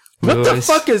 What the Lewis?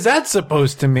 fuck is that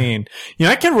supposed to mean? You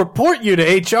know, I can report you to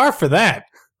HR for that.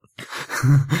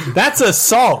 That's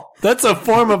assault. That's a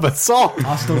form of assault.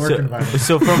 Hostile work environment.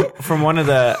 So from one of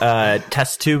the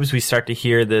test tubes, we start to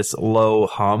hear this low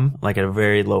hum, like at a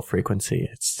very low frequency.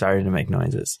 It's starting to make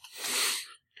noises.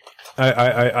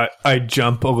 I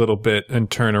jump a little bit and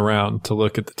turn around to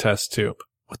look at the test tube.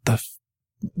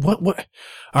 What?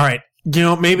 All right. You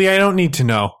know, maybe I don't need to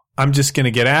know. I'm just going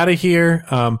to get out of here.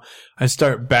 I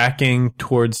start backing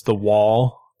towards the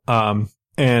wall. And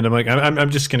I'm like,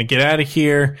 I'm just going to get out of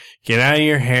here, get out of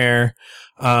your hair.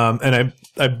 And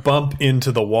I bump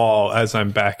into the wall as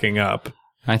I'm backing up.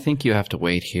 I think you have to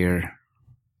wait here,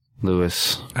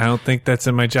 Lewis. I don't think that's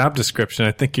in my job description.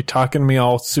 I think you're talking to me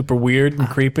all super weird and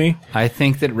creepy. I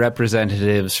think that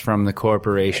representatives from the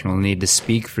corporation will need to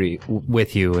speak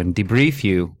with you and debrief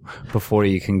you before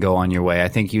you can go on your way. I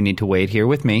think you need to wait here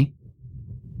with me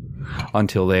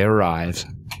until they arrive.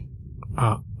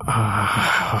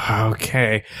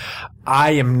 Okay.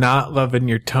 I am not loving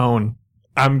your tone.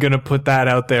 I'm going to put that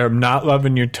out there. I'm not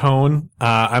loving your tone.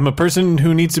 I'm a person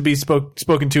who needs to be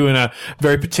spoken to in a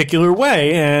very particular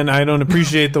way, and I don't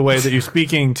appreciate the way that you're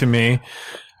speaking to me.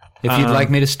 If you'd like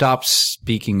me to stop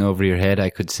speaking over your head, I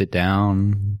could sit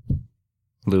down,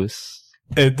 Lewis.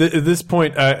 At this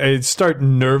point, I start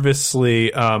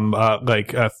nervously,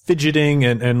 fidgeting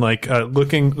and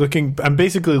looking. I'm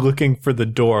basically looking for the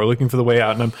door, looking for the way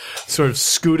out, and I'm sort of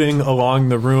scooting along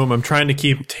the room. I'm trying to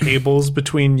keep tables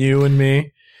between you and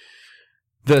me.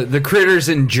 The critters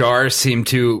in jars seem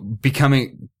to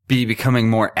be becoming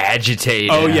more agitated.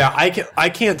 Oh yeah, I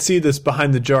can't see this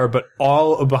behind the jar, but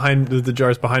all behind the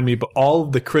jars behind me, but all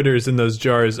of the critters in those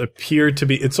jars appear to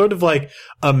be. It's sort of like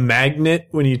a magnet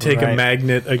when you take a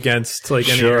magnet against like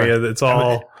an area that's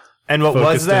all. And what was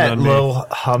focused in that on me. low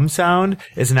hum sound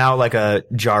is now like a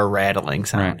jar rattling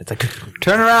sound. Right. It's like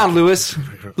Turn around, Lewis.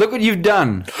 Look what you've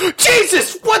done.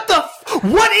 Jesus, what the?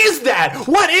 What is that?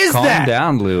 What is Calm that?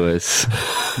 down, Lewis.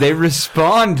 They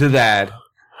respond to that.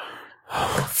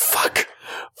 Fuck,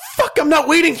 I'm not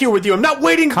waiting here with you. I'm not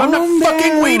Calm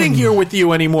fucking down. waiting here with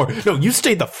you anymore. No, you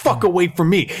stay the fuck away from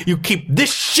me. You keep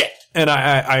this shit. And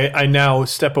I now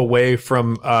step away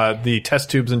from the test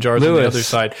tubes and jars on the Lewis. other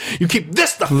side. You keep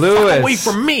this the Lewis. fuck away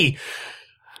from me.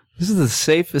 This is the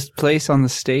safest place on the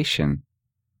station.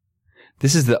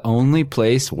 This is the only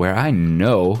place where I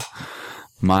know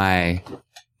my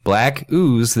black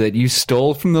ooze that you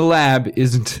stole from the lab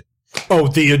isn't. Oh,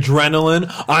 the adrenaline?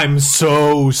 I'm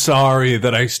so sorry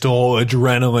that I stole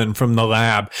adrenaline from the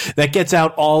lab. That gets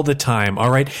out all the time, all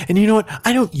right? And you know what?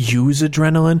 I don't use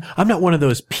adrenaline. I'm not one of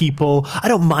those people. I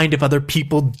don't mind if other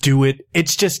people do it.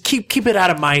 It's just keep it out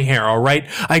of my hair, all right?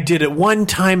 I did it one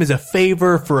time as a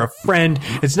favor for a friend.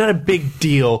 It's not a big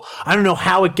deal. I don't know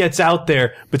how it gets out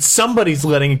there, but somebody's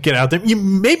letting it get out there.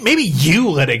 Maybe you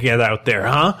let it get out there,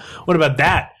 huh? What about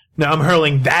that? Now I'm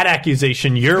hurling that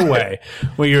accusation your way,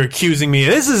 where you're accusing me.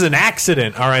 This is an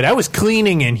accident, all right? I was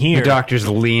cleaning in here. The doctor's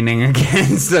leaning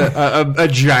against a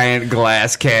giant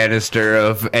glass canister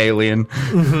of alien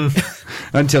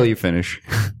until you finish.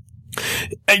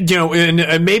 You know,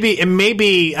 and maybe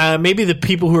the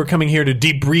people who are coming here to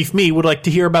debrief me would like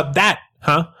to hear about that,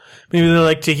 huh? Maybe they'd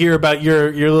like to hear about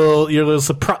your little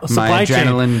supply My chain.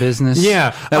 adrenaline business.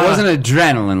 Yeah, that wasn't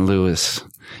adrenaline, Lewis.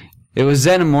 It was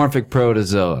xenomorphic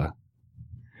protozoa.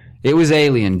 It was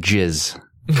alien jizz.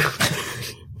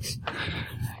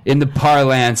 In the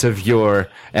parlance of your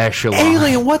echelon.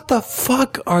 Alien, what the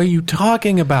fuck are you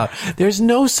talking about? There's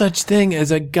no such thing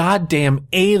as a goddamn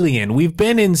alien. We've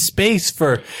been in space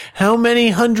for how many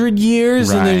 100 years?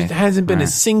 And there Right, hasn't been a right.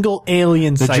 single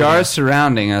alien The sighting. jars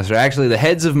surrounding us are actually the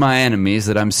heads of my enemies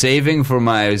that I'm saving for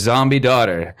my zombie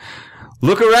daughter.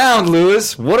 Look around,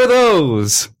 Lewis. What are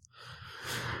those?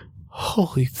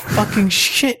 Holy fucking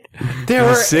shit. There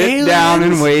are Sit aliens. down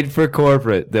and wait for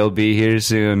corporate. They'll be here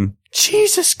soon.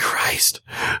 Jesus Christ.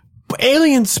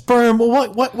 Alien sperm.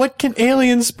 What can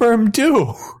alien sperm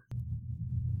do?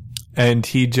 And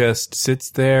he just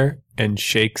sits there and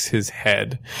shakes his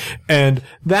head. And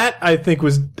that, I think,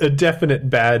 was a definite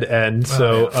bad end.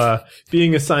 So,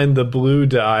 being assigned the blue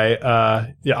die,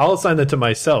 I'll assign that to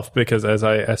myself because as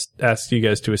I asked you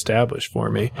guys to establish for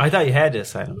me. I thought you had to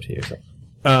assign them to yourself.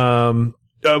 They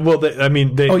Oh,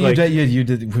 like, you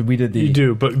did. We did the. you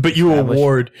do, but you Establish.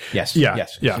 award. Yes. Yeah,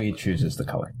 Yes. yeah. So he chooses the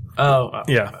color.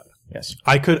 Yeah. Yes.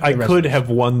 I could have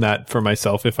won that for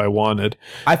myself if I wanted.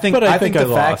 I think But I think the I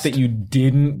fact lost. that you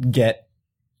didn't get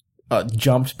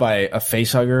jumped by a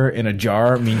facehugger in a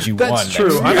jar means you won. That's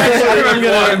true. I'm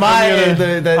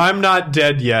not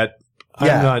dead yet.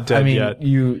 I'm not dead yet.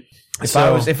 If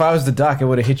I was the doc, I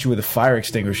would have hit you with a fire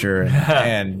extinguisher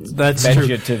and That's fed true.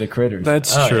 you to the critters.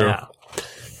 That's Oh, true. yeah.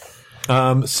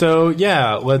 So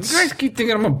yeah, let's. You guys keep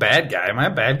thinking I'm a bad guy. Am I a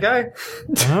bad guy?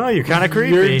 Oh, you're kind of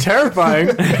creepy. You're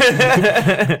terrifying.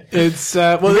 It's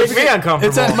well, make me uncomfortable.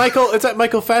 It's that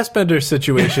Michael Fassbender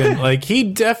situation. Like he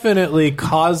definitely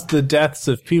caused the deaths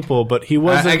of people, but he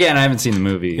wasn't. Again, I haven't seen the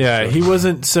movie. Yeah, he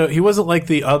wasn't. So he wasn't like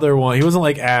the other one. He wasn't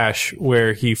like Ash,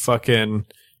 where he fucking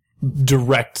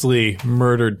directly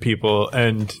murdered people,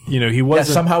 and he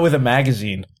wasn't somehow with a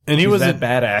magazine. And he He's wasn't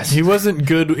that badass. He wasn't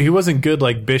good. He wasn't good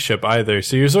like Bishop either.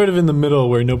 So you're sort of in the middle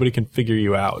where nobody can figure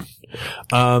you out.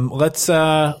 Let's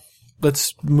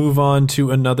move on to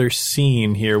another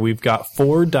scene here. We've got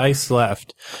 4 scenes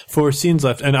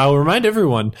left, and I'll remind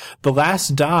everyone the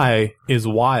last die is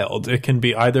wild. It can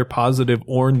be either positive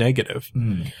or negative.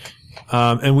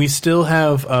 And we still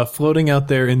have floating out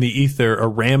there in the ether a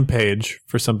rampage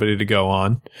for somebody to go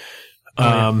on.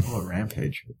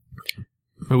 Rampage.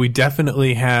 But we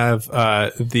definitely have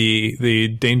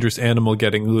the dangerous animal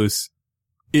getting loose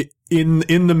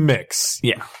in the mix.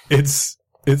 Yeah. It's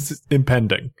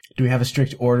impending. Do we have a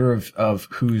strict order of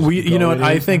who's? You know what?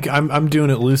 I think I'm doing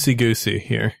it loosey goosey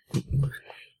here.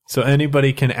 So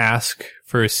anybody can ask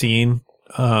for a scene.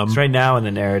 So right now in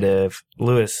the narrative,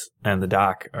 Lewis and the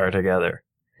doc are together.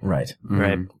 right.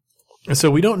 Right.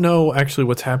 So we don't know actually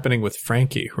what's happening with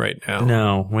Frankie right now.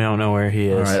 No, we don't know where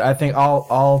he All is. right. I think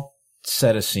I'll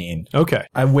set a scene. Okay.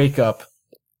 I wake up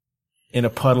in a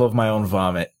puddle of my own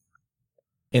vomit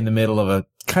in the middle of a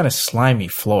kind of slimy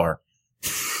floor.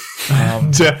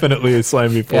 Definitely a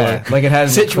slimy floor. Yeah, like it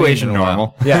has Situation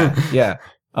normal. Yeah, yeah.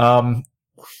 I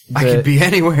could be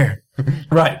anywhere.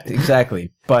 right,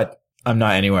 exactly. But I'm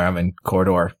not anywhere. I'm in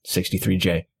corridor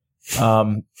 63J.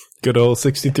 Good old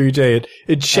 63J.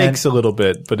 It shakes a little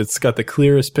bit, but it's got the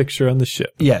clearest picture on the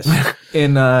ship. Yes.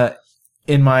 In my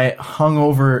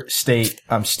hungover state,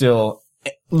 I'm still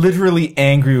literally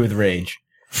angry with rage.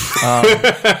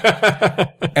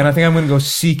 And I think I'm going to go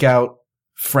seek out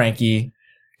Frankie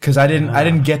because I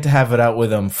didn't get to have it out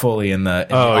with him fully in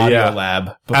the audio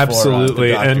lab. Before, Absolutely.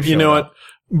 the doctor And you know showed up.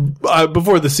 what?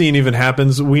 Before the scene even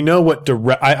happens, we know what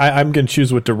I'm going to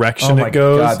choose what direction Oh my it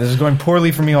goes. God, this is going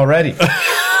poorly for me already. I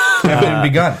haven't even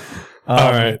begun.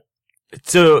 All right.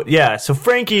 So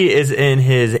Frankie is in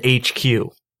his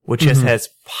HQ, which just has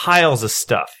piles of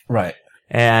stuff. Right.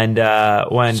 And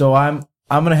So I'm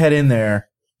gonna head in there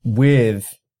with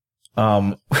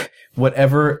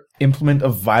whatever implement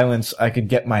of violence I could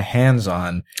get my hands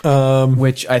on,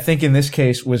 which I think in this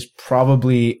case was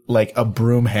probably like a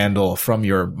broom handle from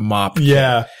your mop.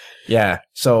 Yeah. Yeah.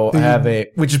 So I have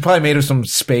which is probably made of some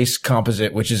space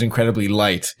composite, which is incredibly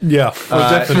light. Yeah.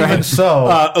 Even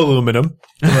so, Aluminum.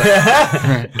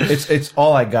 it's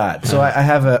all I got. So I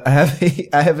have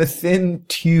a thin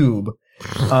tube.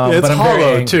 It's but I'm very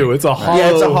hollow angry. too. It's a hollow.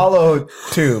 Yeah, it's a hollow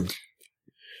tube.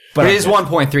 But It is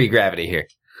 1.3 gravity here.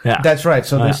 that's right.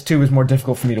 So this tube is more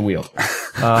difficult for me to wield.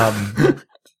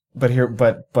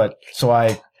 But so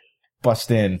I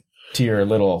bust in to your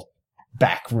little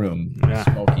back room,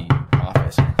 smoky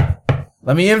office.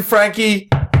 Let me in, Frankie.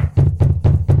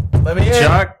 Let me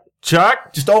in.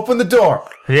 Chuck, Just open the door.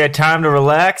 have you had time to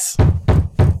relax?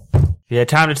 You had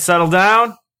time to settle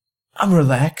down? I'm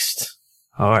relaxed.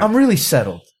 All right. I'm really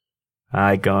settled.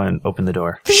 I go and open the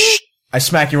door. I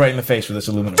smack you right in the face with this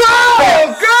aluminum.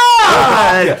 Oh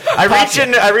God!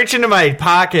 I reach into my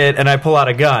pocket and I pull out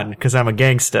a gun because I'm a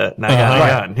gangsta and I got a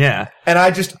gun. Yeah. And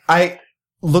I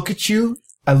look at you.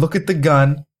 I look at the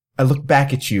gun. I look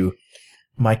back at you.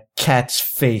 My cat's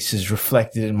face is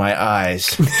reflected in my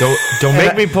eyes. Don't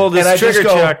make me pull and I this just trigger,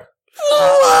 go, Chuck.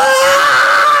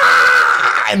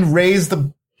 and raise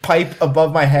the pipe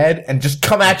above my head and just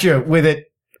come at you with it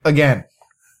again.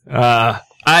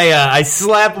 I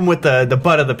slap him with the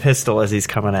butt of the pistol as he's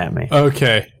coming at me.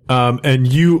 Okay.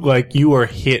 And you are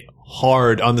hit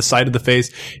hard on the side of the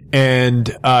face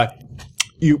and,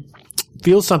 you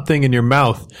feel something in your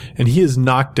mouth and he has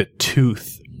knocked a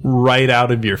tooth right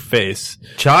out of your face.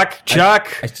 Chuck,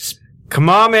 come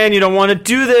on, man. You don't want to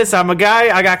do this. I'm a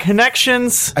guy. I got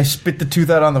connections. I spit the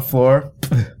tooth out on the floor.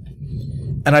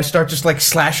 And I start just like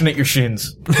slashing at your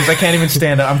shins because I can't even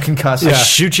stand it. I'm concussed. I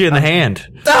shoot you in the hand.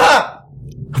 Ah!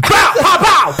 Pow, pow,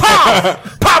 pow, pow,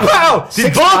 pow, pow.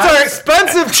 These bolts are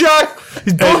expensive, Chuck.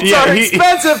 These bolts are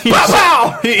expensive. Pow,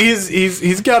 pow.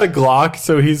 He's got a Glock,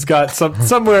 so he's got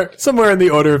somewhere in the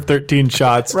order of 13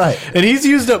 shots. Right. And he's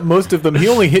used up most of them. He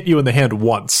only hit you in the hand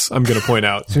once, I'm going to point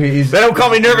out. So They don't call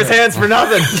me nervous hands for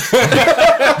nothing.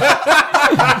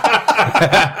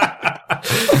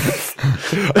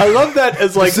 I love that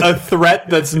as like a threat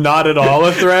that's not at all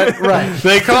a threat. Right.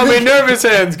 They call me nervous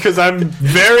hands because I'm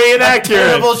very inaccurate.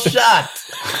 terrible shot.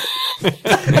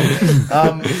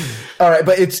 All right,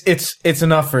 but it's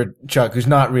enough for Chuck, who's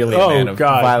not really a man of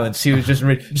violence. He was just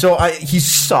he's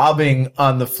sobbing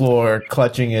on the floor,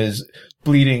 clutching his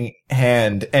bleeding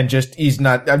hand, and he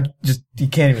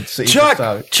can't even see.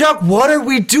 Chuck, what are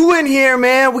we doing here,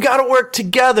 man? We got to work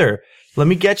together. Let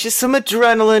me get you some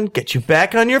adrenaline, get you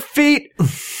back on your feet.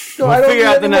 No, I don't need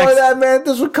any more of that, man.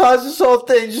 This would cause this whole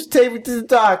thing. Just take me to the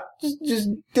doc. Just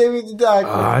take me to the doctor.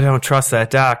 I don't trust that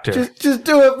doctor. Just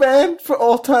do it, man, for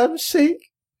all time's sake.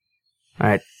 All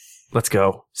right, let's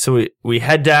go. So we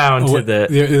head down to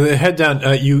the head down.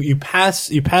 You pass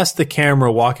the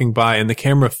camera walking by, and the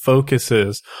camera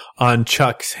focuses on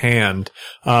Chuck's hand,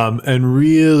 and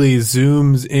really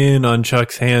zooms in on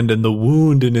Chuck's hand and the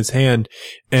wound in his hand,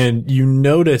 and you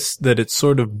notice that it's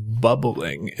sort of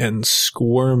bubbling and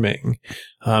squirming,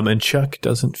 and Chuck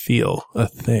doesn't feel a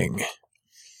thing.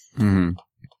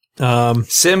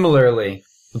 Similarly,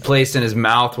 the place in his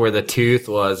mouth where the tooth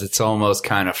was, it's almost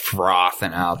kind of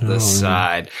frothing out the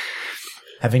side.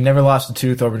 Having never lost a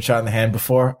tooth or been shot in the hand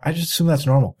before, I just assume that's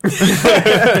normal.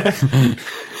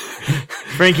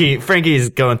 Frankie's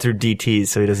going through DTs,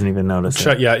 so he doesn't even notice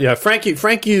it. Yeah. Frankie's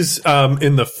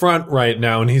in the front right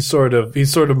now, and he's sort of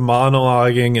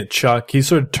monologuing at Chuck. He's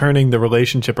sort of turning the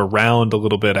relationship around a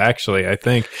little bit, actually, I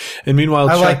think. And meanwhile,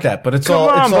 I Chuck, like that, but it's all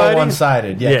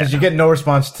one-sided. Yeah, because you get no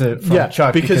response from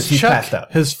Chuck because he's Chuck passed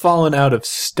out. has fallen out of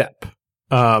step.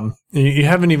 You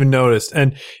haven't even noticed.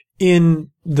 And in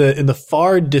the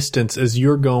far distance, as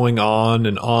you're going on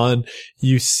and on,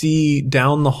 you see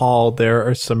down the hall there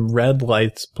are some red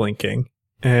lights blinking.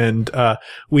 And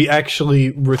we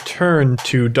actually return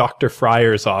to Dr.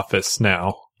 Fryer's office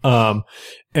now.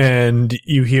 And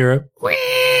you hear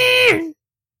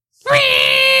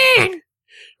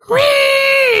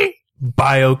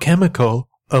biochemical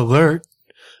alert,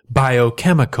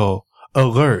 biochemical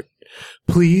alert.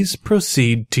 Please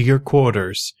proceed to your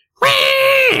quarters.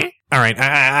 All right,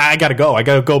 I gotta go. I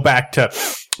gotta go back to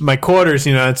my quarters.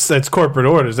 That's corporate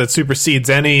orders. That supersedes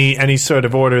any sort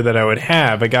of order that I would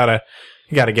have. I gotta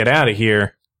get out of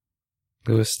here.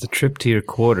 Lewis, the trip to your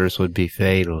quarters would be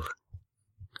fatal.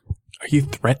 Are you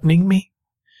threatening me?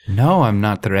 No, I'm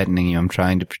not threatening you. I'm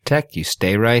trying to protect you.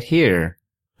 Stay right here.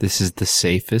 This is the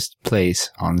safest place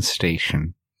on the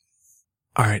station.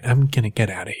 All right, I'm gonna get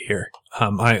out of here.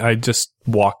 I just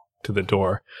walk to the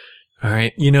door. All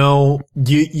right,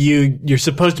 you're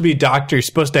supposed to be a doctor. You're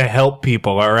supposed to help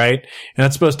people. All right, you're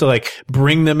not supposed to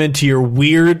bring them into your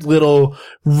weird little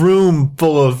room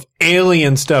full of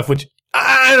alien stuff, which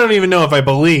I don't even know if I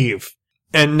believe,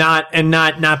 and not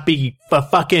be a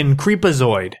fucking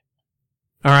creepazoid.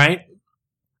 All right.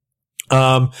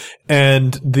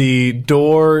 And the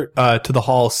door to the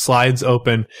hall slides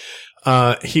open.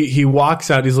 He walks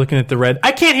out. He's looking at the red.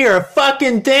 I can't hear a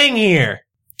fucking thing here.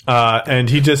 And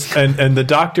he just and the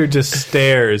doctor just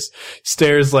stares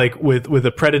with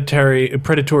a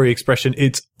predatory expression.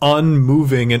 It's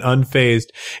unmoving and unfazed.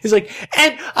 He's like,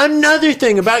 and another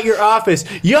thing about your office,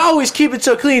 you always keep it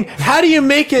so clean. How do you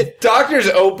make it? Doctor's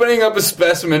opening up a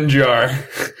specimen jar.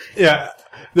 Yeah.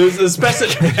 There's a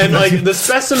specimen, and the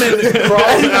specimen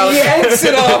crawls out. Yanks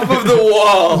it off of the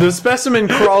wall. The specimen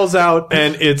crawls out,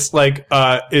 and it's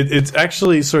it's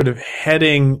actually sort of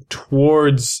heading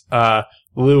towards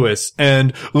Lewis,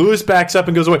 and Lewis backs up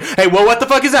and goes away. Hey, well, what the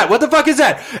fuck is that? What the fuck is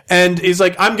that? And he's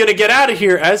like, I'm gonna get out of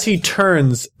here. As he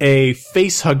turns, a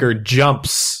facehugger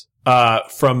jumps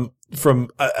from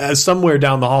somewhere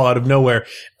down the hall out of nowhere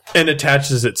and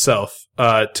attaches itself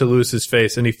to Lewis's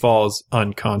face, and he falls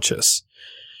unconscious.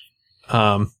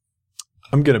 I'm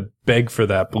gonna beg for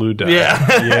that blue die.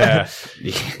 Yeah.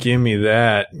 Give me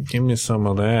that. Give me some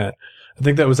of that. I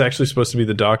think that was actually supposed to be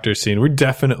the doctor scene. We've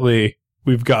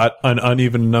got an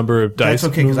uneven number of dice.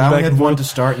 That's okay, because I only had one to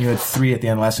start and you had 3 at the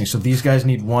end last thing. So these guys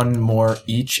need 1 more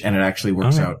each, and it actually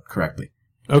works out correctly.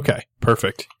 Okay,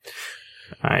 perfect.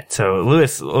 All right, so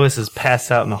Lewis is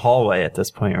passed out in the hallway at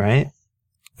this point, right?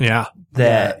 Yeah.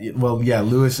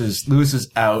 Lewis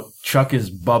is out. Chuck is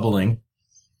bubbling.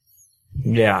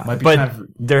 Yeah, but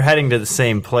they're heading to the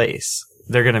same place.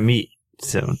 They're going to meet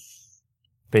soon,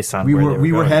 based on we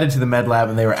were headed to the med lab,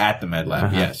 and they were at the med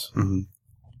lab. Yes. Mm-hmm.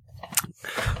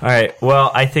 All right.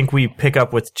 Well, I think we pick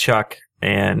up with Chuck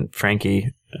and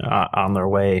Frankie on their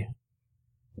way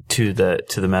to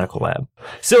the medical lab.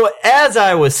 So, as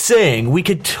I was saying, we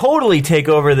could totally take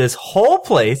over this whole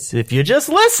place if you just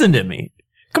listen to me.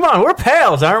 Come on, we're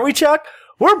pals, aren't we, Chuck?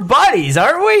 We're buddies,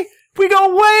 aren't we? We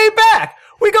go way back.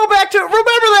 We go back to, remember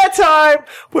that time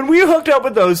when we hooked up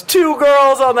with those 2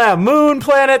 girls on that moon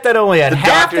planet that only had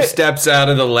half the doctor steps out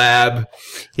of the lab.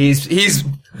 He's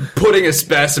putting a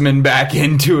specimen back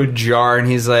into a jar, and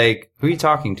he's like, who are you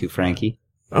talking to, Frankie?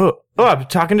 Oh, I'm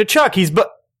talking to Chuck. He's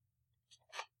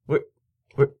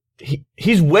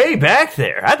way back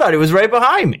there. I thought he was right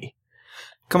behind me.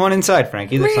 Come on inside,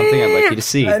 Frankie. There's something I'd like you to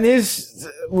see. And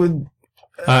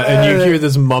and you hear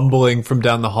this mumbling from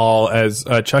down the hall as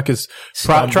Chuck is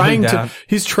trying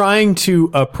to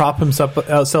prop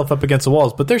himself up against the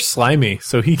walls, but they're slimy,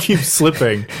 so he keeps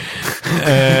slipping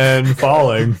and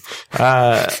falling.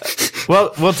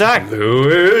 Well, Doc.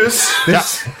 Lewis.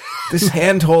 This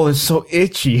handhole is so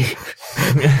itchy.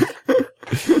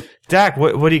 Doc,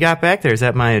 what do you got back there? Is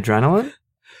that my adrenaline?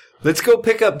 Let's go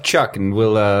pick up Chuck, and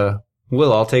we'll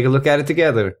all take a look at it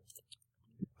together.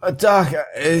 Doc,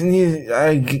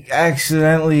 I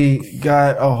accidentally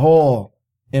got a hole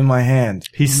in my hand.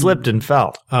 He slipped and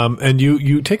fell. And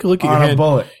you take a look at your hand. A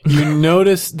bullet. You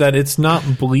notice that it's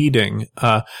not bleeding,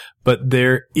 but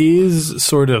there is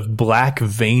sort of black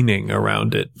veining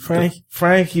around it.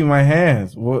 Frankie, my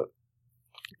hand. What?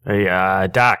 Hey,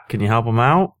 Doc, can you help him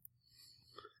out?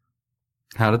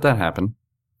 How did that happen?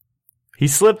 He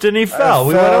slipped and he fell.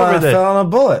 We went over this. Fell on a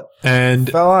bullet. And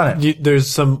fell on it. There's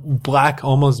some black,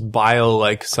 almost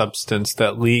bile-like substance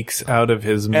that leaks out of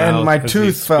his mouth. And my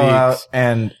tooth fell out,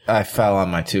 and I fell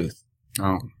on my tooth.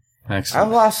 Oh, excellent.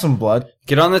 I lost some blood.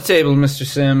 Get on the table, Mr.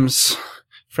 Sims.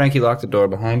 Frankie, lock the door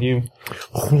behind you.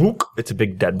 It's a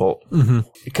big deadbolt. Mm-hmm.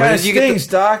 It kind of stings,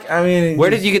 Doc. I mean, where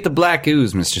did you get the black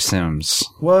ooze, Mr. Sims?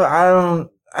 Well, I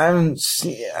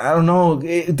don't know.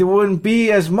 There wouldn't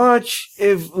be as much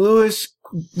if Lewis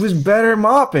was better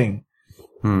mopping.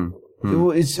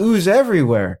 It's ooze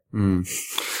everywhere.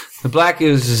 The black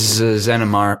ooze is a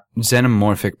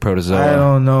xenomorphic protozoa. I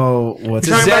don't know what's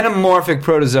It's a xenomorphic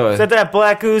protozoa. Is that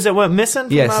black ooze that went missing?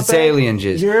 from Yes, out it's there? alien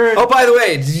jizz. Oh, by the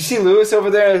way, did you see Lewis over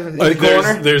there in the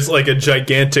corner? There's like a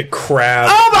gigantic crab.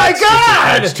 Oh my that's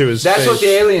God! attached to his That's face. what the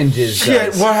alien jizz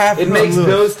Shit, does. what happened It to makes Lewis?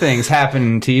 those things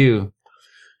happen to you.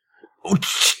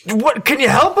 What? Can you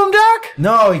help him, Doc?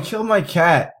 No, he killed my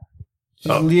cat.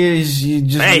 Hey,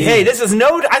 this is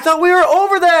no. I thought we were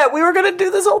over that. We were gonna do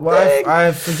this whole thing.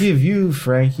 I forgive you,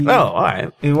 Frankie. Oh, all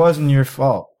right. It wasn't your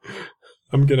fault.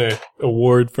 I'm gonna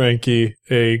award Frankie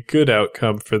a good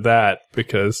outcome for that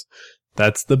because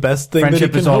that's the best thing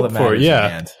Friendship that he is can all hope that for. matters. Yeah, In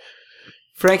the end.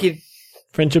 Frankie,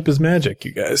 friendship is magic,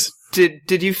 you guys.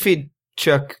 did you feed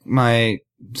Chuck my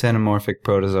xenomorphic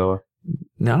protozoa?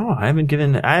 No, I haven't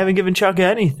given Chuck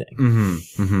anything.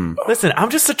 Mm-hmm. Mm-hmm. Listen,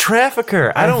 I'm just a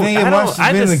trafficker. I think it must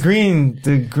have been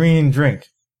the green drink.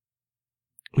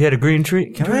 We had a green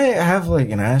tree. Can I have like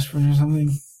an aspirin or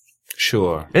something?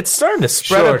 Sure. It's starting to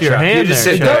spread Sure, up your Chuck. hand You just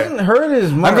there. sit It there. Chuck. doesn't hurt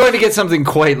as much. I'm going to get something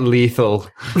quite lethal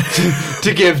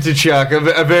to give to Chuck.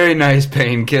 A very nice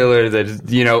painkiller that is,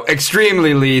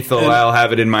 extremely lethal. I'll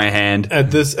have it in my hand. At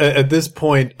this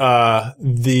point,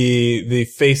 the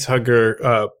face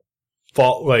hugger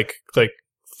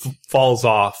falls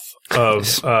off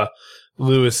of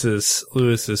Lewis's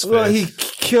face. Well, he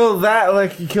killed that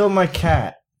like he killed my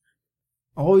cat.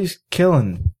 Always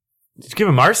killing. Did you give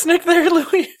him arsenic there,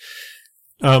 Louis?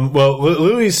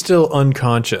 Louis is still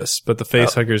unconscious, but the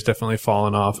face hugger's definitely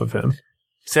fallen off of him.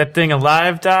 Is that thing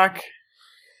alive, Doc?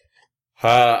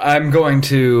 I'm going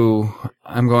to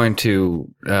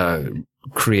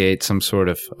create some sort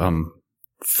of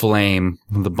flame,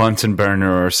 the Bunsen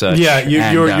burner or such. Yeah,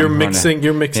 you're and, mixing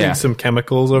yeah. some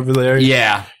chemicals over there.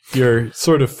 Yeah, You're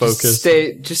sort of focused.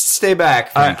 Just stay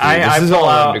back. Frankie. I This is pull all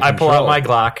out. under I pull out control. my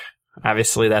Glock.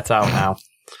 Obviously, that's out now.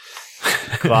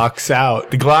 Clock's out.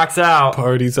 The Glock's out.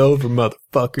 Party's over,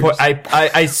 motherfuckers.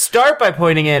 I start by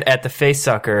pointing it at the face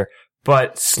sucker,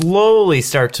 but slowly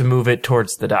start to move it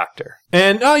towards the doctor.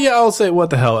 And I'll say what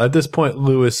the hell. At this point,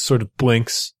 Lewis sort of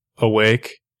blinks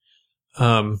awake.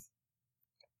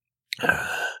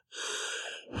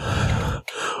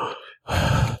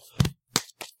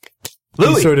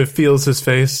 He sort of feels his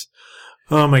face.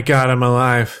 Oh my God, I'm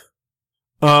alive.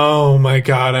 Oh my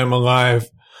God, I'm alive.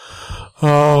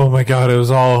 Oh my God, it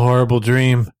was all a horrible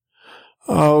dream.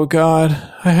 Oh God,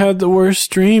 I had the worst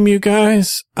dream, you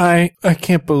guys. I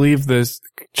can't believe this.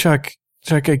 Chuck,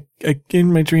 I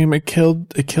in my dream I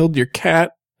killed your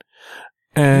cat.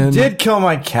 And You did kill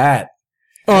my cat.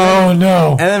 oh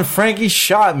no. And then Frankie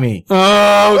shot me.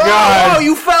 Oh God. Oh,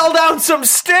 you fell down some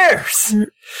stairs.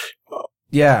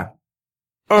 Yeah.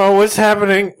 Oh, what's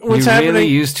happening? What's you happening? really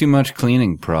used too much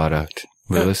cleaning product,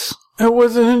 Lewis. It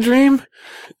wasn't a dream.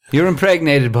 You were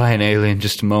impregnated by an alien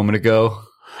just a moment ago.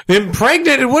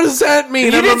 Impregnated? What does that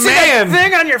mean? You I'm didn't a see that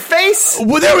man. thing on your face?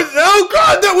 Well, there was. Oh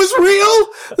God, that was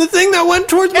real. The thing that went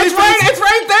towards my It's face. right. It's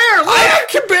right there. Look. I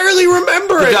can barely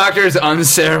remember The it. doctor's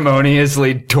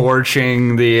unceremoniously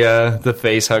torching the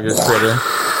face hugger critter.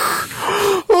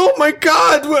 Oh my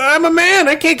God, I'm a man.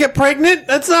 I can't get pregnant.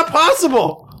 That's not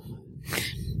possible.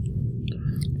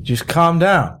 Just calm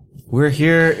down. We're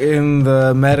here in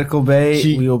the medical bay.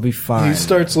 He- We will be fine. He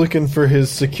starts looking for his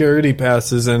security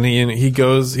passes, and he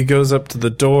goes up to the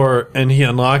door and he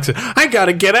unlocks it. I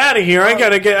gotta get out of here. I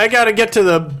gotta get to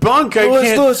the bunk. I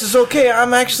can't. Lewis, it's okay.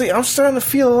 I'm starting to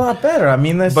feel a lot better. I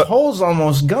mean, this hole's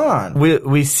almost gone.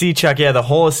 We see Chuck. Yeah, the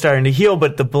hole is starting to heal,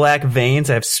 but the black veins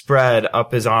have spread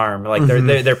up his arm. Like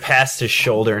they're past his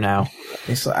shoulder now.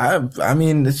 It's, I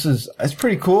mean, it's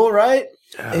pretty cool, right?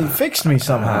 It fixed me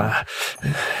somehow.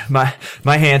 My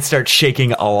hand starts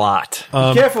shaking a lot.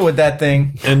 Be careful with that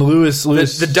thing. And Lewis,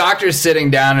 The doctor's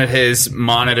sitting down at his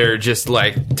monitor, just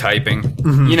like typing,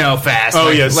 fast. oh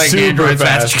like, yeah, like super Android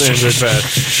fast. Android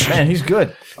fast. Man, he's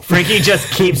good. Frankie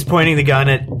just keeps pointing the gun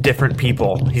at different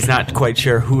people. He's not quite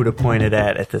sure who to point it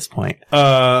at this point.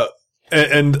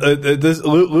 This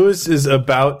Lewis is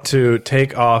about to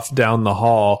take off down the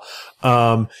hall,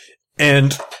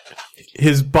 and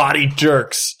his body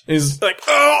jerks. He's like,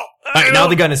 oh, All right, now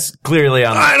the gun is clearly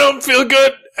on. I don't feel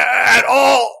good at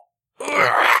all.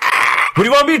 What do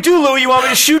you want me to do, Louis? You want me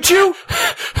to shoot you?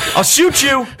 I'll shoot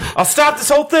you. I'll stop this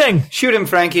whole thing. Shoot him,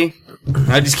 Frankie.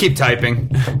 I just keep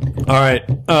typing. All right.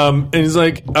 And he's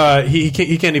like, he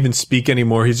can't even speak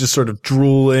anymore. He's just sort of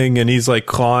drooling and he's like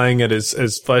clawing at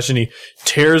his flesh, and he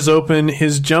tears open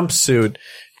his jumpsuit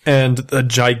and a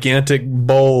gigantic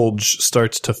bulge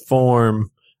starts to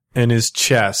form in his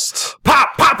chest.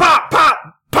 Pop, pop, pop, pop,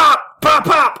 pop, pop,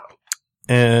 pop.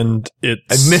 And I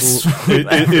miss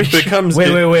it becomes Wait.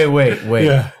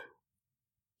 Yeah.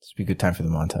 It's It'd be a good time for the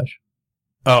montage.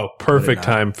 Oh, perfect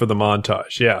time for the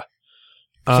montage. Yeah.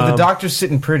 So the doctor's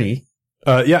sitting pretty.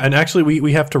 Yeah, and actually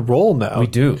we have to roll now. We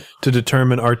do. To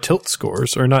determine our tilt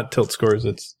scores. Or not tilt scores,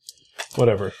 it's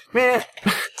whatever. Man.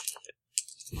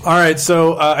 All right,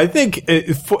 so I think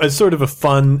as sort of a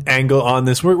fun angle on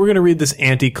this, we're going to read this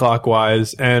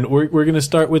anti-clockwise, and we're going to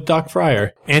start with Doc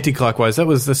Fryer. Anti-clockwise,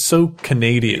 that's so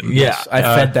Canadian. Yeah. I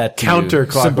fed that to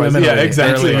counterclockwise. you Yeah,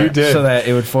 exactly. earlier, You did. so that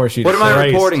it would force you. What to am I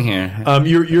Christ. reporting here?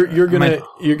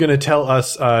 You're gonna tell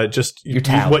us just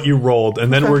what you rolled,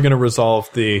 and then we're gonna resolve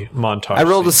the montage. I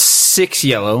rolled a scene. 6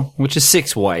 yellow, which is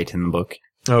 6 white in the book.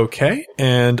 Okay,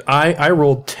 and I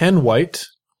rolled 10 white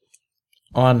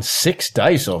on 6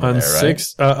 dice over on there, right?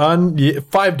 6 on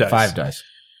 5 dice. 5 dice.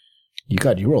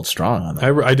 You rolled strong on that.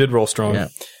 I did roll strong. Yeah.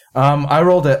 I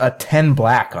rolled a 10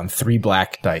 black on 3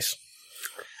 black dice.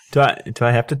 Do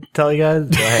I have to tell you guys?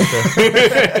 Do I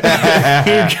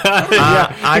have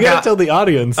to? You gotta tell the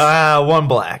audience. 1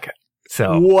 black.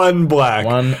 So 1 black.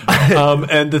 1.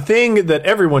 And the thing that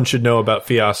everyone should know about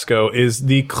Fiasco is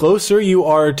the closer you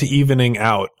are to evening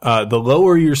out, the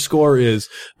lower your score is,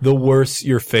 the worse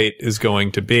your fate is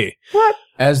going to be. What?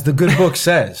 As the good book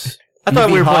says, I thought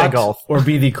be we were hot playing golf. or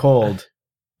be thee cold,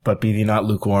 but be thee not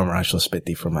lukewarm, or I shall spit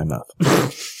thee from my mouth.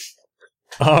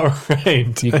 All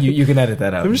right. You can edit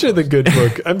that out. I'm sure the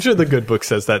good book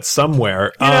says that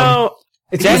somewhere. You know,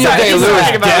 Daniel Day-Lewis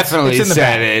definitely it's in the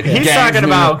said back. it. he's talking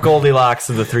about Goldilocks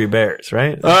and the 3 Bears,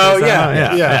 right? Oh, Is that-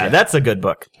 yeah, yeah. That's a good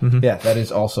book. Yeah, that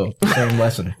is also the same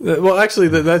lesson. Well, actually,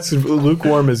 that's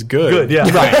lukewarm is good. Good, yeah.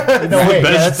 Right. No, wait,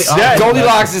 that's the opposite.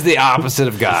 Goldilocks is the opposite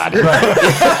of God.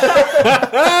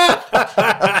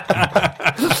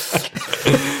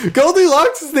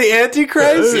 Goldilocks is the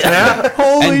Antichrist? Yeah.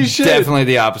 Holy And shit. definitely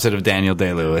the opposite of Daniel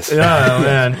Day-Lewis. Oh,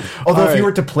 man. Although if right. you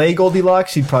were to play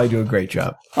Goldilocks, he'd probably do a great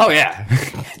job. Oh yeah.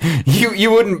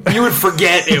 You would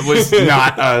forget it was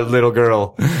not a little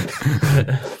girl.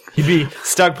 He'd be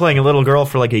stuck playing a little girl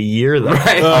for like a year, though.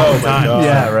 Right. Oh, my God.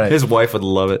 Yeah, right. His wife would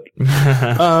love it.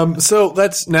 So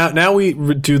let's now we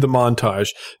do the montage.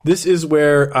 This is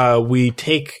where we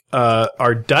take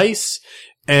our dice,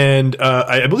 and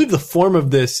I believe the form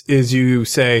of this is you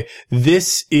say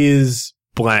this is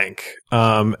blank,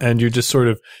 and you're just sort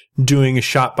of doing a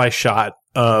shot by shot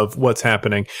of what's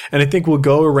happening. And I think we'll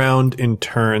go around in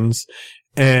turns,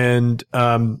 and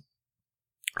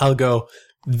I'll go.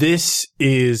 This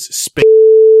is space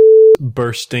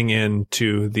bursting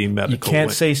into the medical. You can't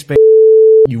wing. say space.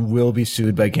 You will be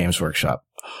sued by Games Workshop.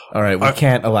 All right, we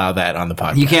can't allow that on the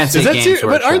podcast. You can't say Is that Games serious?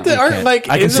 Workshop. But aren't can't. like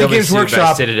I can say Silver Games sued by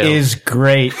Workshop Citadel. is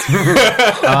great,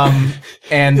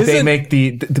 and they Isn't- make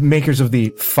the makers of the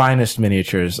finest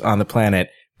miniatures on the planet.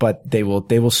 But they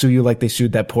will sue you like they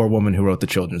sued that poor woman who wrote the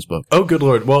children's book. Oh, good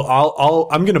Lord. Well,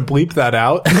 I'm going to bleep that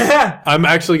out. I'm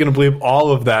actually going to bleep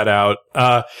all of that out.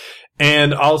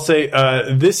 And I'll say,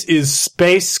 this is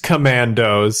Space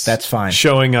Commandos. That's fine.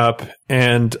 Showing up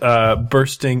and,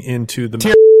 bursting into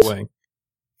the wing.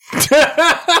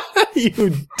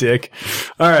 You dick.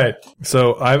 All right.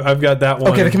 So I've got that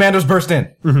one. Okay, the commandos burst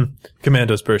in.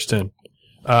 Commandos burst in.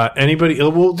 Anybody?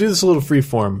 We'll do this a little free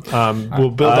form. We'll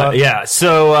build up. Yeah.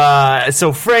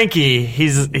 So Frankie,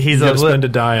 he's You a gotta little. spend a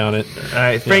die on it. All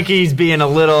right, Frankie's being a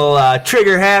little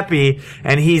trigger happy,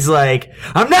 and he's like,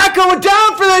 "I'm not going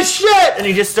down for this shit!" And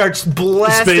he just starts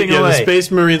blasting The away.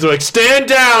 Space Marines are like, "Stand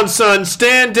down, son!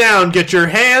 Stand down! Get your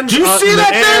hands Did you on see the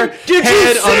that air, thing? Did you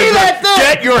head on the see that ground.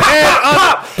 thing? Get your hand on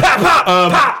Pop, pop,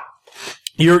 pop, pop.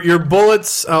 your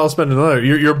bullets. I'll spend another.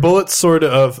 Your bullets sort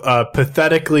of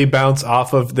pathetically bounce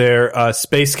off of their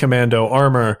Space Commando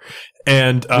armor,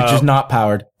 and Which is not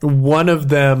powered. one of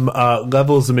them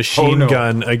levels a machine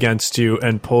gun against you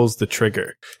and pulls the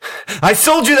trigger. I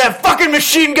sold you that fucking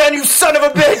machine gun, you son of a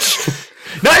bitch!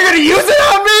 Now you're gonna use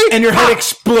it on me? And your head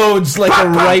explodes like a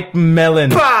ripe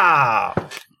melon. Pow!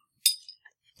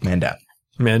 Man down.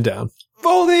 Man down.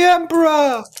 For the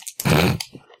Emperor!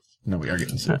 No, we are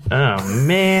getting sued. Oh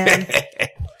man!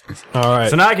 All right.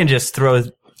 So now I can just throw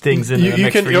things in the you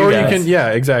mix can, for you or guys. you can, yeah,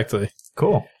 exactly.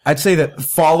 Cool. I'd say that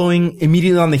following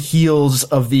immediately on the heels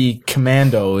of the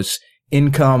commandos,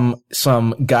 in come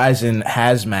some guys in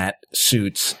hazmat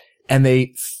suits, and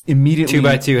they immediately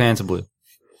 2x2 hands of blue.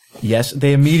 Yes,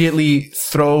 they immediately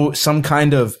throw some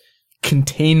kind of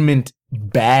containment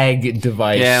bag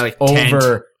device Yeah, like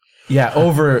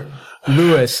over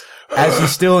Lewis as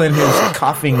he's still in his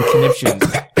coughing conniptions.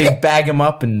 They bag him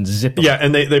up and zip him. Yeah,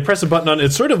 and they press a button on it.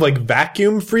 It's sort of like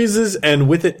vacuum freezes, and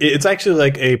with it, it's actually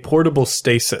like a portable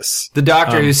stasis. The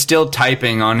doctor who's still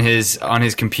typing on his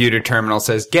computer terminal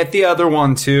says, "Get the other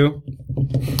one too."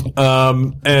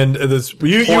 And this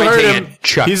you Pointing heard him. at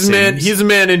Chuck He's a man. Sims. He's a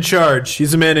man in charge.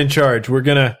 He's a man in charge. We're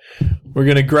gonna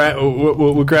grab.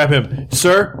 We'll grab him,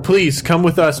 sir. Please come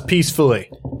with us peacefully.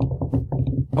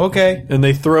 Okay. And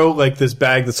they throw like this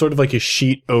bag that's sort of like a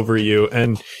sheet over you,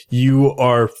 and you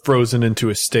are frozen into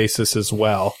a stasis as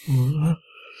well.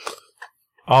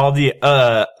 All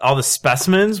the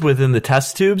specimens within the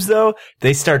test tubes, though,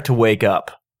 they start to wake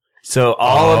up. So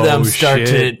all of them start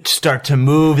to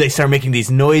move. They start making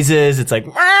these noises. It's like,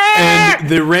 and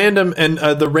the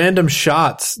random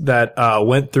shots that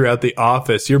went throughout the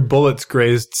office. Your bullets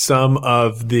grazed some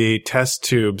of the test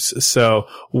tubes, so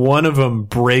one of them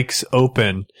breaks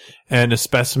open, and a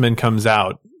specimen comes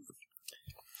out.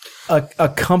 A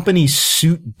company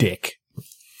suit dick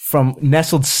from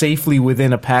nestled safely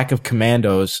within a pack of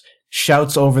commandos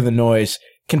shouts over the noise.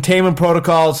 Containment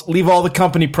protocols, leave all the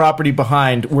company property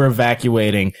behind. We're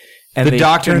evacuating. And The they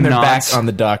doctor turn their nods. back on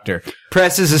the doctor.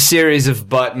 Presses a series of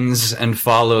buttons and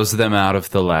follows them out of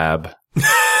the lab.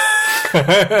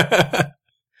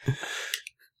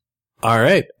 All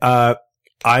right.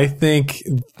 I think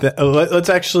that let's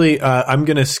actually. I'm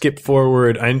going to skip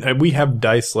forward. We have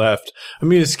dice left. I'm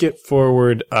going to skip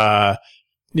forward.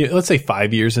 Let's say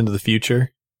 5 years into the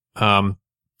future.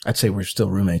 I'd say we're still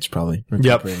roommates, probably.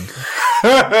 Yep. Recuperating.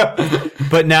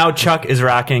 but now Chuck is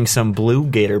rocking some blue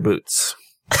gator boots.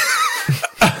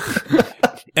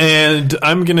 And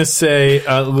I'm going to say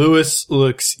Lewis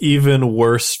looks even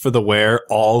worse for the wear.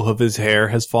 All of his hair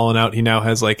has fallen out. He now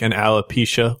has like an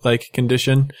alopecia-like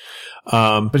condition.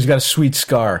 But he's got a sweet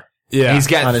scar. Yeah. He's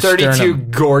got on his 32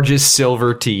 sternum. gorgeous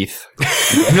silver teeth.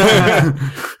 Well,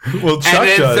 Chuck And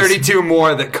then does. 32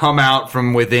 more that come out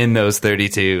from within those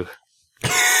 32.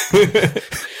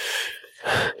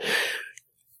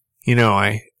 You know,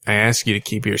 I ask you to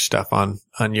keep your stuff on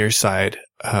your side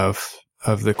of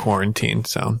the quarantine,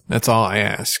 so that's all I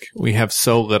ask. We have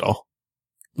so little.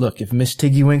 Look, if Miss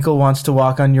Tiggy Winkle wants to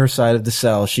walk on your side of the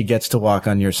cell, she gets to walk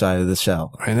on your side of the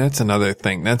cell. And that's another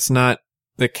thing. That's not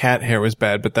the cat hair was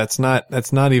bad, but that's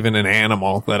not even an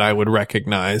animal that I would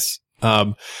recognize.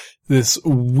 This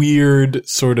weird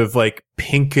sort of like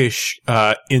pinkish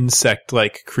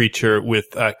insect-like creature with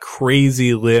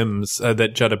crazy limbs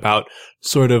that jut about,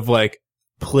 sort of like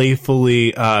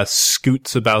playfully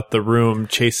scoots about the room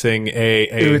chasing a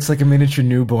Ew, it's like a miniature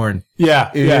newborn.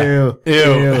 yeah. Ew.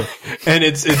 And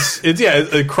it's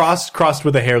crossed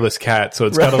with a hairless cat, so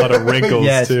it's got a lot of wrinkles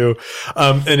Yes. too.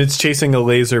 And it's chasing a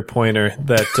laser pointer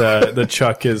that the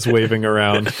Chuck is waving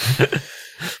around.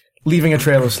 Leaving a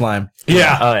trail of slime.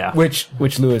 Yeah. Oh yeah, Which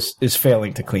Lewis is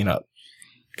failing to clean up.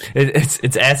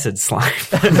 it's acid slime.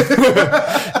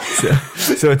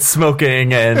 so it's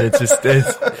smoking and it's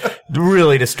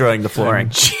really destroying the flooring.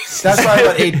 That's probably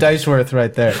about 8 dice worth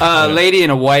right there. A lady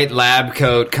in a white lab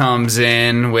coat comes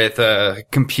in with a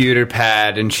computer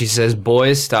pad and she says,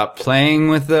 "Boys, stop playing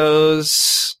with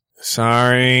those."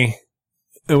 Sorry.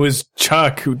 It was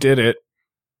Chuck who did it.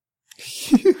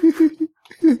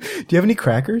 Do you have any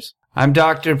crackers? I'm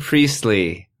Dr.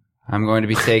 Priestley. I'm going to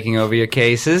be taking over your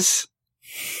cases.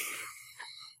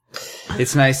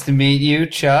 It's nice to meet you,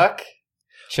 Chuck.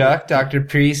 Chuck, Dr.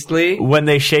 Priestley. When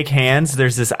they shake hands,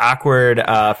 there's this awkward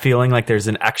feeling like there's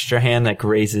an extra hand that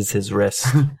grazes his wrist.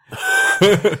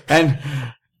 And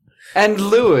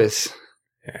Lewis.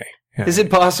 Hey. Is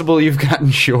it possible you've gotten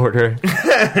shorter?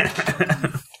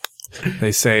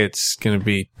 They say it's going to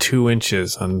be 2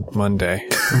 inches on Monday.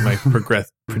 My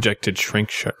projected shrink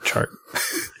chart.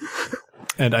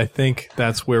 And I think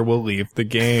that's where we'll leave the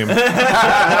game.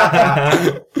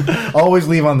 Always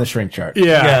leave on the shrink chart.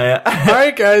 Yeah. All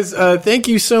right, guys. Thank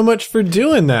you so much for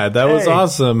doing that. That was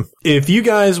awesome. If you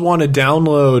guys want to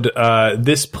download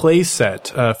this play set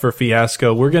for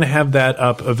Fiasco, we're going to have that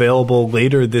up available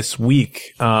later this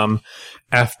week.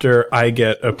 After I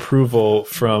get approval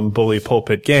from Bully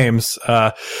Pulpit Games.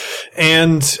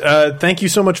 And thank you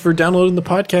so much for downloading the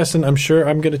podcast, and I'm sure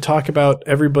I'm going to talk about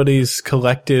everybody's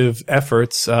collective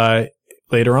efforts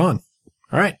later on.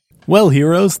 All right. Well,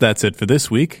 heroes, that's it for this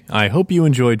week. I hope you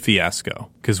enjoyed Fiasco,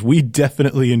 because we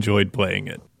definitely enjoyed playing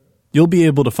it. You'll be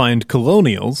able to find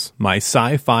Colonials, my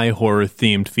sci-fi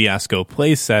horror-themed Fiasco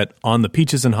playset, on the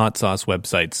Peaches and Hot Sauce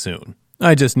website soon.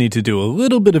 I just need to do a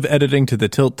little bit of editing to the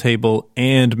tilt table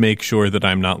and make sure that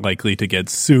I'm not likely to get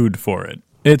sued for it.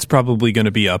 It's probably going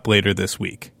to be up later this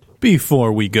week.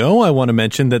 Before we go, I want to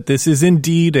mention that this is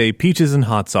indeed a Peaches and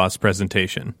Hot Sauce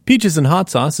presentation. Peaches and Hot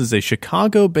Sauce is a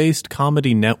Chicago-based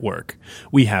comedy network.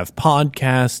 We have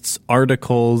podcasts,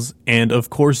 articles, and of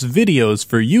course videos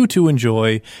for you to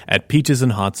enjoy at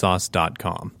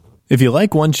peachesandhotsauce.com. If you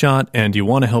like One Shot and you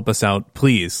want to help us out,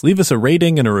 please leave us a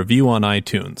rating and a review on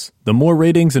iTunes. The more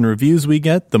ratings and reviews we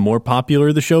get, the more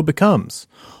popular the show becomes.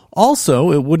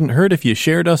 Also, it wouldn't hurt if you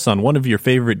shared us on one of your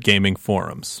favorite gaming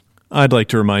forums. I'd like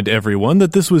to remind everyone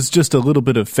that this was just a little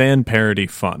bit of fan parody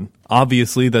fun.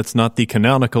 Obviously, that's not the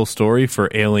canonical story for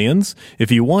Aliens.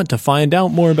 If you want to find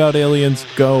out more about Aliens,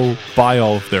 go buy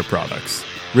all of their products.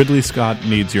 Ridley Scott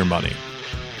needs your money.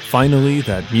 Finally,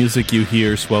 that music you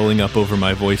hear swelling up over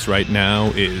my voice right now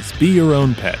is Be Your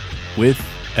Own Pet with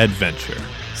Adventure.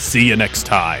 See you next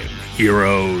time,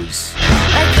 heroes. A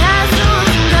castle